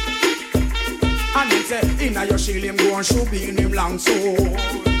 And then say, inna your shield him go and shoot in him long so.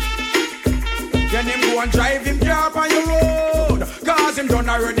 Then him go and drive him car on your road. Cause him done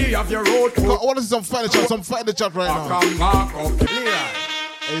already have your road. I want to see some fight in the chat right now. Mark up the clear.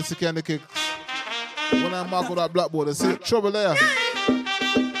 Hey, it's the Candy Cake. When I mark on that blackboard, I see trouble there.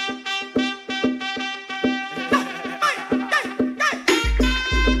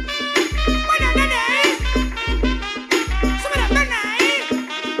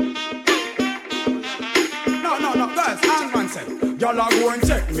 Girl, I go and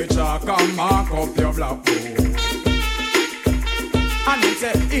check me chalk and mark up your blackboard. And him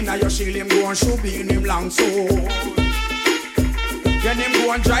say, inna your shield him go and shoot in him long sword. Then him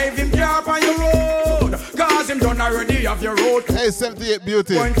go and drive him car on your road. Cause him done already have your road. Hey, 78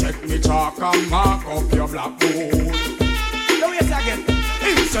 beauty. Go and check me chalk and mark up your blackboard. Now wait again.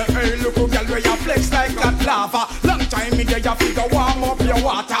 Him say, hey, look who girl where you flex like that lava. Long time me there you figure warm up your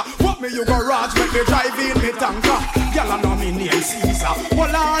water. What me you go raj make me drive in me tanker. Girl I know me name Caesar.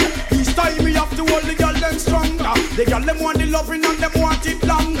 Hold on, this time me have to hold the girl them stronger. The girl them want the loving and them want it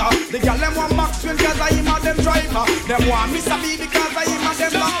longer. The girl them want Maxwell cause I am a them driver. Them want Mr. B because I am a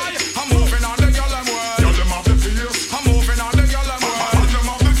them boy. I'm moving on the girl them way. Girl them have the fierce. I'm moving on the girl them way. Girl them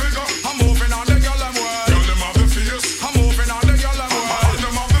have the figure. I'm moving on the girl them way. Girl them have the fierce. I'm moving on the girl them way. Girl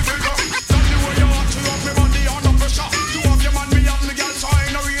them have the figure. Tell me where you want to have me body under pressure. You have your man, me have me girl, so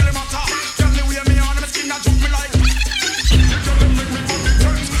I no really matter. Tell me where me on my skin that juke me like. The girl them make me body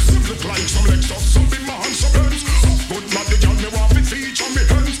tense. Simple like some Lexus, some big man, some Benz. Good man, the girl me want me feature me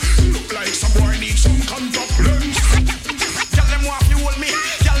hands. Look like some boy need some contact lens. Girl them want you hold me.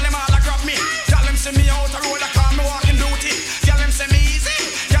 Girl them all a grab me. Girl them send me out a road, I call me walking duty. Girl them send me easy.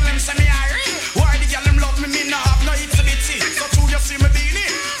 Girl them send me irie. Why the girl them love me? Me nah have no itsy bitsy. So true you see me beanie,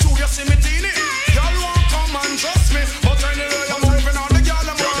 true you see me teeny. Girl won't come and trust me, but anyway I'm moving on the girl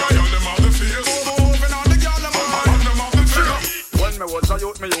them way. Girl them have the face. Moving on the girl them way. Them have the figure. When me was a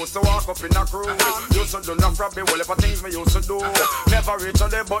youth, me used to walk up in a crew. Used to do no frabby, well, if things me used to do. Never reach a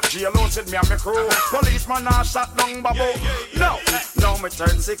day, but jail with me and me crew. Policeman a shot down babu. No, now me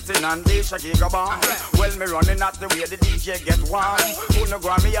turn 16 and they a gigabomb. Well, me running at the way the DJ get warm. Who no go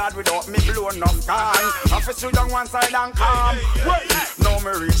on me yard without me blow enough time. Office sit down one side and calm. Well, now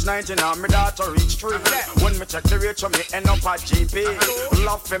me reach 19 and me daughter reach 3. When me check the rate, me end up at GP.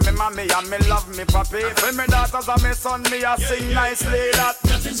 Love for me mommy and me love me papi. When me daughters and me son, me a sing nicely that.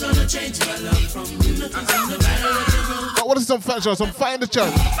 Nothing's gonna change my love from you. Nothing's gonna matter what you do. What is some fashion? Some fire in the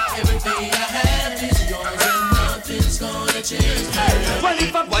church. Everything I have is yours and nothing's gonna change my love. Well,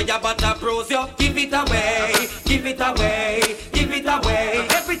 if a boy about to bruise you, give it away, give it away, give it away.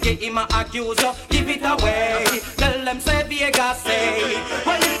 Every day he ma accuse you, give it away. Tell them say Vegas say.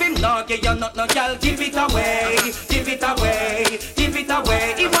 Well, if him not get you not no girl, give it away, give it away, give it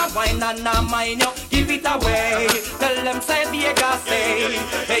away. He want wine and not mind you, give it away. Tell them say Vegas say.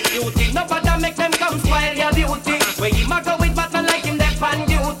 Hey, beauty, nobody make them come spoil your beauty. Where he ma go with battle like him deaf on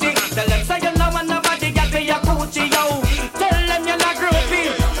duty. Tell them say you know and nobody get to your coochie, yo. Tell them you're not groupie.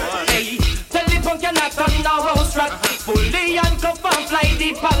 Hey, tell the punk you're not on the house rat. Fully handcuffed and fly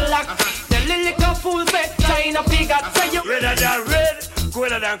the padlock. Tell the little fool say China figure say you redder than red,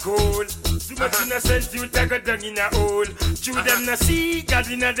 colder than cold. Too much innocent you take a dung in a hole. Chew them no see, God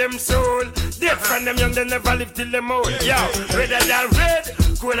in a them soul. Dead from them young, they never live till them old. Yo, redder than red,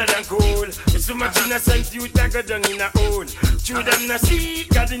 colder than cold. It's too much innocent you take a dung in a hole. Chew them no see,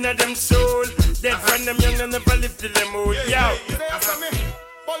 God in a them soul. Dead from them young, they never live till them old. Yo.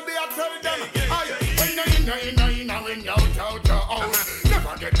 When you out,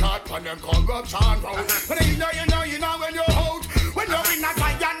 never get caught on them corruption road. When you know when you're out, when you're in a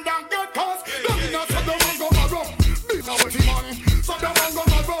fight and don't get caught. Don't you know so don't man go marrow. Big a wetty man, so don't man go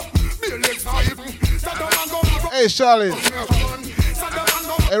marrow. Be a legs not even, so don't man go marrow. Hey Charlie.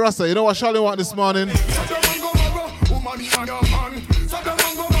 Hey Rasta, you know what Charlie want this morning? So don't man go marrow. Woman and a man, so don't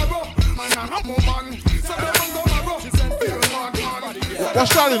man go marrow. Man and a woman, so don't man go marrow. Be a man. What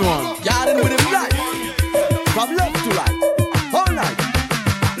Charlie want? Garden with him life. From left to right, all night.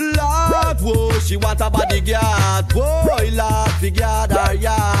 Lord, whoa, she want a bodyguard. Whoa, Lord, figure her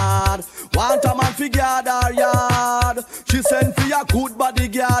yard. Want a man figure her yard. She send for a good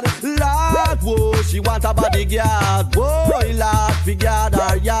bodyguard. Lord, whoa, she want a bodyguard. Whoa, Lord, figure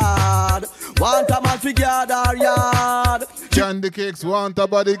her yard. Want a man figure her yard. Candy Cakes want a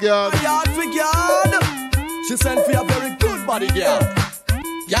bodyguard. Yard figured. She send for a very good bodyguard.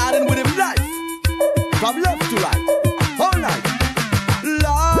 Garden with him life. From left to right, all night.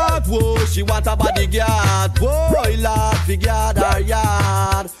 Lord, whoa, she want a bodyguard. Whoa, Lord, figure her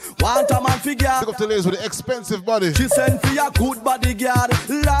yard. Want a man figure. Pick up the ladies with the expensive body. She send for a good bodyguard.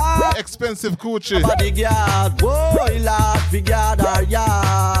 Lord, expensive coochie. Bodyguard, whoa, Lord, figure her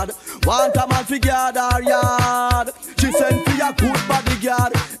yard. Want a man figure her yard. She send for a good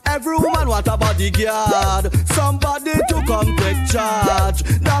bodyguard. Every woman want a bodyguard. Somebody to come take charge.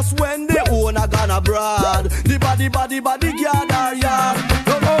 That's when the owner gonna brad. The bodyguard her yard.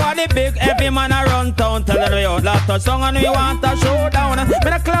 Oh, the big heavy man around town telling me out last touch song and we want a showdown.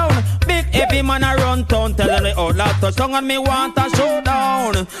 Me a clown, big heavy man a run town, telling me out loud touch tongue and me want a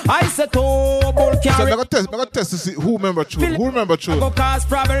showdown. I said to bull carry. So I got test to see who remember truth. Who remember truth? Go cause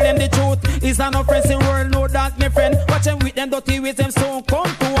problem the truth. Is an offensive world, know that my friend. Watch them with them dirty with them soon come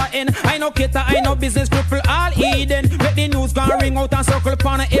to an end. I know cater, I know business cripple all Eden. Let the news go ring out and circle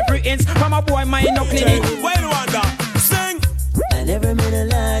upon every inch. From a boy mind no clinic. Well wonder, sing. I never meant to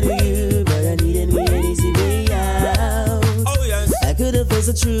lie to you, but I needed me an easy way out. Oh yes. I could have felt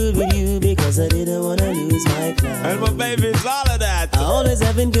so true with you because I didn't want to lose my clout. And my baby's all of that. I always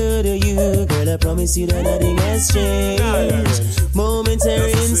have been good to you, girl. I promise you that nothing has changed.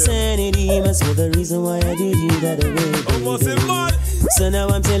 Momentary insanity must be the reason why I did you that way. Almost in mud. So now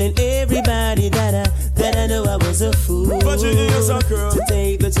I'm telling everybody that I know I was a fool. But you is a girl. To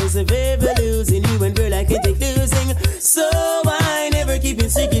take the chance of ever losing you, and girl I can take losing. So I never keep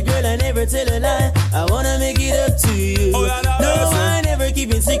it secret, girl. I never tell a lie. I wanna make it up to you. Oh, yeah, no, I never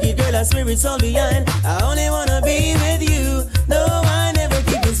keep it secret, girl. I swear it's all behind. I only wanna be with you. No, I never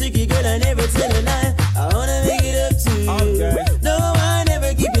keep it secret, girl. I never tell a lie. I wanna make it up to you. Okay. No, I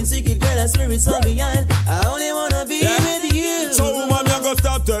never keep it secret, girl. I swear it's all behind. I only wanna be with you. So woman, you go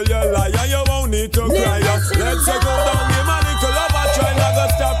stop tell your lie, and you won't need to cry. Let's go down the man, little lover, try not go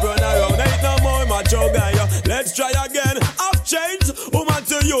stop run around. Ain't no more macho guy. Let's try again. I've changed. Woman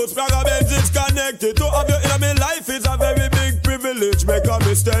to youth, Praga Benz is connected. To have you in my life is a very big privilege. Make a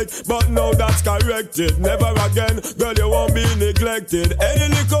mistake, but now that's corrected. Never again, girl, you won't be neglected.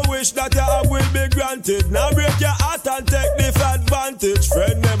 Any little wish that you have will be granted. Now break your heart and take this advantage.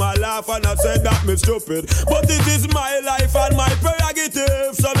 Friend, them I laugh and I said that me stupid, but it is my life and my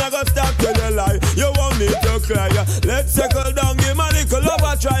prerogative. So me go stop telling a lie. You won't need to cry. Let's settle down, give my little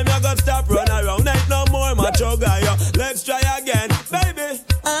lover try. Me go stop run around. Ain't no more macho guy. Let's try again, baby.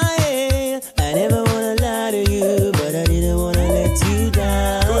 I never wanna lie to you, but I didn't wanna let you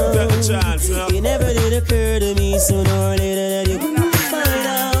down. Couldn't take a chance, no? It never did occur to me sooner or later that you could find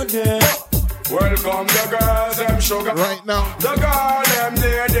out, girl. Welcome the girls, them sugar. Right now. The girl, them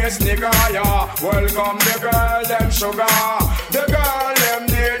near this nigga, yeah. Welcome the girl, them sugar. The girl, them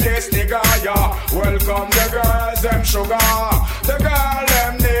near this nigga, yeah. Welcome the girls, them sugar. The girl,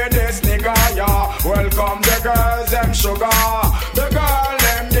 them near this nigga, yeah. Welcome the girls, them sugar. The girl,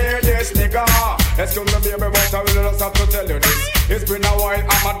 them near this nigga. Excuse me, baby, but I really just have to tell you this. It's been a while,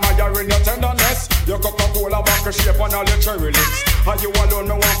 I'm admiring your tenderness. Your Coca-Cola vodka shape and all your cherry lips. And you alone,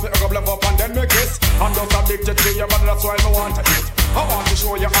 me want to pick up and then me kiss. I'm just addicted to you, but that's why me want to eat. I want to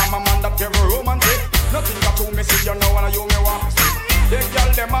show you I'm a man that very romantic. Nothing got to me, see you know, and you me want to see. The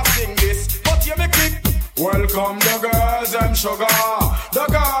girl, them a sing this, but you me kick. Welcome the girls, them sugar. The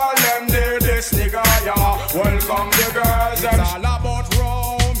girl, them did this nigga, yeah. Welcome the girls, them. It's all about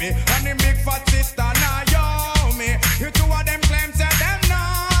Romy and the big fat sister Naomi. You two of them claims that them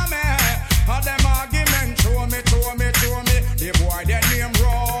know me. All them argument, show me. The boy that name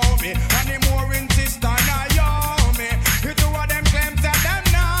Romy and the mooring sister Naomi. You two of them claims that them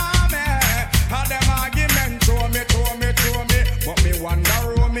know me. All them argument, show me. But me wonder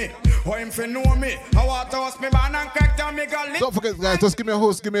Romy, how him fi know me? How I toss me ban and crack down me gully. Don't forget, guys, just give me a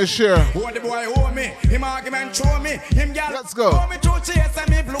host, give me a share. Who the boy hold me? Him argument show me. Him gal. Let's go. Hold me through chase and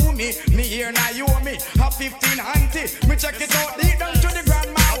me blew me. Me here now you me. Have 15 auntie. Me check it out deep down to the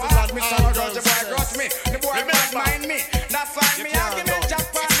grandma. Watch me sour girl, the boy cross me. The boy bad mind me. That's why me argument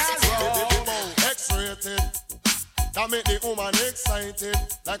Japan as well. X-rated. That make the woman excited.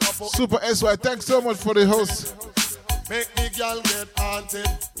 Like a Super SY, thanks so much for the host. Make the girl get haunted.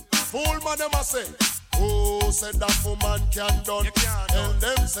 Fool man them a say, oh, said that woman can done. Tell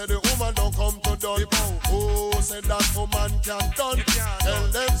them say the woman don't come to done. Oh, said that woman can done. Tell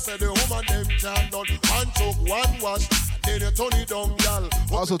them say the woman them can done. One choke, one wash, then you turn it down, girl.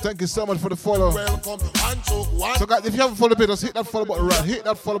 Also, thank you so much for the follow. Welcome, one choke, one. So guys, if you haven't followed me, just hit that follow button right. Hit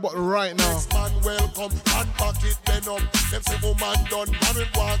that follow button right now. Next man welcome, and back it then up. Them say woman done, man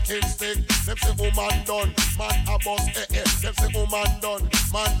with walking stick. Them say woman done, man a boss, Them say woman done,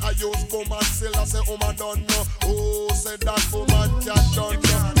 man a use woman still I say woman done no. Oh, say that woman can done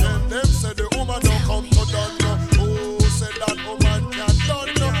no. Then them say the woman don't come to done no. Oh, say that woman can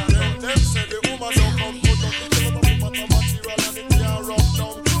done no. Then them say the woman don't come to done no. It's a matter of material and it can't rub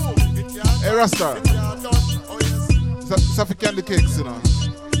down too. It can't. Hey Rasta, it can't done. Oh yes. Safi candy cakes, you know.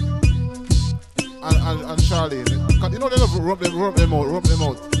 And Charlene, you know they love rub them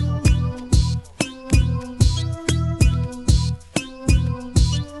out.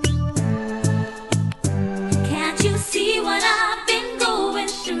 Can't you see what I've been going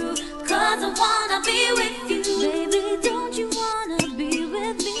through? 'Cause I wanna be with you. Baby, don't you wanna be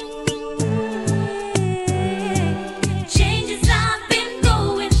with me? Changes I've been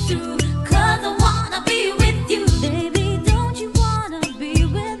going through.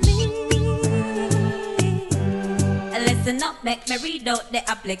 listen up, make me read out the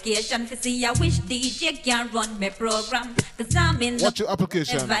application to see I wish DJ can run my program. Cause I'm in What's your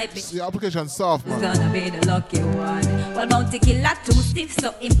application? Your application soft, man. Gonna be the lucky one. Well, Bounty Killer too stiff,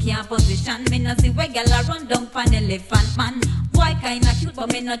 so him can't position. Me no see where gala run down pan elephant man. Boy kinda cute,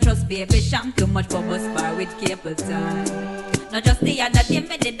 but me no trust baby sham. Too much bubble spar with cable tie. Not just the other day,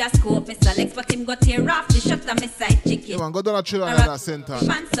 me did a scope, Mr. Lex, but him got tear off the shot of me side chicken. Yeah, man, go down a chill in that center.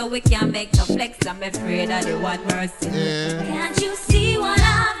 Man, so we can't make no flex, I'm afraid of the one mercy. Yeah. Can't you see what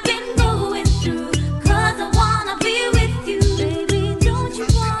I've been going through? Cause I wanna be with you. Baby, don't you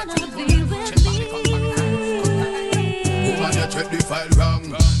wanna be with me? Woman, you check the file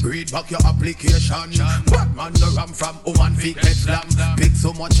wrong. Read back your application. Batman the ram from woman feet get slam. Pick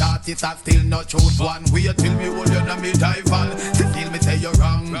so much artists and still not choose one. Wait till me hold you na me dive on. Still me say you're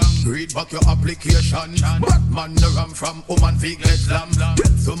wrong. Read back your application. Batman the ram from woman feet get slam.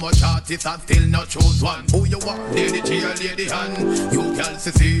 Pick so much artists and still not choose one. Who you want? Lady G or Lady Han? You girls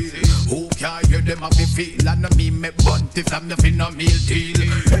see. Who can hear them have me feel? And me me bunty from the fin of meal deal.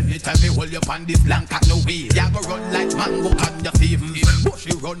 Anytime me hold you on this blank at no wheel. Ya go run like mango on your Stevens.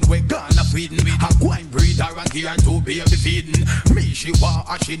 Bushy run we gonna Sweden. A wine breeder and gear to baby feeding. Me she want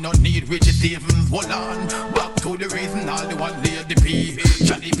and she no need Richie Stevens. Hold on, back to the reason all the one Lady P.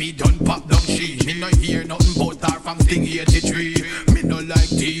 Johnny B done pop down she. Me no hear nothing but her from Sting 83. Me no like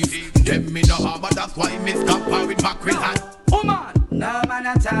thief. Them me no harm, but that's why me stop her with mackerel hat. Woman! No man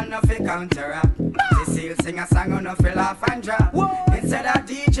at all, no fi counteract. Cecile sing a song on no fi laugh and drop. Instead of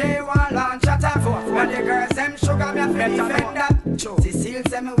DJ one launch at a forth. When the girls them sugar me a fi defend that. Cecile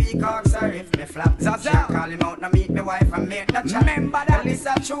say me weak ox or if me flap. She call him out, no meet me wife and make no chat. Remember that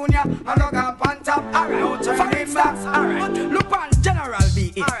Lisa Junior, I go up on top. Alright, no turn him back. Alright, look on General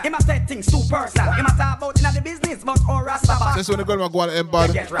B.E. He must say things too personal. He must talk about in the business, but all Rasta. Since when the girl go on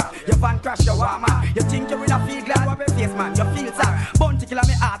embody. Your van crash your warmer. You think you in a feel glad what your face man. You feel sad. Bounty Killer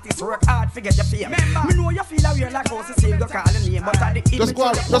me artist work hard to get your fame. Me know you feel a way like how Cecile go call the name, but at the just go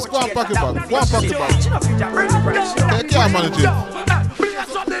and pack it back. Go and pack it back. They can't manage it.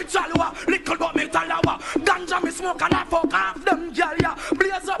 Blaze up the chalwa, little but me talawa. Ganja me smoke and I fuck off them gyal ya.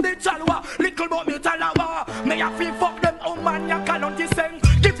 Blaze up the chalwa, little but me talawa. Me a feel fuck them, oh man ya can't sing.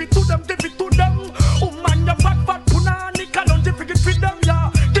 Give it to them, give it to them. Oh man ya fat punani can't give it to them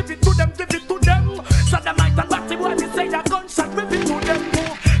ya. Give it to them, give it to them. So the might and batty boy me say a gunshot, give it to them.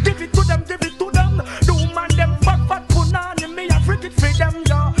 Give it to them, give it to them. The woman them fat punani me a freak it for them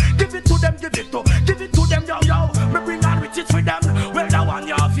ya. Give it to them, give it to them yo yo. Me bring on riches for them. Well the one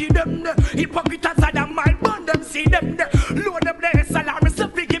you feed them. Hypocrite as I them might burn them see them. Load them the salary so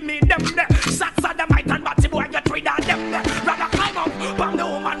give me them. Shots of the might and batty boy get rid of them. Rather climb up from the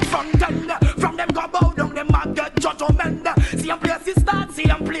woman from them. From them go bow down them and get judgment. See them place it start, see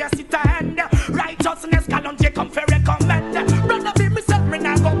them place it end. Righteousness can't take come for recommend. Brother be myself, me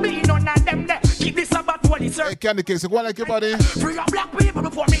not go be none of them. Keep this about what it's Hey, Candy Case, go on like your body. Free up black people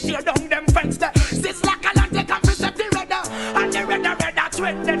before me tear down them fence. This like a land, they can precept the redder. And the redder,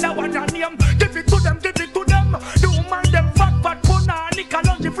 twin, then the one on name. Give it to them, give it to them. The woman, them fat, punani,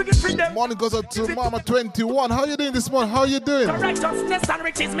 can't free it for them. Morning goes up to Mama 21. How you doing this morning? How you doing? Righteousness and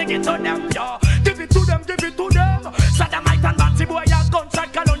riches, make it to them, yo. Give it to them, give it to them. Saddamite and Batty boy, ya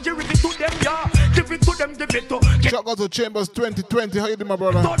gunshot, can't give it to them, yo. Give it to them, give it to. Shout out to Chambers 2020. How you doing, my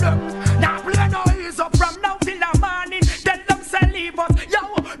brother? To them. Now play no ease up from now till the morning. Tell them say leave us.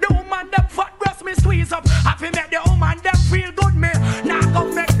 Yo, the woman them fat breast me squeeze up. Happy make the woman them feel good me. Now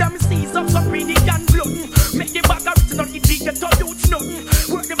go make them seize up some pretty and blood. Make the bag of riches on the get to youths nothing.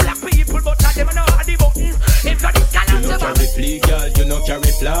 Work the black people but tell them I know how the button. If you this can you no carry flea girl, you no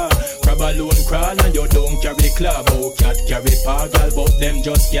carry flaw. Crab alone crawl and you don't carry club. Oh cat carry paw girl but them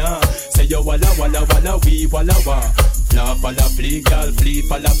just can't. Say you walla walla walla we walla walla. Fla falla flea girl, flea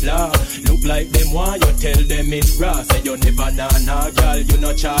falla fla. Look like them want you tell them it's grass. Say you never nah girl, you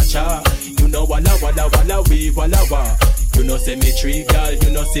no cha cha. You know walla walla walla we walla walla. You know symmetry, girl, you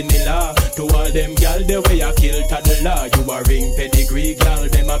know similar to all them girl, the way I kill toddler. You a ring pedigree, girl,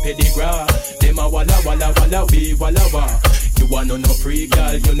 them a pedigree. Them a walla walla walla we walla walla. You wanna no free,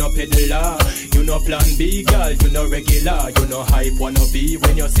 girl, you no peddler. You no plan B, girl, you no regular. You no hype, wanna be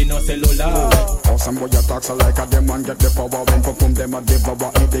when you see no cellular. How some boy you talk so like a them one get the power. When perfume them a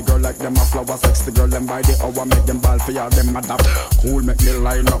devour. Eat the girl like them a flower. Sex the girl them by the hour. Make them ball for y'all, them adapt. Cool, make me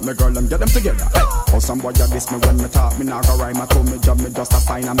line up, me girl them get them together. Hey. How some boy you diss me when me talk, me not go rhyme. I told me job, me just a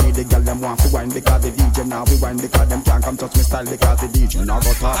sign. I made the girl them want to wine because the DJ now we wine because them can't come touch me style because the DJ now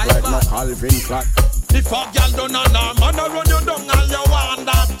go talk like no Calvin Clark. If a girl done a arm and a run you down and you want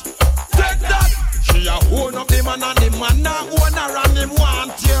that, take that. She a own up the man and the man a own her and him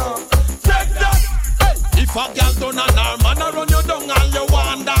want you. Take that. Hey, if If a girl done and her man a run you down and you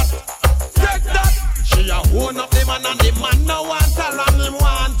want that, take that. She a own up the man and the man no want her and him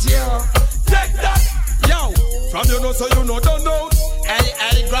want you. Take that. Yo, from you know so you know don't know. Hey,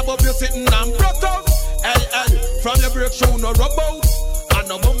 hey, grab up your sitting and brought out. Hey, hey, from your break shoe no rub out.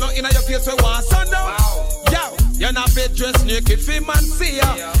 And no mum no inna your face we want sun down. Yo, you're not bed dressed naked for man see ya.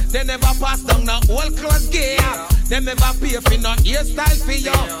 They never pass down no old class gear. They never pay for no hairstyle for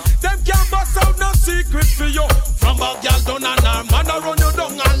you. Them can't bust out no secret for you. From a girl down and her man a run you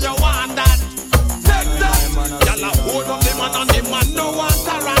down and you want that. Take that. Y'all a hold up the man and the man no want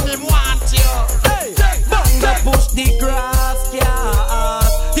her and him want you. Hey, Banga push the grass, yeah.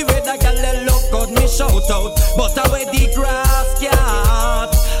 The way that girl look good, me shout out. But away the grass, yeah.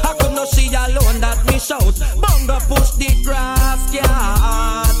 I could not see alone that me shout. Banga push the grass,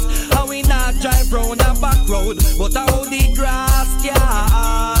 yeah. And we not drive round a back road, but I hold the grass,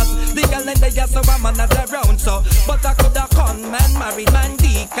 yeah. The girl in the yes, so I'm on the round, so. But I could have con man, married man,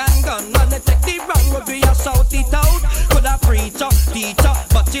 deacon, gun. Man, they take the wrong road, we a shout it out. Could have preacher, teacher,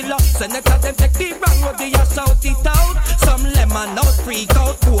 but you love senator, them take the wrong road, we a shout it out. Some lemon out, freak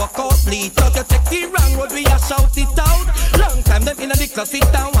out, walk out, bleach out. You take the wrong road, we a shout it out. Long time them in the class, sit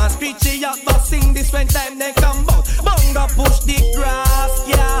down and screech it out. But sing this when time they come out. Bunga push the grass,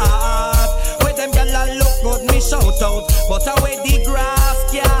 yeah. Where them gyal look good, me shout out. But away the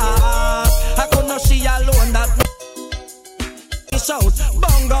grass, yeah. I could not see alone that me shout.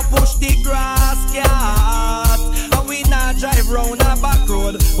 Bunga push the grass, yeah. And we not drive round a back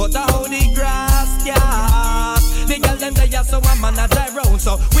road, but I hold the grass, yeah. The girl them there so a man a drive round,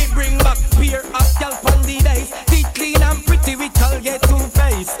 so we bring back beer up girl pon the days. The clean and pretty we all get two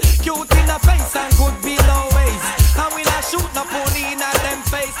face. Cute in the face and good below waist. And we not shoot no pony in a them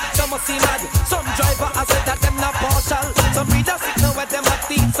face. Some must see mad, some driver I said that them not partial. Some readers sit now where them a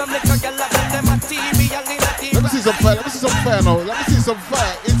thief. Some little girl like them a material in a team. Let me see some fire, let me see some fire now. Let me see some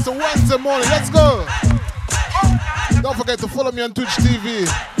fire. It's a Wednesday morning, let's go. Don't forget to follow me on Twitch TV,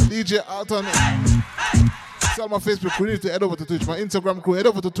 DJ Alton. It's on my Facebook crew, you need to head over to Twitch. My Instagram crew, head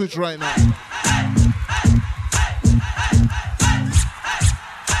over to Twitch right now.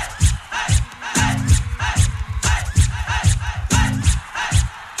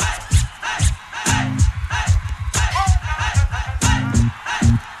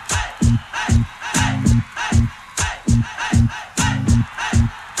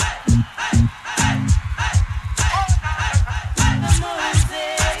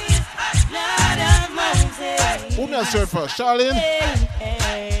 Search for Charlene.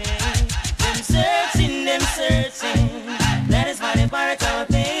 Them searching. That is why they part our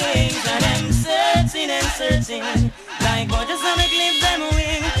things. And them searching. Like God just wanna clip them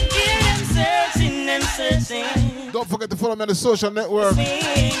wing. Yeah, them searching. Don't forget to follow me on the social network.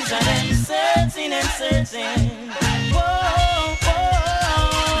 Things and them searching. Whoa.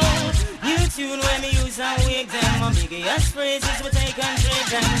 New tune when me use and wake them. My biggest phrases we take and trade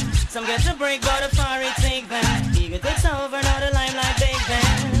them. Some get to break, but the far it take them. Ego takes over, now the limelight take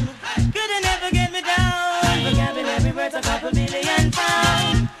them. Couldn't never get me down. Vocabulary worth a couple billion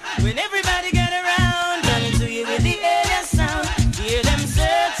pounds. When everybody get around, coming to you with the alien sound. Hear them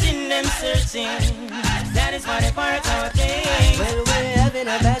searching. That is why they part our thing. Well, we're having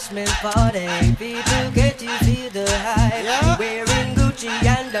a bashment party. People, can't you feel the hype? Yeah. Wearing Gucci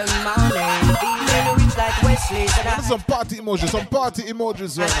and the money. Feeling rich like Wesley. Some party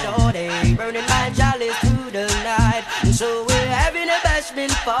emojis right now. Shorty, burning my chalice through the night. And so we're having a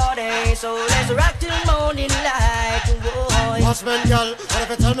bashment party. So let's rock till morning light. Boy. Husband, girl, what if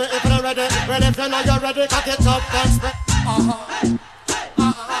you tell me if you're ready? Well, if you know you're ready, cock it up and spread.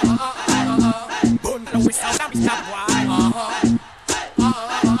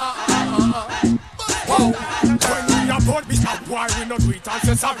 But we stop boy, we no do it and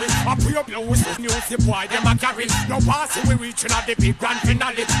say sorry. I pray up your whistle, news the boy, them a carry. No passing, we reaching at the big grand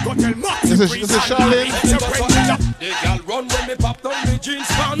finale. Go tell Max, this is Charlene. The girl run when me pop down the jeans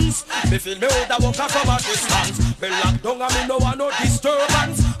pants. Me feel me hold a walk a cover distance. Me lock down and me no want no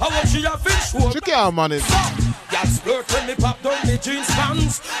disturbance. I want she a fish work. She can't manage. Girl splurt when me pop down the jeans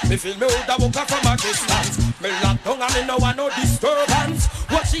pants. Me feel me hold a walk a cover distance. Me lock down and me no want no disturbance.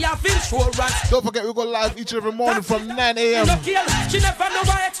 What she a fish work. Don't forget we go live each and every morning from 9 a.m. She never know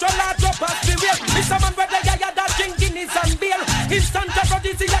my extra large drop of the real. Mr. Man where they got that king Guinness and beer. Instant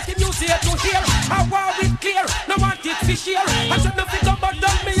aphrodisiac in you see it to hear. How are we clear? No want it to share. I said nothing about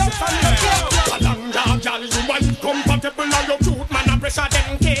done me up and no care. Kalanga, girl, you want compatible and your cute man a pressure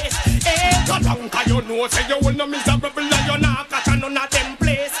them case. Kalanga, you know say you will no miserable and you not catch none of them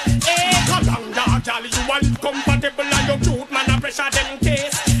place. Kalanga, girl, you want compatible and your cute man a pressure them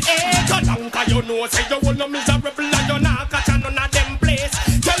case. Kalanga, you know say you will no miserable and you not catch none of them place.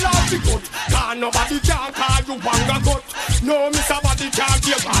 Tell all the good, cause nobody can call you wanga gut. No, Mr. Body can't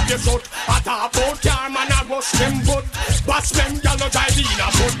give all the shot. At a boat car, man, I rush them foot. Bash them, y'all no drive in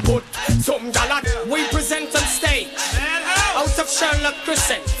a foot. Some y'all we present on stage. Out of Charlotte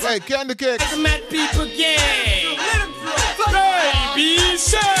Crescent. Hey, Candy Cake. Mad people gang. Baby,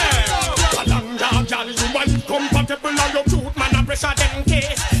 say. Kalanga, y'all, you want compatible and your truth, man, I pressure them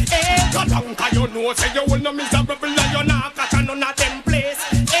case. Eh, Kalanga, you know, say you will no miserable and you're not catch none of them place.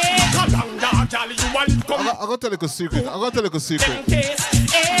 Eh, Kalanga, y'all, you want compatible. I gotta tell you a secret. Eh,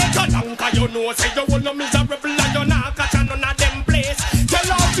 Kalanga, you know, say you will no miserable and you're not catch none of them place.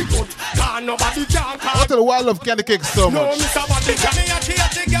 Tell all the good, cause nobody can call. I gotta tell you why I love Candy Cake so much. No, Mr. Body Tell me a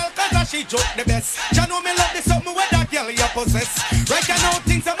cheaty girl cause she joke the best. You know me love the something where that girl you possess. Right now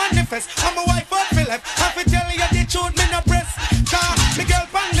things are manifest. I'm a wife out for left. I fi tell you the truth me no press. Cause me girl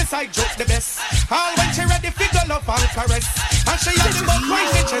from the side jokes the best. All when she ready fi go love and caress. And she has the most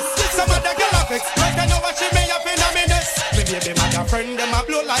crazy chest. Some other girl a vex. Right now what she may have in a minute. Me baby mother friend them a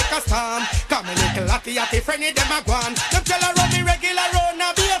blow like a storm. Come me little latty friendly them a go on. Them tell her run me regular round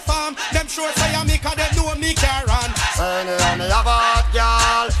a be a farm. Them sure say I me cause they know me care on. Say me have a hot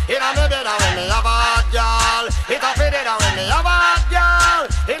girl. Inna me bed when me have a hot girl. It a fit it when me have a hot girl.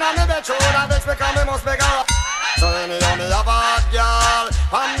 Inna me bed shoulda vex because me must make her. So me have a hot girl.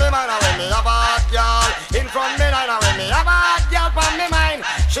 From me mind when me have a hot girl. In front me line when me have a hot girl. From me mind,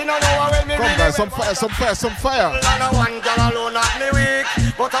 she no know when me. Come guys, some fire. And one girl alone not me weak,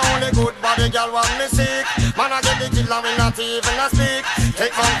 but only good body girl want me sick. Man I get the kill and we not even a speak.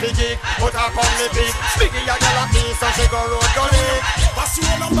 Take one piggy, put her on me peak. Speaking a girl a piece and she go road go lick. Pass you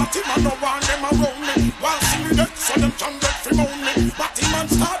all of that him and no want them around me. While see me dead so them can get free moan me. But him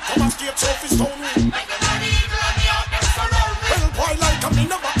and start come and skate so fi stone me. Make the money evil and me out them surround me. Well boy like a me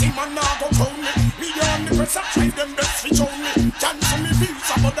no but him and now go crown me. Me on the press up try them best fi show me. Cancel me feels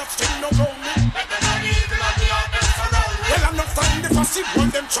but that still no ground me. Make the money evil and me out them surround me. Well enough time the passive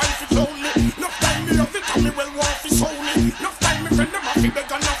one them try fi clone me. Enough time me have it and me well want fi show me. Enough time me friend them a fi beg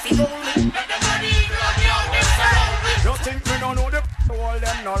and a fi own me. Make the money evil and me out them surround me. You think me no know the all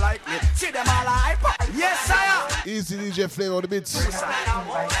them no like me. See them all like yes sire. Easy DJ Flavor on the beats.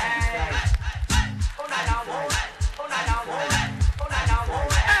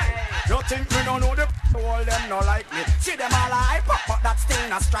 You think me no know the all them no like me. See them all hype up, but that still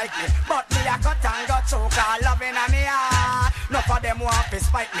not strike me. But me a cut and got choke all loving a me heart. Enough of them want to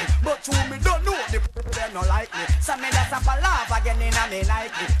spite me, but you me don't know the them no like me. So me just have a laugh again in a me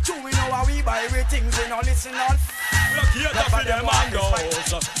Nike. True we know how we buy we things we no listen all. Look here to for them and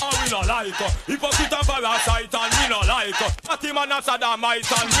those, and we no like hypocrite and parasite and we no like Fatty man and Saddamite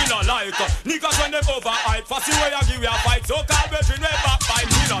and we no like niggas when them overhype, fussy way I give you a fight. So call brethren way backbite,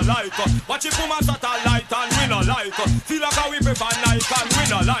 we no like watch it from a satellite and we no like feel like how we prefer Nike and we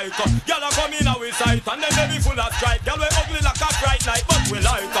no like y'all a come in our sight and then they be full of strike. Y'all we ugly like a bright night but we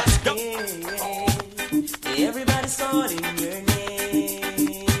like everybody's calling your name,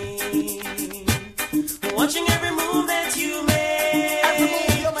 watching every move that you make. Every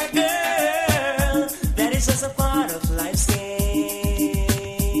move you make, girl, that is just a part of life's game.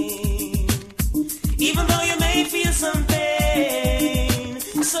 Even though you may feel some pain,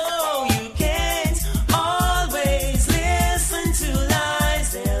 so you can't always listen to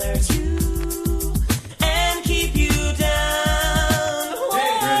lies that hurt you and keep you down.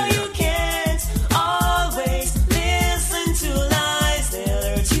 Oh, you can't always listen to lies that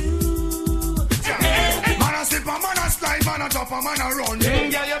hurt you. Man a slip, man a slide, man a drop, man a run.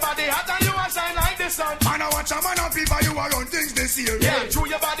 Girl, your body hot and you a shine like the sun. Man a watch a man a people, you a run things this year. Yeah, true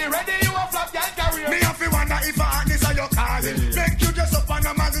your body ready, you a flop your career. Me a fi wonder if a hotness are your calling. Make you dress up on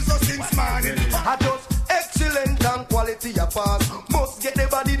a magazine so since morning. I just excellent and quality a pass. Must get the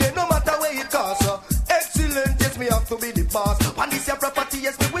body there no matter where it costs. Excellent, yes me have to be the boss. And this your property,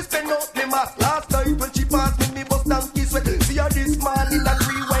 yes me will spend out me mass. Last night when she passed me bust donkey sweat. See her this morning and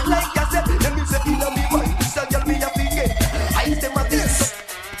rewind like I said. Then me say inna me mind, this a girl me a forget. I them a this.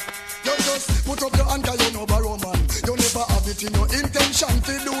 You just put up your hand 'cause you no borrow man. You never have it in your intention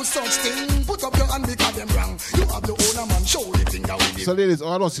to do such thing. Put up your hand because them wrong. You have the owner man, show the finger with it. So ladies,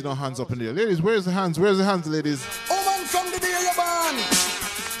 I don't see no hands up in there. Ladies, where's the hands? Where's the hands, ladies? Oh man, from the day you're born,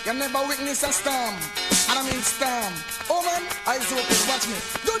 you never witness a storm. And I mean storm. Oh man, eyes open, watch me.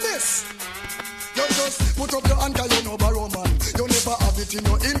 Do this. You just put up your hand 'cause you know borrow man. You never have it in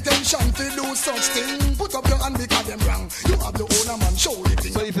your intention to do such thing. Put up your hand because them wrong. You have the owner man, show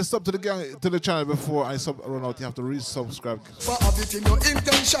it. So if you sub to the channel before I run out, you have to resubscribe. Have it in your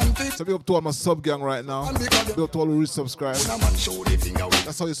intention to. So be up to all my sub gang right now. Be up to all who resubscribe.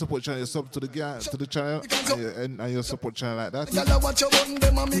 That's how you support channel. You sub to the gang, to the channel, and you support channel like that. Y'all watch your button,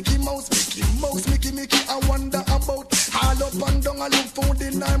 them a Mickey Mouse, Mickey. I wonder about all up and down. I look food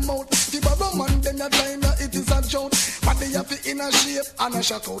in her mouth. The baba man, then you time it is a joke. But they have it in a shape and a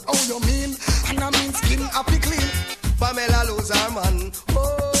shock out. Oh, you mean? And I mean skin happy clean. Pamela lose her man.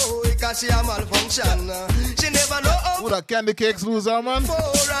 Oh, because she a malfunction. She never know how. Who that Candy Cakes lose her man? For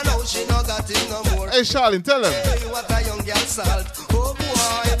and now she no got it no more. Hey, Charlene, tell him. Hey, what a young girl salt. Oh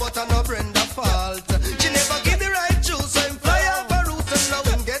boy, but I no Brenda fault. She never give the right juice. So him fly off a roof and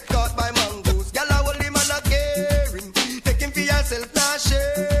now him get caught by mongoose. Girl, I hold him and I care him. Take him for yourself, not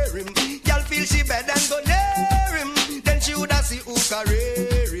share him. Girl feel she bad and go near him. Then she woulda see who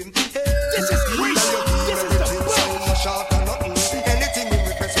career him. Hey, this is crazy. Sharp or nothing. Anything we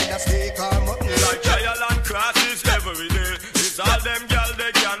request with a steak or mutton. Like trial and crosses every day. It's all them girl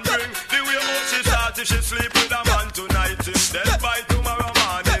they can bring. The way how she start if she sleep with a man tonight, him dead by tomorrow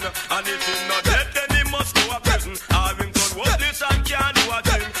morning. And if he's not dead, then he must go to prison. Have him done worthless and can't do a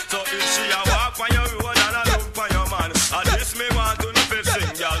thing. So if she a walk on your road and a look for your man, and this me want to know if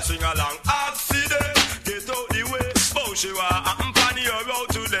sing, girl sing along. Accident, get out the way. Bow she want happen on your road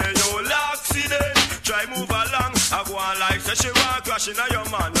today. You'll accident, try move along. I go on like say she want crashing on your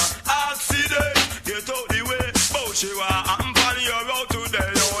man. Accident, get out the way. Bow she want happen on your road today.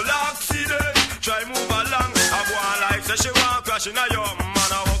 You'll accident, try move along. I go on like say she want crashing on your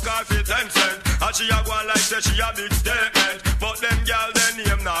man. I walk off for 10 cents. And she a go on like say she a big statement. But them girl their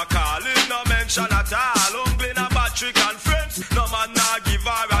name not calling, no mention at all. Uncle a Patrick and friends. No man nah give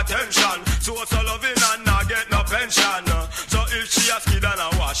her attention. So loving and not get no pension. So if she a skid and a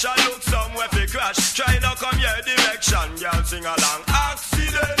wash, I look somewhere fi crash. Try not come your direction, girl sing along.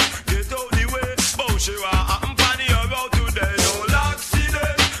 Accident, get out the way. Bow she want happen on your road today. No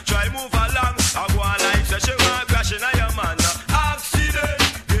accident, try move along. I go on like say she want crashing on your man. Accident,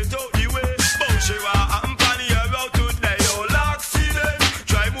 get out the way. Bow she want happen on your road today. No accident,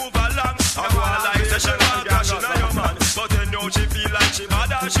 try move along. I go on like say she want crashing on your man. But then now she feel like she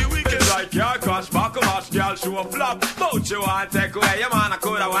mad and she wicked. Like your crush back of us, girl show a flop. But you want take away your man, I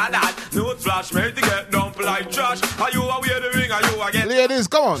coulda want that. No flash made to get dumped like trash. Are you a wear the ring, are you again? Ladies,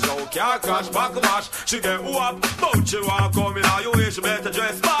 come on. So can't crash back of us, she get whoop. But you want come in, are you wish you better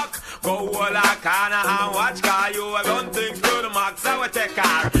dress back. Go all I can and watch car. You have done things to the max, I will take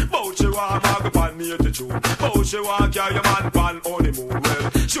car. But you want mag upon me to chew. But you want carry your man pan honeymoon.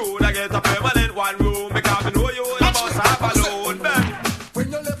 Well, should I get a permanent one room? Because you know you must have a load, man.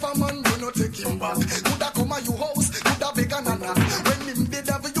 When you left a man, you no take him back. Coulda come at your house, coulda beg a nana. When him did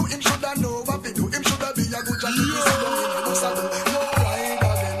have you, him shoulda know what to do. Him shoulda be a good jacket. No ride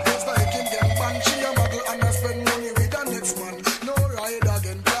again. It's like him get banned. She a muggle and a spend money with the next man. No ride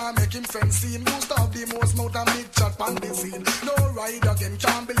again. Can't make him fancy him. You stop the most mouth and big chat pan the scene. No ride again.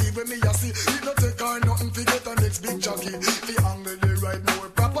 Can't believe when me a see. It no take her nothing to get the next big jockey. Fi angle the ride more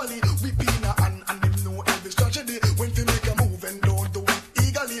properly. We pin a hand and him know every strategy. When fi make a move and don't do it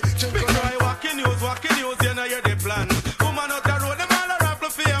eagerly. Big boy walking news, you know you're the plan. Woman out the road, them all a raffle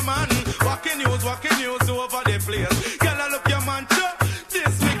for your man. Walking news over the place. Girl, I look your man too.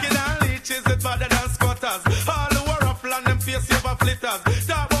 This wicked and leeches is better than squatters. All who are raffle and them face over flitters.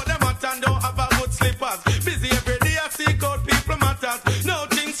 Talk about them hot and don't have a good slippers. Busy every day, I seek out people matters. Now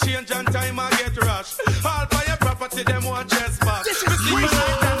things change and time I get rushed. All for your property, them want trespass. This is crazy.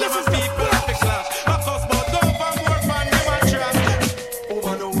 This is people at the clash. My cause but don't for more fun, them a trap.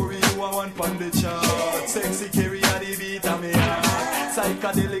 Over no worry, you are one pon the chart. Sexy carry and the beat of me heart.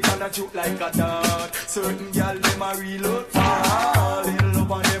 Psychedelic and a choke like a dart. Certain girl them a reload far. Little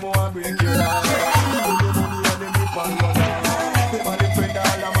love and them want break your heart. Put the money and them rip and go down. Them and them friend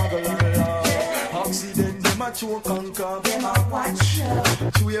all a muggle and laugh. Accident them a choke and cough. Them a watch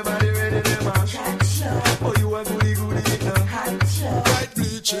you. Chew your body ready them a catch you. Oh you a goody now. Right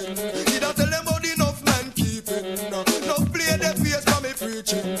bleaching. You don't tell them about enough man keeping. No play the face for me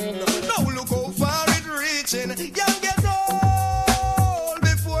preaching. Now look how far it reaching. Young get old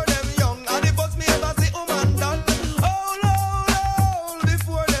before them young. And the first me ever see woman done. Old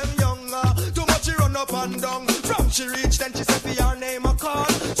before them young. Too much she run up and down. From she reach then she say for her name a call.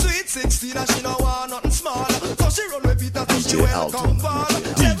 Sweet 16 and she no want nothing small. So she run with Peter till she welcome ball.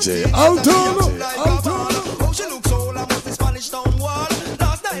 DJ Alton. Oh she looks old and must be Spanish town wall.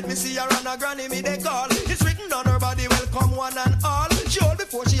 Last night me see her and her granny me they call. It's written on her body welcome one and all. She old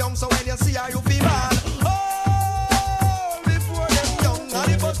before she young down, so when you see her, you feel bad. Oh, before them young,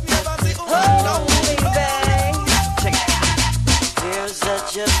 and if us never see who down. Check it out. There's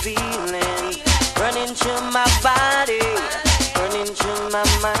such a feeling running through my body, running through my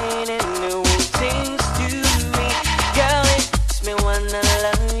mind, and doing things to me. Girl, it makes me wanna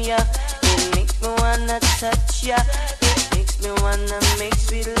love ya. It makes me wanna touch ya. It makes me wanna make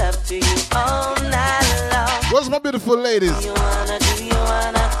sweet love to you all night long. What's my beautiful ladies? Do you wanna, do you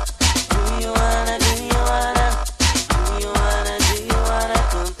wanna, do you wanna, do you wanna, do you wanna, do you wanna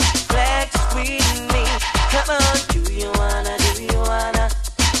come flex with me? Come on, do you wanna, do you wanna,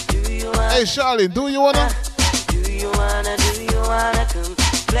 do you wanna? Hey Charlene, do you wanna? Do you wanna come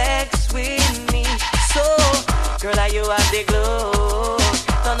flex with me? So, girl, are you have the glow?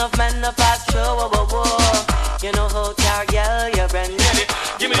 None of men no pass through, whoa, whoa, whoa. You know how car girl, you're brand new.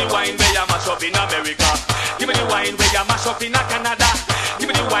 Give me the wine where you mash up in America. Give me the wine where you mash up in Canada. Give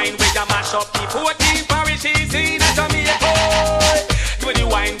me the wine where you mash up the 14 parishes in Jamaica. Give me the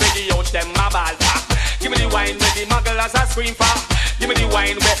wine where the youth them a ball for. Give me the wine where the mugglers a scream for. Give me the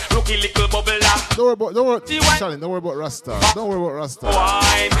wine where rookie little bubbler. Don't worry about, Charlene, don't worry about Rasta. Don't worry about Rasta.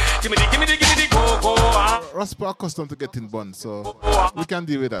 Wine. Give me the cocoa. Rasta are accustomed to getting buns, so we can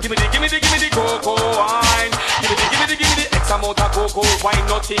deal with that. Give me the cocoa wine. Give me the X amount of cocoa wine,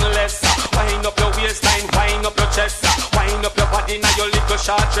 nothing less. Wine up your waistline, wine up your chest, wine up your body now your little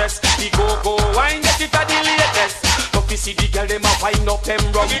short dress. The cocoa wine, get it at the latest. Don't you see the girl them a wine up them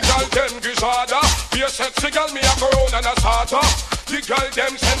rum. The girl them gizada, be a sexy girl me a corona and a starter. The girl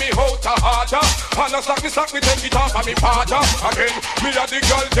them send me out a harder, and a slack me take it off of me father. Again, me a the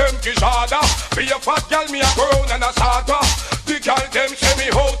girl them gizada, be a fat girl me a corona and a starter. The girl them send me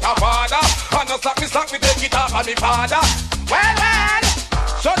out a father, and a slack me take it off of me father. Well,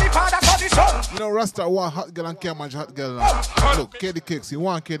 so the father got the son. You know, Rasta want hot girl and can't manage hot girl. Look, Katie Cakes, you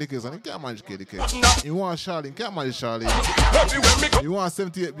want Katie Cakes and you can't manage Katie Cakes. You want Charlene, can't manage Charlene. You want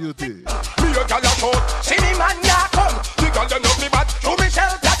 78 Beauty. Me a gal a shout, see me man ya come. The gal them love me bad, to me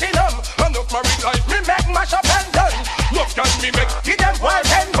sell platinum. Enough married life, me make mash up and done. Enough can me make, give them wild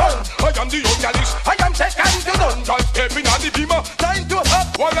and fun. I am the old gallus, I am second to none. Just stepping on the beamer, 9 to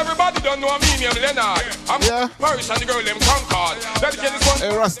up. While everybody don't know me name Leonard. I'm Paris and the girl them Concord. Dedicate this one.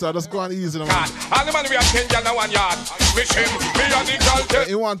 Hey Rasta, just go on easy now. All the man we are 10 gal in 1 yard. Wish him, me and the gal them.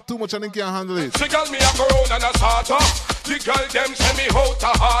 You want too much and you can't handle it. She gal me a corona and a starter. The girl them send me out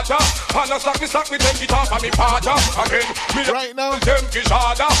a harder. And a slack me take it off of me father. Again, me right now them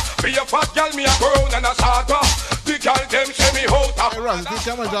gizada. Be a fat gal me a corona and a starter. The girl them send me out a. Hey Raz, you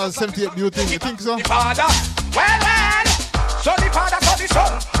think how much are 78 Beauty? You think so? The father, well, so the father got the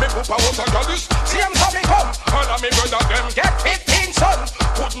son. Me poop out a gallus, see him so me come. And a me brother them get 15 son.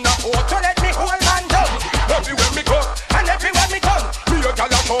 Couldn't afford to let me hold man down. Everywhere me go, and everywhere me come. Me a gal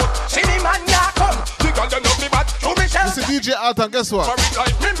a shout, see me man ya come. The gal them love me bad, to me shell. This is DJ Alton, guess what?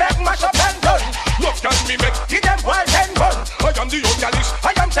 Me make mash up and done. Love can me make, give them wild and fun. I am the old gallus,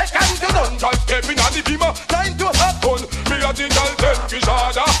 I am second to none. Just stepping on the beamer, 9 to up fun. Me a the gal them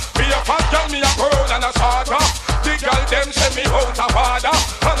gizada. Me a fat gal, me a corona and a starter. The gal them send me out a father.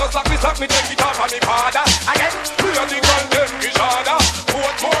 And a slack me take it off of me father. Again, me a the gal them gizada.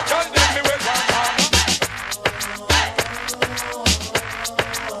 What more gal them me well fire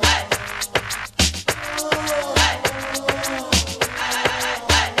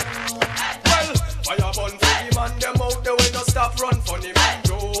burn for the man them out the way no stop run funny man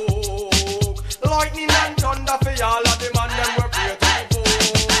joke. Lightning and thunder for all of the man them were pray to the folk.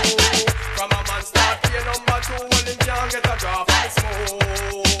 From a man start pay number 2, well him can't get a draw from the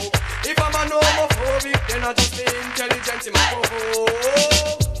smoke. If a man homophobic, then I just be intelligent in my provoke.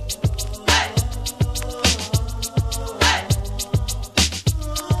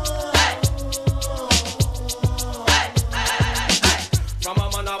 From a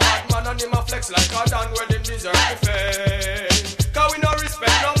man a bad man and him a flex like a dan when him deserve to fame. Cause we no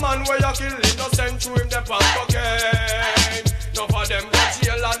respect no man where you kill innocent through him them pan cocaine. No for them go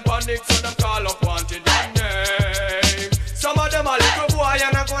jail and panic so them call up wanted and name. Some of them a little boy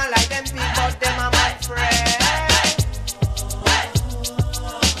and a go on like them big but them a man friend.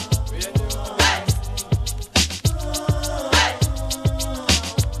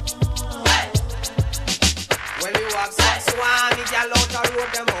 When you walk some swan, it gal out a road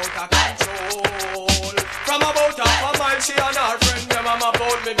them out of control. From about half a mile, she and her friend them am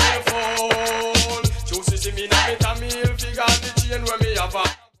about me beautiful. Choose see me now it a meal figure the chain where me have a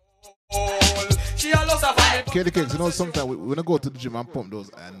hole. She a lost a family. Katie Cakes, you know sometimes when I go to the gym and pump those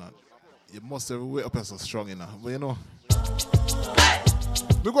iron, you must have wake up and so strong enough. But you know,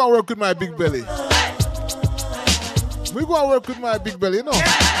 we go and work with my big belly. We go and work with my big belly, you know.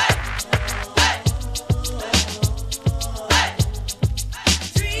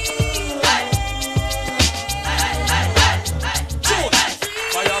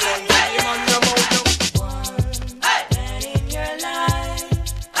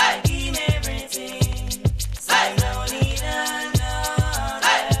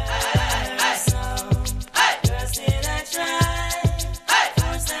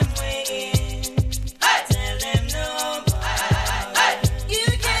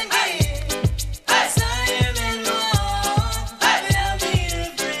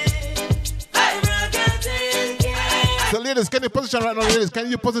 So ladies, can you position right now? Ladies,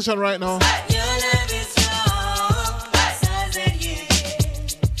 can you position right now? Your love is strong, says that you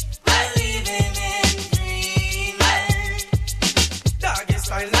we're living in dreamland. Doggy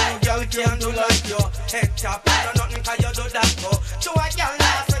style, no girl can do like you. Head tap, no nothing can you do that go. Show a girl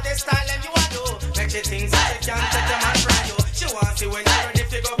laugh with the style and you a do. Make she think that she can't take your man from you. She want see when you're ready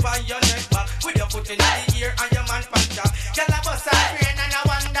to go on your neck back. With your foot in the ear and your man punch up. Girl a bust a brain and I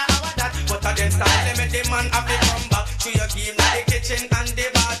wonder how that. But a then style, let me the man have to come back. To your game in the kitchen and the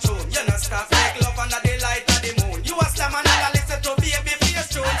bathroom. You not stop make love under the light of the moon. You a slam and I listen to baby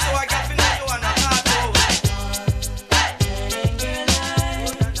face tune. So I got to know you on a cartoon.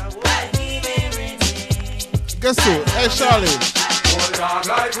 Guess who? Hey Charlie.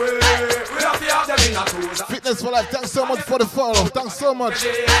 Like we have to have them in a cruise. Fitness for life. Thanks so much for the follow. Thanks so much.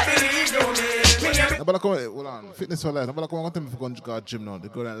 Hold on. Fitness for life. I'm going to tell me if we're going to go to gym now. They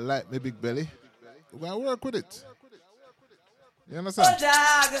go and like my big belly. We're going to work with it. You understand? Oh,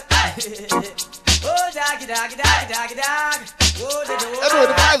 dog. Oh, doggy, doggy, doggy, doggy, dog. Oh, Anyway,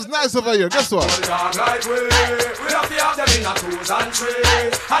 the vibe's nice over here. Guess what? Like we have to have them in a cruise and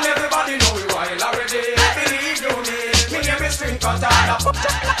trade. And everybody know we wild already. Believe you me. Me name is String Cutter. Oh,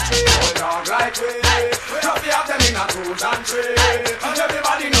 dog like we have to have them in a cruise and trade. And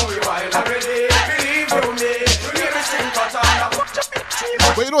everybody know we wild already. Believe you me. Me name is String Cutter.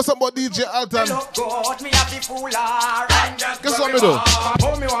 But you know something about DJ Alton? God, me happy fool her. Guess what me do?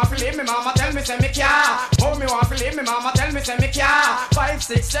 Oh, me want to leave me mama, tell me say me can't. Oh, me want to leave me mama, tell me say me can't. 5,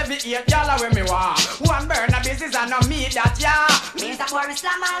 6, 7, 8, y'all where me want. One burn a business and no me that, yeah. Me that boy, me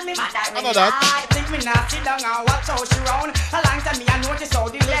slam all me mother. I know that. I think me not sit down and watch how she round. A long time me I notice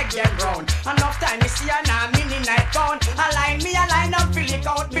how the leg get brown. Enough time me see her now mini night gown. A line me a line up, fill it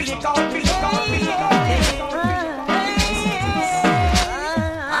out, fill it out, fill it out, fill it out, fill it out.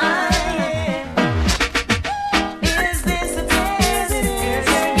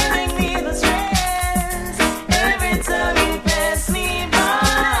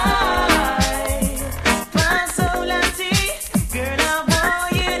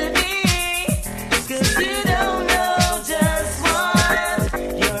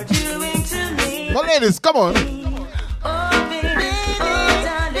 Ladies, come on.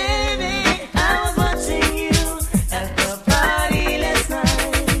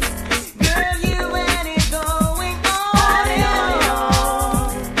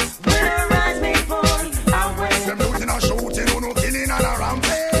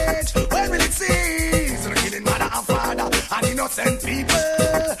 Innocent people,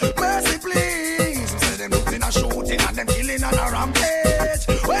 mercy please. Say them looting and shooting and them killing on a rampage.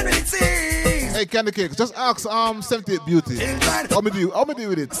 When will it cease? Hey Candy Cake, just ask 78 Beauty. How me deal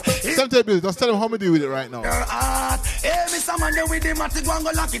with it? 78 Beauty, just tell them how me deal with it right now. Hey, me someone there with him at the go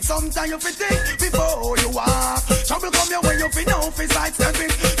lock it. Sometimes you fi think before you walk. Trouble come your way, you fi know fi sidestep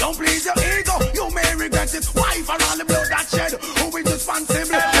it. Don't please your ego, you may regret it. Why for all the blood that shed? Who is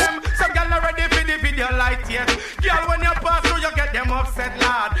responsible? Some girl already for the video light yet. Girl, when you pass through, you get them upset,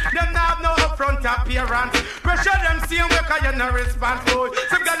 lad. Them not have no upfront appearance. Pressure them same way, cause you no response, boy.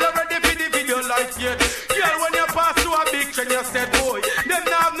 Some girl already for the video light yet. Girl, when you pass through a big train, you said, boy. Them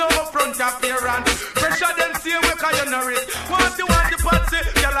not have no upfront appearance. Pressure them same way, cause you no risk. Want the patsy,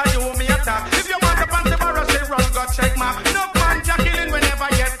 girl, you owe me a tap. If you want the panty barrage, say run, go check my. No man, you're killing whenever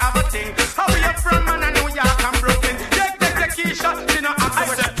you have a thing. How are you from, man, I know you can Brooklyn. Take the Keisha, she no have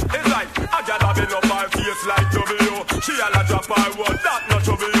to it's like, I got a bit of my face like W. She all a drop her word, that not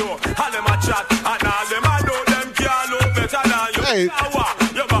W. All them a chat, and all them a know them can't look better than you. Hey,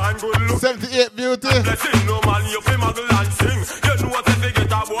 your man good look. 78 Beauty. Blessing, no man, you fi muggle and sing. You know what if you get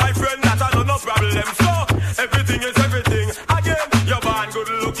a boyfriend, that a no problem. So, everything is everything. Again, your man good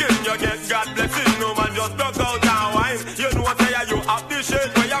looking, you get God blessing. No man just broke out and wine. You know what you have the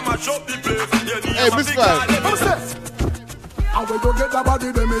shade where you mash up the place. You need hey, Miss Five. And when you get the body,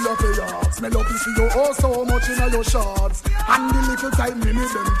 then me love for yours. Me love to see you oh so much in your shorts. And the little time me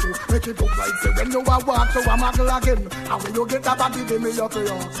need them to make it look like say when you a walk to a muggle again. And when you get the body, then me love for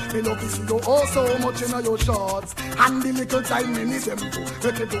yours. Me love to see you oh so much in your shorts. And the little time me need them to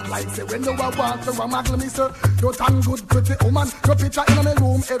make it look like say when you a walk to a muggle, me say you tan good, pretty woman. Your picture in my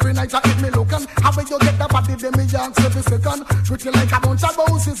room every night I hit me looking. And when you get the body, then me dance every second. Pretty like a bunch of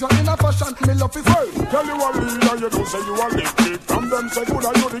bounces, you're in a fashion. Me love is well. Tell you a leader, you don't say you a lick. From them say good,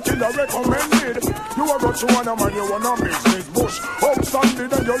 are you the killer recommended? You a got you wanna man, you wanna business bush. Upstanding,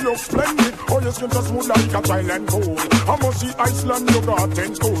 and you look splendid. Oh, your skin just smooth like a Thailand gold. I must see Iceland, you got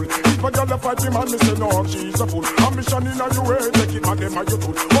 10 school. If a girl fight him and me say no, she's a fool. Ambition in your way, take it, madam, and you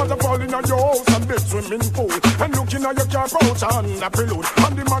cool. Waterfall in your house and big swimming pool. And looking at your car pouch and a prelude.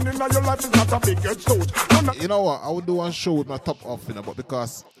 And the man in your life is not a big edge suit. You know what? I would do one show with my top off, you know, but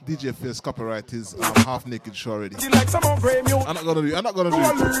because DJ Face copyright his half naked show already. Like some I'm not gonna do it. I'm not gonna do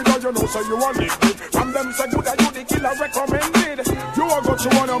it. You know, so you want it. From them say good that you the killer recommended. You are got you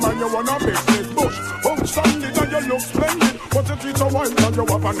wanna man, you wanna big big bush. Outstanding and you look splendid. But you treat a wife and you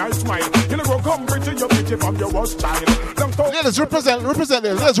have a nice smile. You know go come pretty, you pretty from your worst child. Yeah, let's represent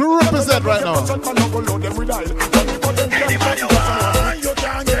this. Let's represent right now. Anybody you want, you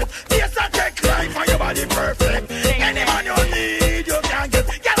can get. Yes, I take life and your body perfect. Any man you need, you can get.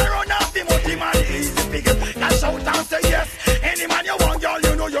 Get around off the multi man easy figure. Now shout and say yes. Any man you want, girl,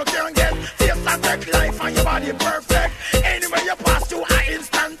 you know you can get. Yes, I take life and your body perfect. Anywhere you pass to, I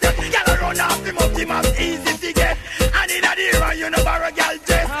instant it. Get around off the multi man easy to get. And in a era, you know, barra girl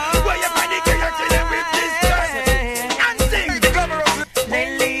dress. Where you find the girl, you're killing with this dress. And sing the cover of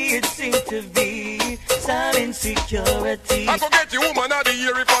lately it seems to be some insecurity. I go get the woman of the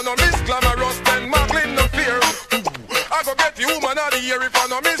year if I no miss glamorous, then Macklin no fear. I go get the woman of the year if I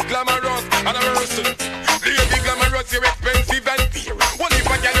no miss glamorous. And I'm mercy. Lady glamorous, you expensive and dear. Well, if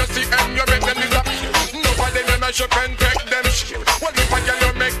I can you see and you make them disappear. Nobody them I should and take them share. Well, if I can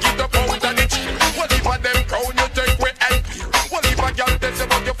you make it up out of the chair. Well, if I them crown you take away and peer. Well, if I can tell you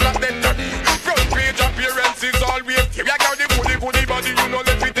about your flat then turn. Front page appearance is always here. You got the goody body, you know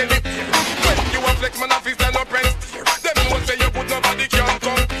let me tell it. When you a flex man office and no press tear. Them know say you put nobody can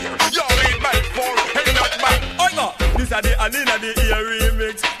compare. You read my for and not my. Oh no, this are the Anina the ear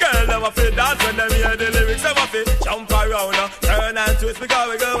remix. Girl never fit dance when them hear the lyrics. Never fit jump around, turn and twist because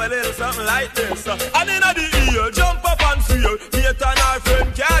we go a little something like this. Anina the ear, jump up and fear. Mate and our friend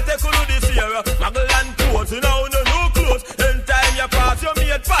can't take you this year. Muggle and clothes, you know no clothes. Anytime you pass your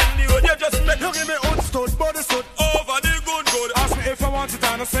mate pan the road, you just make you give me old stud, body stud over the good. Ask me if I want it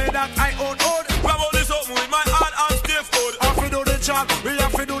and I say that I own old. Grab all this up with my hand and stiff good. Have to do the job, we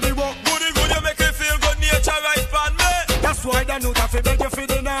have to do the work. Goody, you make me feel good, nature right pan me. That's why the note have to beg you for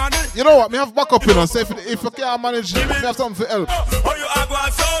the nanny. You know what? Me have backup in us. If you can't manage, me have something for help. Oh, you are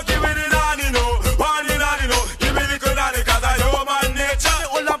going so give me the nanny, no. One the nanny, no. Give me the good nanny, cause I know my nature.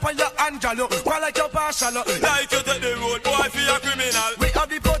 Hold up on your angelo, quite like your partial. Like you take the road, boy, for your criminal. We have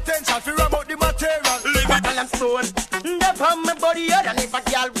the potential to ram out the material. Live it. And stone. Step on my body head, and if a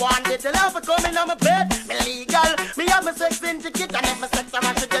girl want it, tell her for coming on my bed. Me legal, me have my sex in ticket, and if my sex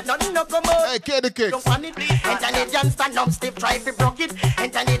around to get nothing no come out. Hey, kid the cakes. Don't want it. Intelligent stand up stiff, try to broke it.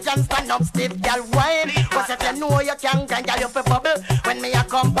 Intelligent stand up stiff, girl wine. Cause if you know you can, girl you fi bubble. When me a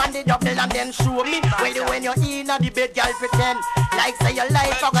come band the double and then show me. When you're in the bed, girl pretend like say your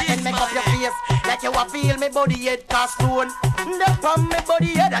life, I got and make up your face. Like you a feel me body head cast stone. Step on me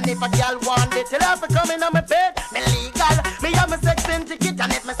body head, and if a girl want it, tell her for coming on my bed. Me legal, me have my sex in ticket,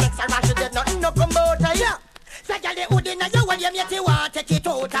 and if my sex around she dead, nothing no come out of ya. Say girl the hood inna you, well you make it want take it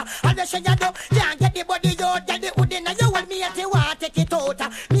out. And the shit you do, can't get the body out. Girl the hood inna you, well me make it want take it out.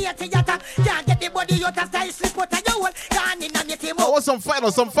 Me make it yata, can't get the body out. Style slip out of you, gone inna make it out. I want some fire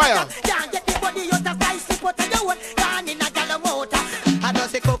or some fire. Can't get the body out. Style slip out of you, gone inna girl out. I don't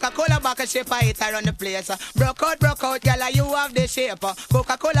say Coca-Cola back a shape, I hit around the place. Broke out, girl, you have the shape.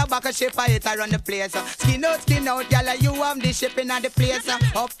 Coca-Cola back a shape, I hit around the place. Skin out, girl, you have the shipping at the place.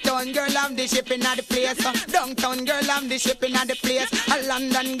 Uptown girl, I'm the shipping at the place. Downtown girl, I'm the shipping at the place. A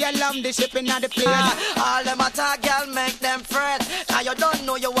London girl, I'm the shipping at the place. All them attack, girl, make them fret. Now you don't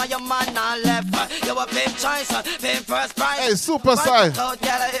know you are your man on left. You a pimp choice, pimp first prize. Hey, super side. Tell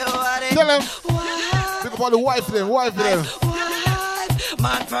him. Think about the wife them.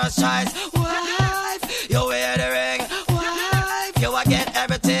 Man first choice, wife. You wear the ring, wife. You a get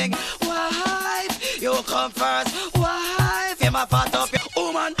everything, wife. You come first, wife. You my fat up,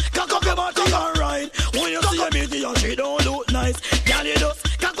 woman. Cock up your body, alright. When you see a meteor, she don't look nice. Girl, you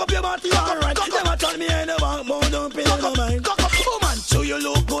just cock up your body, alright. Never tell me I never more don't pay no mind. Woman, so you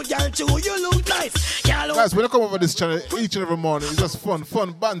look good, girl. Too, you look nice. Girl, guys, when I come over this channel each and every morning, it's just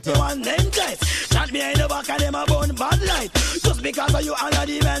fun banter. One name test. Chat behind the back of them a bun bad light. Just because of you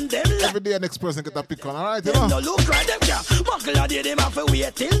already man them light. Every day the next person get a pick on, alright, you them know? no look right, them can't. Muckle a day, them have to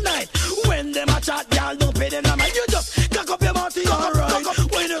wait till night. When them a chat, y'all don't pay them no mind. You just cock up your body,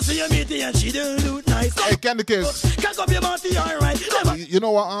 alright. When you see a meeting and she don't look nice. Hey, Candy Cakes. Cock up your body, alright. You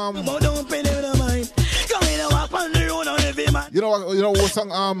know what, don't pay them no mind. Come in and walk on the road on every man. You know what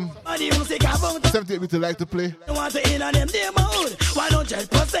song 78 Bit like to play? You want to in on them, they my hood.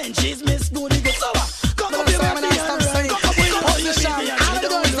 100% she's Miss Goody Good. So come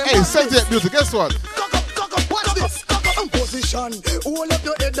Hey, 78 music, guess what? Position, hold up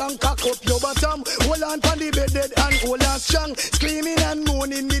your head and cock up your bottom. Hold on pon the bed dead and hold on strong. Screaming and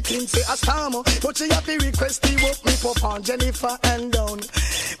moaning, me think say a storm. But she have to request the work me pop on Jennifer and down.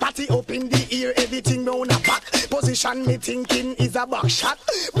 Party up in the ear, everything down a back. Position me thinking is a back shot.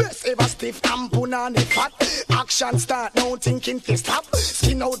 Best ever stiff and punani fat. Action start now thinking to stop.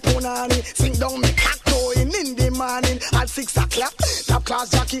 Skin out punani, sink down me cock. Going in the morning at 6 o'clock. Top class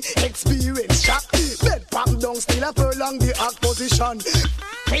jockey, experience shock. Bed pop down, still up along the act position.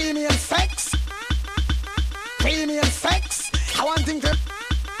 Premium sex. Premium sex. I want thing to.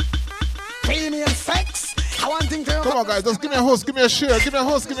 Premium sex. I want thing to. Come on, guys, just give me a host, give me a share, give me a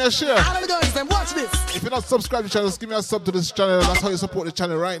host, give me a share. All of the guys, then watch this. If you're not subscribed to the channel, just give me a sub to this channel. That's how you support the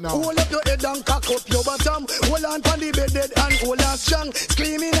channel right now. Hold up your head and cock up your bottom. Hold on pon the bed dead and hold on strong.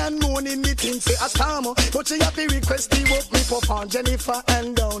 Screaming and moaning, me think say a storm. But she have to request the work me pop on Jennifer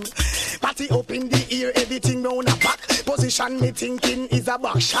and down. Party up in the ear, everything down a back. Position me thinking is a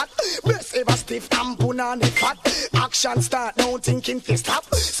back shot. Best ever stiff and punani fat. Action start now thinking to stop.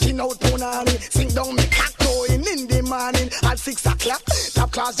 Skin out punani, sink down me cock. Going in the morning at 6 o'clock.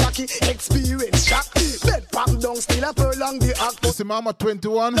 Top class jockey, experience shock. Bed pop down, still up along the act. You see, Mama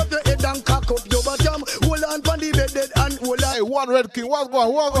 21. Up your head and cock up your bottom. Hold on pon the bed dead and hold on. Hey, one Red King, what's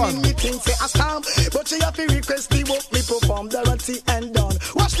going on? Me think say a storm, but she have to request the work me perform. Dorothy and done.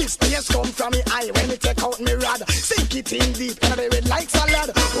 Watch this tears come from me eye when me take out me rod. Sink it in deep and I red like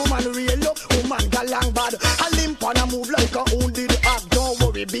salad. Woman real up, woman galang bad. I limp and I move like a wounded hog. Don't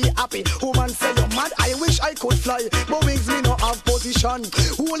worry, be happy. Woman say you're mad. I wish I could fly, but wings me no have position.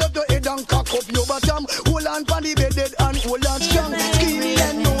 Hold up your head and cock up your bottom. Hold on pon the bed dead and hold on strong. Screaming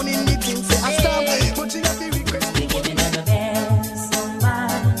and moaning, me think say a storm, but she have to request the work.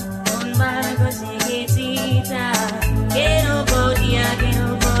 Que no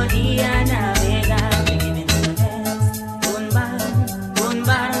podía navegar. Un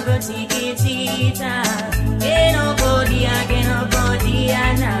barco chiquitita que no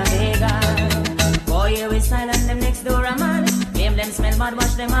podía navegar. Boy, you is silent, them next door a man. Name them smell bad,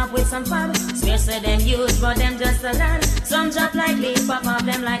 wash them off with some fab. Smear say them huge, but them just a lad. Some drop like leaf, pop off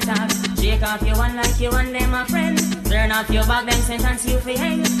them like that. Shake off your one like you and them a friend. Turn off your back, them sentence you fi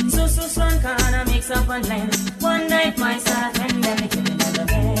hang. So one corner mix up and blend. One night myself and then make it in the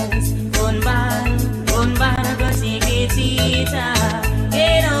best. Un barco chiquitita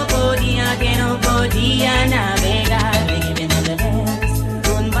que no podía navegar. Make it in the best.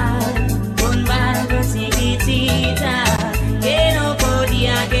 Un barco chiquitita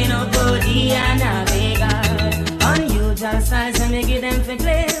que no podía navegar. Unusual styles and make it them for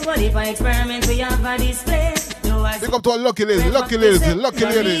play. What if I experiment we have a display? Pick up to our lucky ladies, lucky ladies, lucky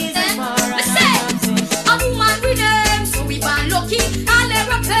ladies. I say, a woman with them, so we born lucky. All their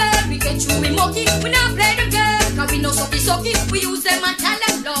play, we get you we mucky. We not play the game, cause we know sucky. We use them and tell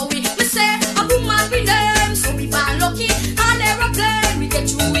them no. We say, a woman with them, so we born lucky. All their play, we get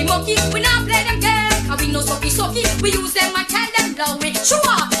you we mucky. We not play the game, cause we know sucky. We use them and tell them no. We sure,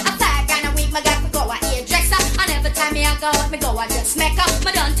 a fag and a week, my guy could go a hairdresser. And every time me I go out, me go a dressmaker.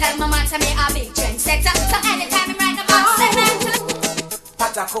 Me don't tell my man to me a big trendsetter. So anytime me right about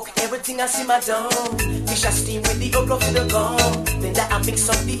pot I cook everything I see my dome. Fish I steam with the okra for the gum. Then that I mix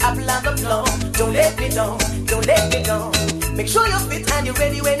up the apple and the plum. Don't let me down, don't let me down. Make sure you're fit and you're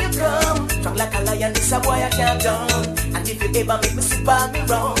ready when you come. Strong like a lion, this a boy I can't down. And if you ever make me slip on me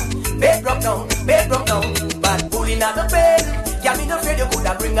wrong, bed broke down, bad bullying at the pen. Yeah, me no afraid you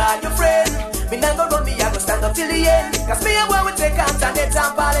coulda bring all your friends. Me not go run me, I go stand up till the end. Cause me a boy will take Antoinette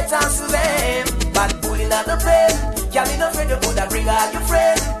and Paulette and Suzanne. Bad bullying at the pen. Yeah, me no afraid you coulda bring all your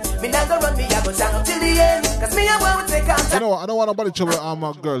friends. Me not go run me, I go stand up till the end. Cause me a boy will take Antoinette. You know what, I don't want nobody trouble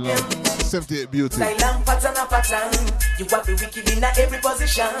my girl now. 78 Beauty. Silent pattern a pattern. You have the wicked in every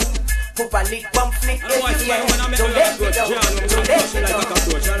position. Poop a lick, bump flick, everywhere. Don't let me down, don't let me down.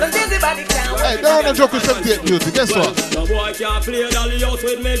 Don't let anybody down. Hey, don't wanna joke with 78 Beauty, guess what? No boy can't play dolly house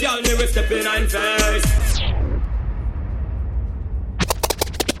with me, girl, me will step in and face.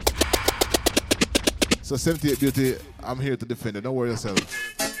 So 78 Beauty, I'm here to defend it, don't worry yourself.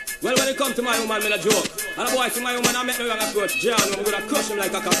 Well, when it comes to my woman, me a joke. And a boy see my woman, I make me wrong approach. John, I'm gonna crush him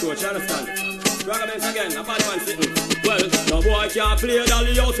like a cockroach, you understand? Ragamuffins again, a bad man sitting. Well, no boy can't play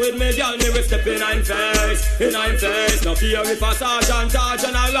dolly house with me, girl. Me will step in I'm face, in I'm face. No fear if a sergeant or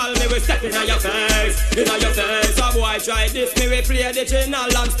general, me will step in your face, in your face. A boy try this, me will play the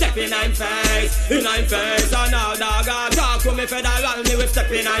channel and step in I'm face, in I'm face. And all dog talk to me federal, me will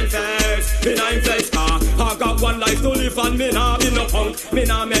step in I'm face, in I'm face. I got one life to live and me nah be no punk. Me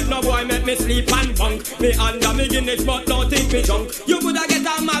nah make no boy make me sleep and bunk. Me under me Guinness but don't think me junk. You coulda get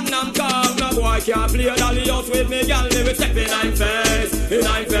a magnum car. No boy can't play dolly house with me, girl. Me will step in I'm face, in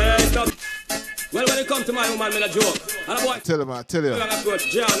I'm face. No. Well, when it comes to my woman, me a joke. And a boy tell him, I tell you. I'm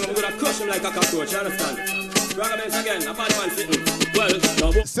coach John, I'm gonna crush him like a cockroach. You understand? Ragamuffins again, a bad man sitting. Well,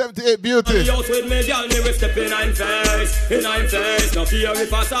 no 78 beauty. House with me, girl, me will step in I'm face, in I'm face. No fear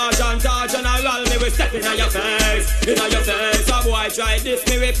if a sergeant or general, me will step in your face, in your face. A boy try this,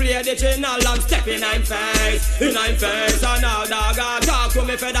 me will play the channel and step in I'm face, in I'm face. And all dog talk to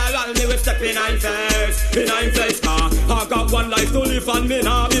me federal, me will step in I'm face, in I'm face. I got one life to live and me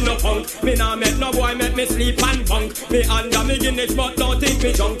nah be no punk. Me nah make no boy make me sleep and bunk. Me under me Guinness but don't think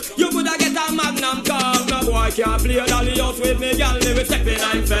me junk. You coulda get a magnum car. No boy can't play dolly house with me, girl. Me will step in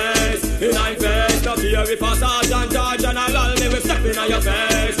I'm face, in I'm face. No fear if a sergeant or general, me will step in your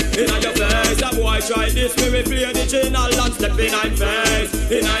face, in your face. A boy try this, me will play the channel and step in I'm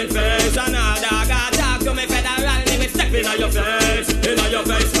face, in I'm face. And all dog talk to me federal, me will step in your face, in your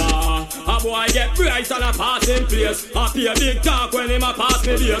face. A boy get bright and a pass in place. I pay big talk when him a pass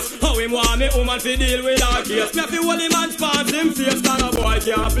me base. How him want me woman fi deal with our case. Me fi hold him and spans him face. Cause a boy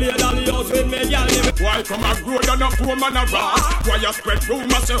can't play dolly house with me, girl. Why come a grow than a poor man a rat? Why you spread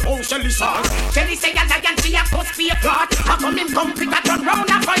rumors say how Shelly sauce? Shelly say a lion see a post be a plot. How come him come pick a turn round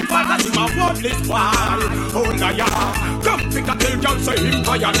and fight for? Cause him a worthless boy. Oh liar. Come pick a tell girl say him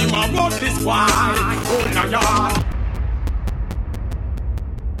tired. Him a worthless boy. Oh liar.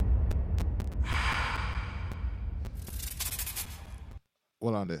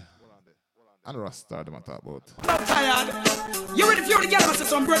 Hold on there. I don't know what start them I talk about. I'm tired. You ready for the girl to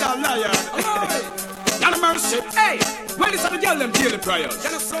some brother liar? Alright. Not a mercy. Hey, when is the girl them daily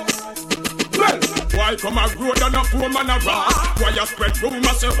prayers? Well, why come a grow than a poor man a rat? Why you spread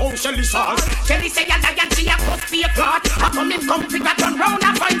rumors say how Shelly sauce? Shelly say a lion see a post be a plot. How come him come pick a turn round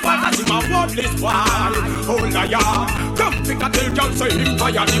and fight for? Cause him a worthless boy. Oh liar. Come pick a tell girl say him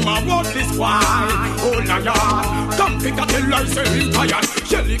tired. Him a worthless boy. Oh liar. Come pick a tell I say him tired.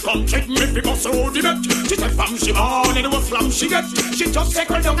 Shelly come check me because so the bet. She said fam she born and what flam she get. She just take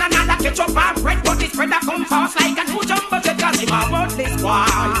her down and another ketchup and bread. But this bread a come fast like a two jumbo jet. Cause him a worthless boy.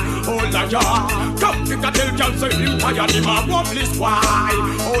 Oh liar. Come pick a tell girl say him tired. Him a worthless boy.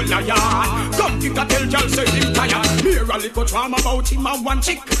 Oh liar. Come pick a tell girl say him tired. Hear a little drama about him and one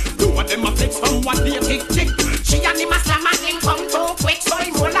chick. Two of them a flex from what they tick tick. She and him a slam and him come too quick. So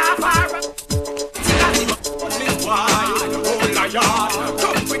him will laugh her. Because him a worthless boy. Oh liar.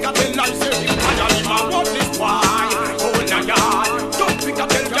 Come pick a tell I say him tired. Him a worthless boy. Oh liar. Come pick a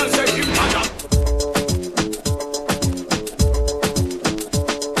tell girl say him tired.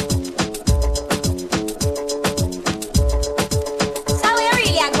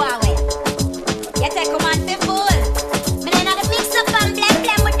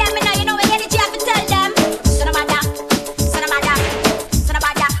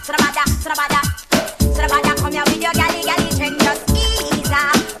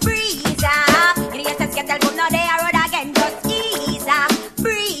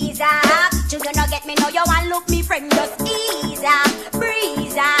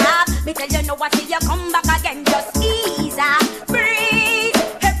 What if you come back again? Just ease up, breathe.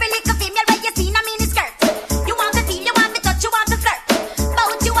 Every little female where you see in a mini skirt. You want to feel, you want to touch, you want to flirt.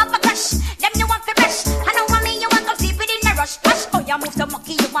 Bout you have a crush, them you want to brush. I know what me, you want to sleep within the rush. Hush, oh you move so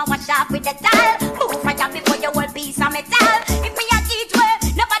mucky, you want wash off with the towel. Move right up before you will piece of metal. If me a cheat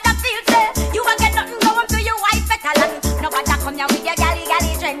way, nobody feels it. You won't get nothing going to your wife better than. Nobody come here with your galley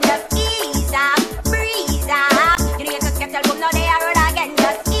trend. Just ease up, breeze up. You know you just get your boom, no they are road again.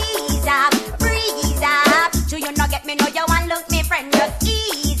 Just ease up. Do you not get me? No, you want look me friend. Just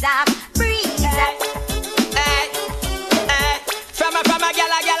ease up, breathe up. From a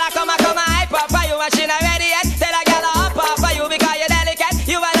gala, come hype up for you. Machine ready yet? Tell a gala up for you because you're delicate.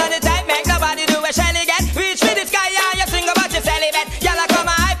 You are not the type, make nobody do a shelly get. Reach for the sky and you sing about your celibate. Gala come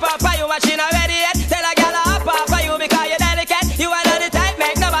hype up for you. Machine ready yet? Tell a gala up for you because you're delicate. You are not the type,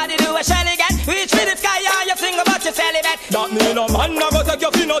 make nobody do a shelly get. Reach for the sky and you sing about your celibate. That mean a man no go take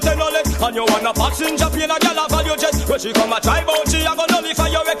your fin out and leg. And you want a passenger plane a gal a value jet. When she come a try bout she a go nullify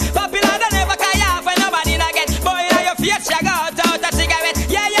your wreck. Popular don't never carry off when nobody not get. Boy in your face she go out a cigarette.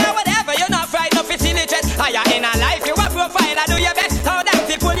 Yeah, whatever, you're not fried, no facilitate. Are you in a life, you a profile, I do your best. How damn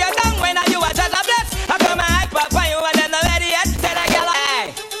to pull you down when you a just a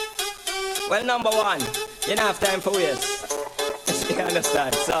number one. You don't have time for waste. You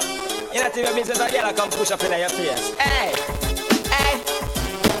understand? So, you know to your business, a girl come push up in your face. Hey, hey,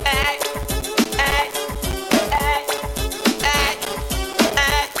 hey, hey, hey, hey,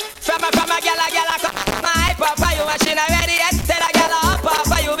 hey. From a girl come hype up for you, and she not ready yet. Tell a girl up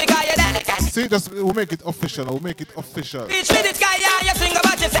for you because you're delicate. See, we'll make it official. We'll make it official. Reach for the sky, yeah, you sing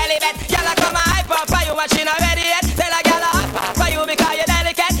about your celibate. Girl come hype up for you, and she not ready yet. Tell a girl up for you because you're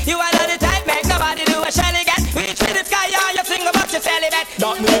delicate. You are not the type, make nobody do a shelly get. Reach for the sky, yeah, you sing about your celibate.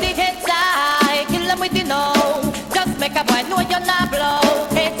 Don't need the heads high, kill them with the no. Just make a boy know you're not blow.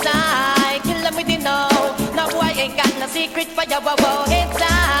 Heads high, kill them with the no. No boy ain't got no secret for your wow. Heads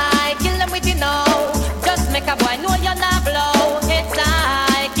high, kill them with the no. Just make a boy know you're not blow. Heads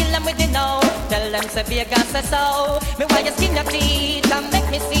high, kill them with the no. Tell them say Vegas say so. Me why you skin your teeth and make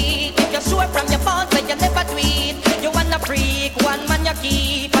me see. If you're sure from your phone say you never tweet. You wanna freak, one man you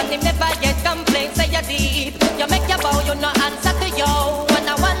keep. And him never get complaints say you deep. You make your bow, you no answer to yo. When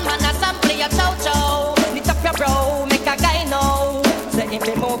a one man a sample your chow. Knit up your bro, make a guy know. Say if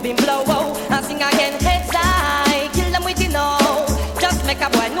he move him blow, and sing again. Heads high, kill them with the no. Just make a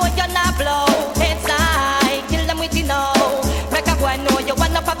boy know you're not blow. Heads high, kill them with the no. Make a boy know you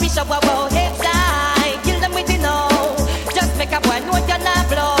wanna pop fish wow. Heads high, kill them with the no. Just make a boy know you're not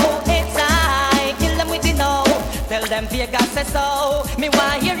blow. Heads high, kill them with the no. Tell them Vegas say so. Me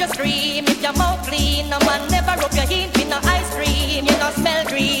want hear you scream. If your mouth clean, no man never rub your hint with no ice cream. You no smell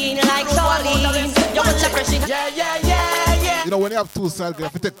green like Charlene. You will fresh. Yeah. You know, when you have two sides, you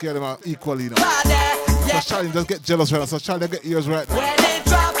have to take care of them equally, you know. So Charlene just get jealous right now. So Charlene get ears right now. When the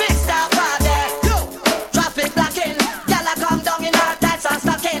traffic stop traffic blocking. Gyal come down in her tights and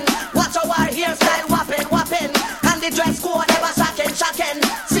stocking. Watch our hairstyle whopping. And the dress code never shocking.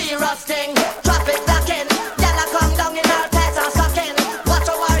 Serious thing, traffic blocking. Gyal come down in her tights and stocking. Watch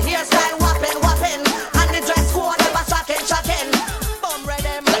our hairstyle whopping. And the dress code never shocking. Bum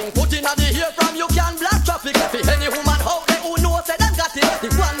ready, man. Put in the hair from you can block traffic. For any woman how they who know say them got it. The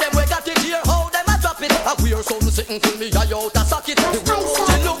one them we got it here how them a drop it. I wear something sitting till me eye out a socket. The road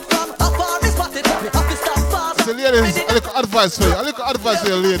she look from afar is spotted. Me have to stop fast. So ladies, a little advice for you. A little advice for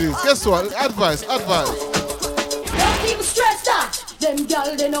you ladies. Guess what? Advice. Don't people stressed out. Them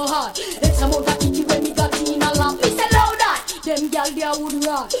gyal they know hard. It's about that kitty when me got in a lamp. Me say loud that. Them gyal they a wood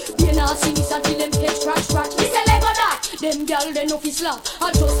rat. They not see this until them get scratch. Me say Lego that. Them gyal they know fi slap.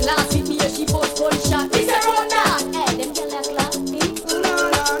 I just last with me and she post gunshot. Me say run that. Hey, them gyal a clap.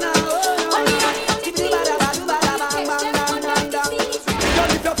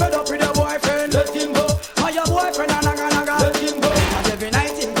 If you're fed up with your boyfriend, let him go. Or your boyfriend a naga, let him go. And every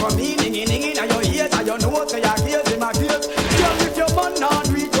night him come in and your ears and your nose, so you gaze him a gaze. Just if your man not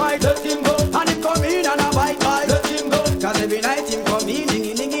reach right, let him go. And him come in and a bite, let him go. Cause every night him come in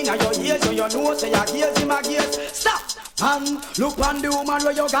and your ears and your nose, so you gaze him a gaze. Stop! And look on the woman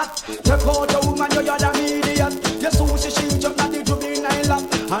where you got. Take out the woman you're the idiot. You so she jump at the juvenile lap.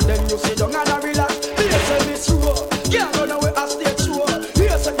 And then you sit down and a relax. Here's a miss row. Can't run away a stage show.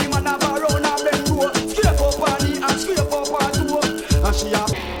 Here's a man have a round and bend row. Scrape up on the and scrape up on the toe. And she a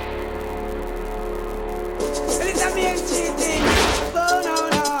it's a being cheating. Oh no.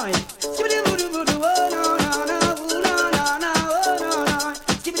 Skibidi-boo-doo-boo-doo. Oh no.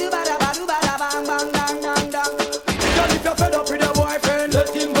 If you're fed up with your boyfriend, let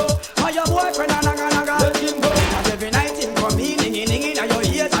him go. Or your boyfriend a naga, let him go. And every night him come in and your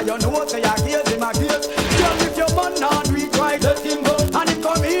ears and your nose, so you gaze him a gaze. Just if your man not reach right, let him go. And him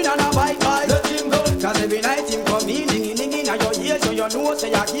come in and a bite, let him go. Cause every night him come in and your ears and your nose, so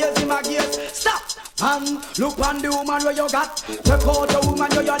you gaze him a gaze. Stop! And look on the woman where you got. Take out the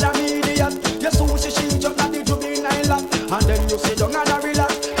woman you're the idiot. You so she jump at the juvenile lap. And then you sit down and a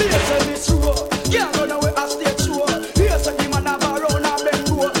relax. Here's a miss row. Can't run away a stage show. Here's a man have a round and bend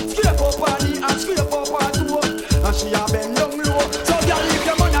row. Scrape up on the and scrape up on the toe. And she a bend down low. So girl, if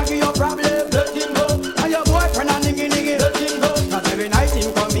your man a give you problem, let him go. And your boyfriend a niggy, let him go. Cause every night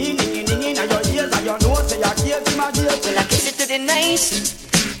him come in and your ears and your nose, so you gaze him a gaze. Well, I kiss it to the nice.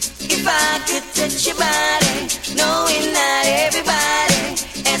 If I could touch your body, knowing not everybody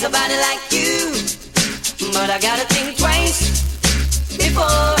has a body like you. But I gotta think twice before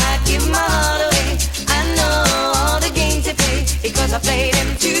I give my heart away. I know all the games to play because I play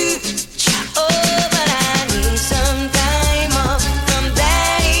them too. Oh, but I need some time off from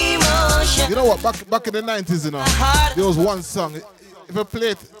that emotion. You know what? Back in the 90s, you know, there was one song. If I play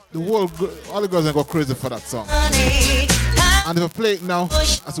it, all the girls are go crazy for that song. And if I play it now,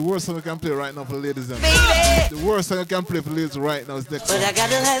 that's the worst song I can play right now for the ladies. The worst song I can play for the ladies right now is next song. But I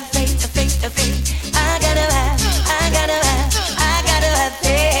gotta have faith. I gotta have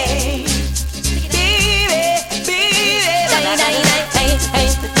faith. hey.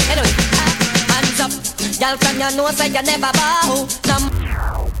 Anyway, hands up, y'all from your nose say you never bow.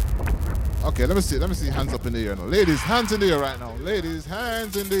 Okay, let me see hands up in the air now. Ladies, hands in the air right now. Ladies,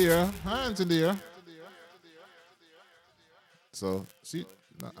 hands in the air. Hands in the air. So, see,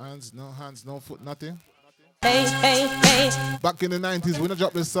 no hands, no foot, nothing. Hey, hey, hey. Back in the 90s, when I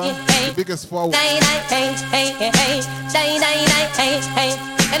dropped this song, the biggest forward. Hey, hey, hey, hey, hey, hey, hey.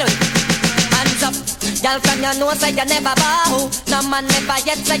 Anyway, hands up. Y'all from your nose say you never bow. No man never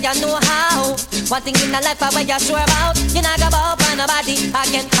yet say you know how. One thing in the life where you're sure about, you not go bow for nobody.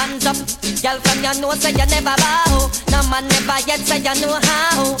 Again, hands up. Y'all from your nose say you never bow. No man never yet say you know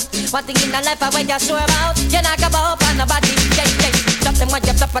how. One thing in the life where you're sure about, you not go bow for nobody. Yeah, yeah. Drop them when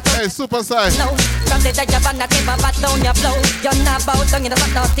you drop it. Hey, super size. No, consider your van that never back down your flow. You're not bow down, you're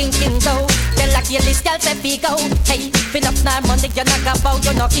not thinking so. Tell like your list, y'all say we go. Hey, fill up now money, you're not go bow,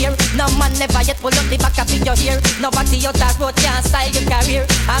 you're not here. No man never yet pull up the back up in your ear. Nobody out that road can style your career.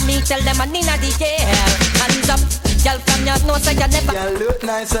 And me tell them I need a the air. Hands up, y'all from your nose say you never. Y'all look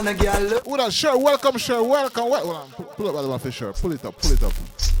nice and a girl look. What up, sure, welcome, sure, welcome. Hold on, pull up the for sure. Pull it up, pull it up.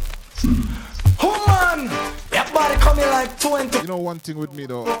 Oh man, your body coming like 20. You know one thing with me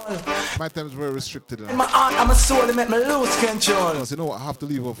though, my time is very restricted. In my heart, I'm a soul to make me lose control. So you know what, I have to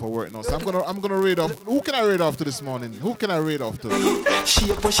leave off for work now. So I'm gonna raid off. Who can I raid off to this morning? Who can I raid off to?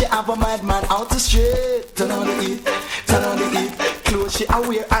 She push it up a madman out the street. Turn on the heat, turn on the heat. Clothes she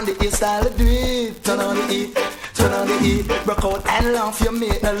aware and the hairstyle to do it. Turn on the heat, turn on the heat. Broke out and laugh your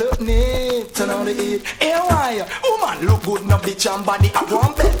mate, now look neat. Turn on the heat. Hey why? Woman look good, no bitch and body at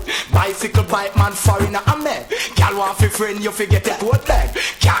one bed. Bicycle bike man foreigner and me. Girl want fi friend you forget a coat bag.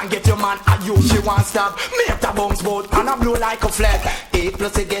 Can't get your man at you she want stop. Make a bounce boat and a blow like a flag. 8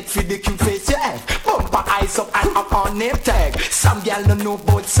 plus you get for the cute face you have. Bumper eyes up and up on name tag. Some girl no know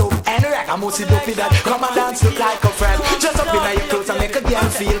about soap and rag. I must see dopey that. Come and dance look like a friend. Just up in your clothes and make a girl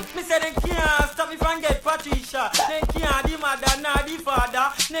feel. Me say they can't stop me from get Patricia. They can't the mother nor the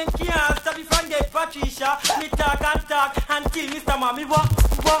father. They can't stop me from get Patricia. Me talk and kill Mr. Mommy. Walk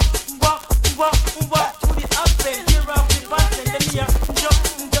to the upset. Here off the basket. Then here jump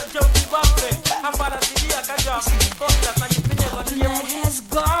the buffet. I'm for the city I can drop. Fuck that like you never the night has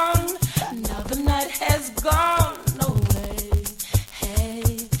gone. Now the night has gone. No way. Hey.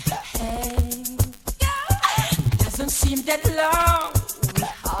 Doesn't seem that long. We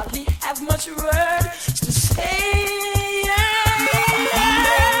hardly have much words to say.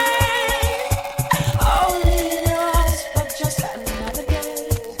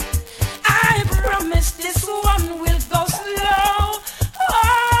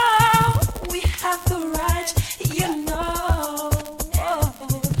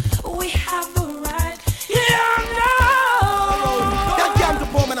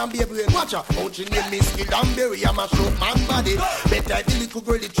 Out she name Miss Killamberry, I'm a short man body. Better the little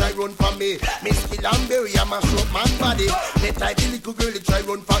girl try run for me. Miss Killamberry, I'm a short man body. Better the little girl try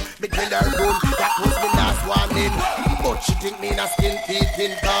run for me. Tell her run, that was the last warning. But she think me a skin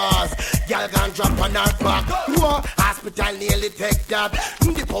teething cause girl can drop on her back. Whoa, hospital nearly take that.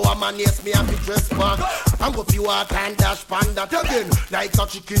 The power man yes me have to dress back. I'm go few walk and dash pan that again. Like a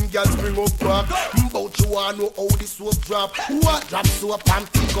chicken girl spring up back. But you wanna know how the soap drop. What drop soap and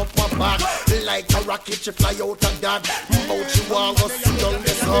pick up a back. Like a rocket you fly out of that. But you wanna go sit down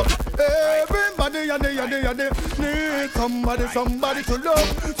this up. Everybody need somebody to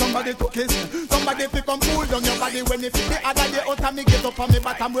love, somebody to kiss, somebody to come cool down your body when you feel the other day out and me get up on me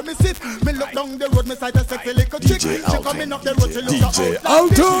bottom where me sit. Me look down the road, me sight a sexy little chick. She coming up the road, she look out like this.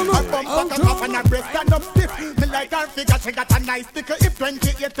 Her bum back up and her breast stand up stiff. Me like her figure, she got a nice sticker. If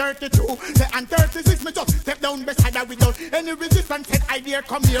 28, 32, say and 36, me just step down beside her without any resistance. Said I dare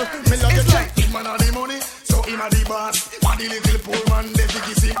come here. Me love the like big man of the money, so him a the boss. But the little poor man, they think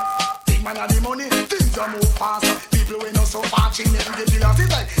he's him. Big man of the money, things are move fast. People we know so far, she never get the last.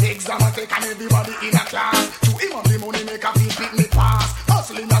 It's like exam and take and everybody in a class. To him of the money, make a feel pick me pass.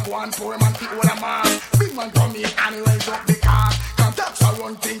 Hustling a go and poor man, pick all a mass. Big man come in and raise up the car. Contacts are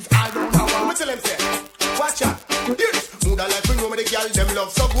run things I don't know. What tell them say? Watch out. Mood like we know me the girl, them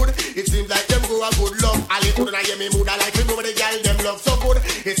love so good. It seems like them go a good love. Ali couldn't I hear me mood like we know me the girl, them love so good.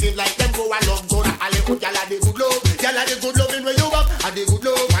 It seems like them go a love good. Ali could y'all a the good love. Y'all a the good loving where you up. A the good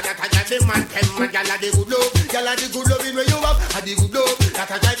love. And that I got the man, them y'all a the good love. Y'all a the good loving where you up. A the good love.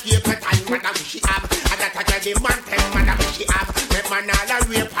 That I got keep it and man a wish she have. And that I got the man, them man a wish she have. Make man all a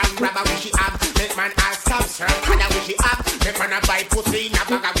rape and grab a wish she have. Make man all stop serve and a wish she have. Make man a buy pussy in a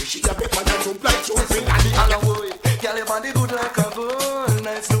bag a wish she have. Make man a jump like choosing and the other boy. Girl, your body good like a gold.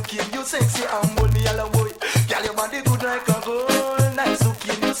 Nice looking, you sexy and bold. Me all a boy. Girl, your body good like a gold. Nice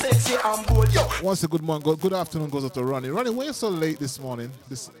looking, you sexy and bold. Yo, Once a good morning, good afternoon goes out to Ronnie. Ronnie, why you so late this morning?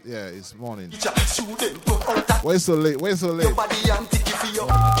 It's morning. Why you so late?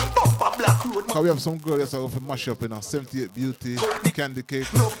 Because we have some girl that's going to mash up in our 78 Beauty, Candy Cake,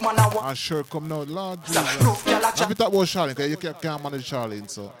 and sure come now, Lord Jesus. Now we talk about Charlene, because you can't manage Charlene,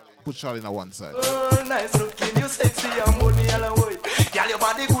 so put Charlene on one side. Nice looking, you sexy and money yellow boy. Girl, your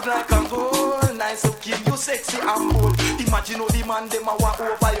body good like a gold. Nice looking, you sexy and bold. Imagine how the man them a walk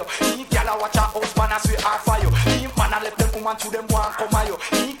over you. He girl a watch her husband as we are for you. He man a let them woman to them want come at you.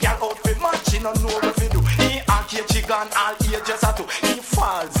 He girl out for match, she no know what to do. He and KG gun all ages at two. He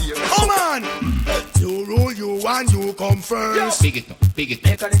falls here. Oh man, you roll you and you come first. Big it up, big it.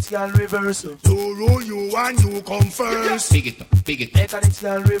 Mechanics girl reverse. You roll you and you come first. Big it up, big it. Mechanics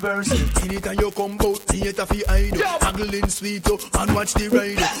girl reverse. Anytime you come bout theater fi hide, haggling sweet and watch the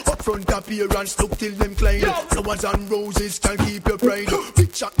ride. Up front appearance, look till them glide. Flowers and roses can keep your pride.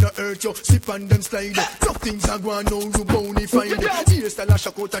 Big shot no hurt you, slip on them slide. Nothing's a go on, no you bonified. Hairstyle a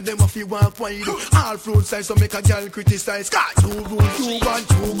shock out and them a fi walk wide. All fruit size so make a girl criticize. You rule, you want,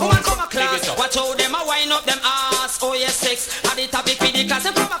 you go. Come a class, watch how them a wind up them ass. Oh yes, sex, at the topic for the class.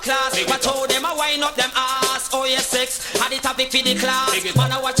 Come a class, watch how them a wind up them ass. Oh yes, sex, at the topic for the class.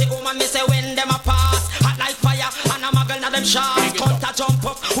 Man a watch it woman, me say when them a pass. Hot like fire, and a muggle na them shots. Counter jump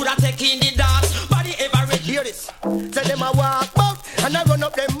up, coulda take in the dance. Body ever ready. Hear this, say them a walk out, and I run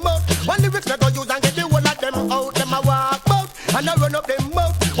up them mouth. One lyrics me go use and get the whole of them out. Them a walk out, and I run up them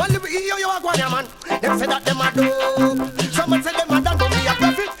mouth. One lyrics you a go on, man. Them say that them a do. Someone say them a done, don't be a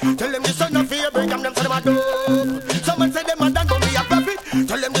prophet. Tell them the son of fear, bring them say them a do. Someone say them a done, don't be a prophet.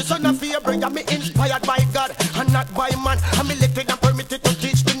 Tell them the son of fear, bring them me inspired by God and not by man. I'm elected and permitted to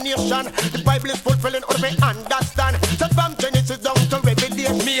teach the nation. The Bible is fulfilling all we understand. So from Genesis down to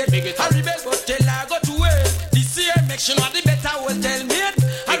Revelation. Me a rebel but tell I go to hell. This year make sure know the better will tell me.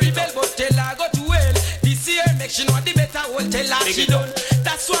 A rebel but tell I go to hell. This year make sure know the better will tell her she done.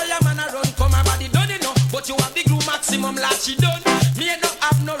 That's why a man a run come her body done you know. But you have the glue maximum like she done. Me no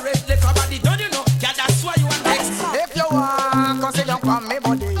have no red left her body done you know. Yeah, that's why you want next. If you want, cause you don't come me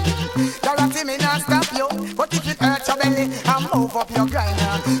body. Guarantee me not stop you. But if it hurts your belly, I'll move up your grind.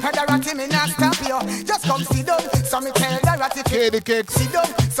 Guarantee me not stop you. Just come sit down. So me tell Guarantee sit down.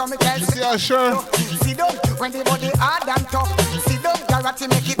 So me tell sit down. When the body hard and tough. Sit down. Guarantee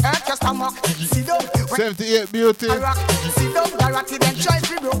make it hurt your stomach. Sit down. 78 Beauty. Sit down. Guarantee then try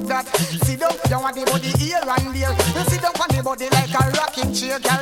to broke that. Sit down. Don't want the body here and there. You sit down on the body like a rocking chair.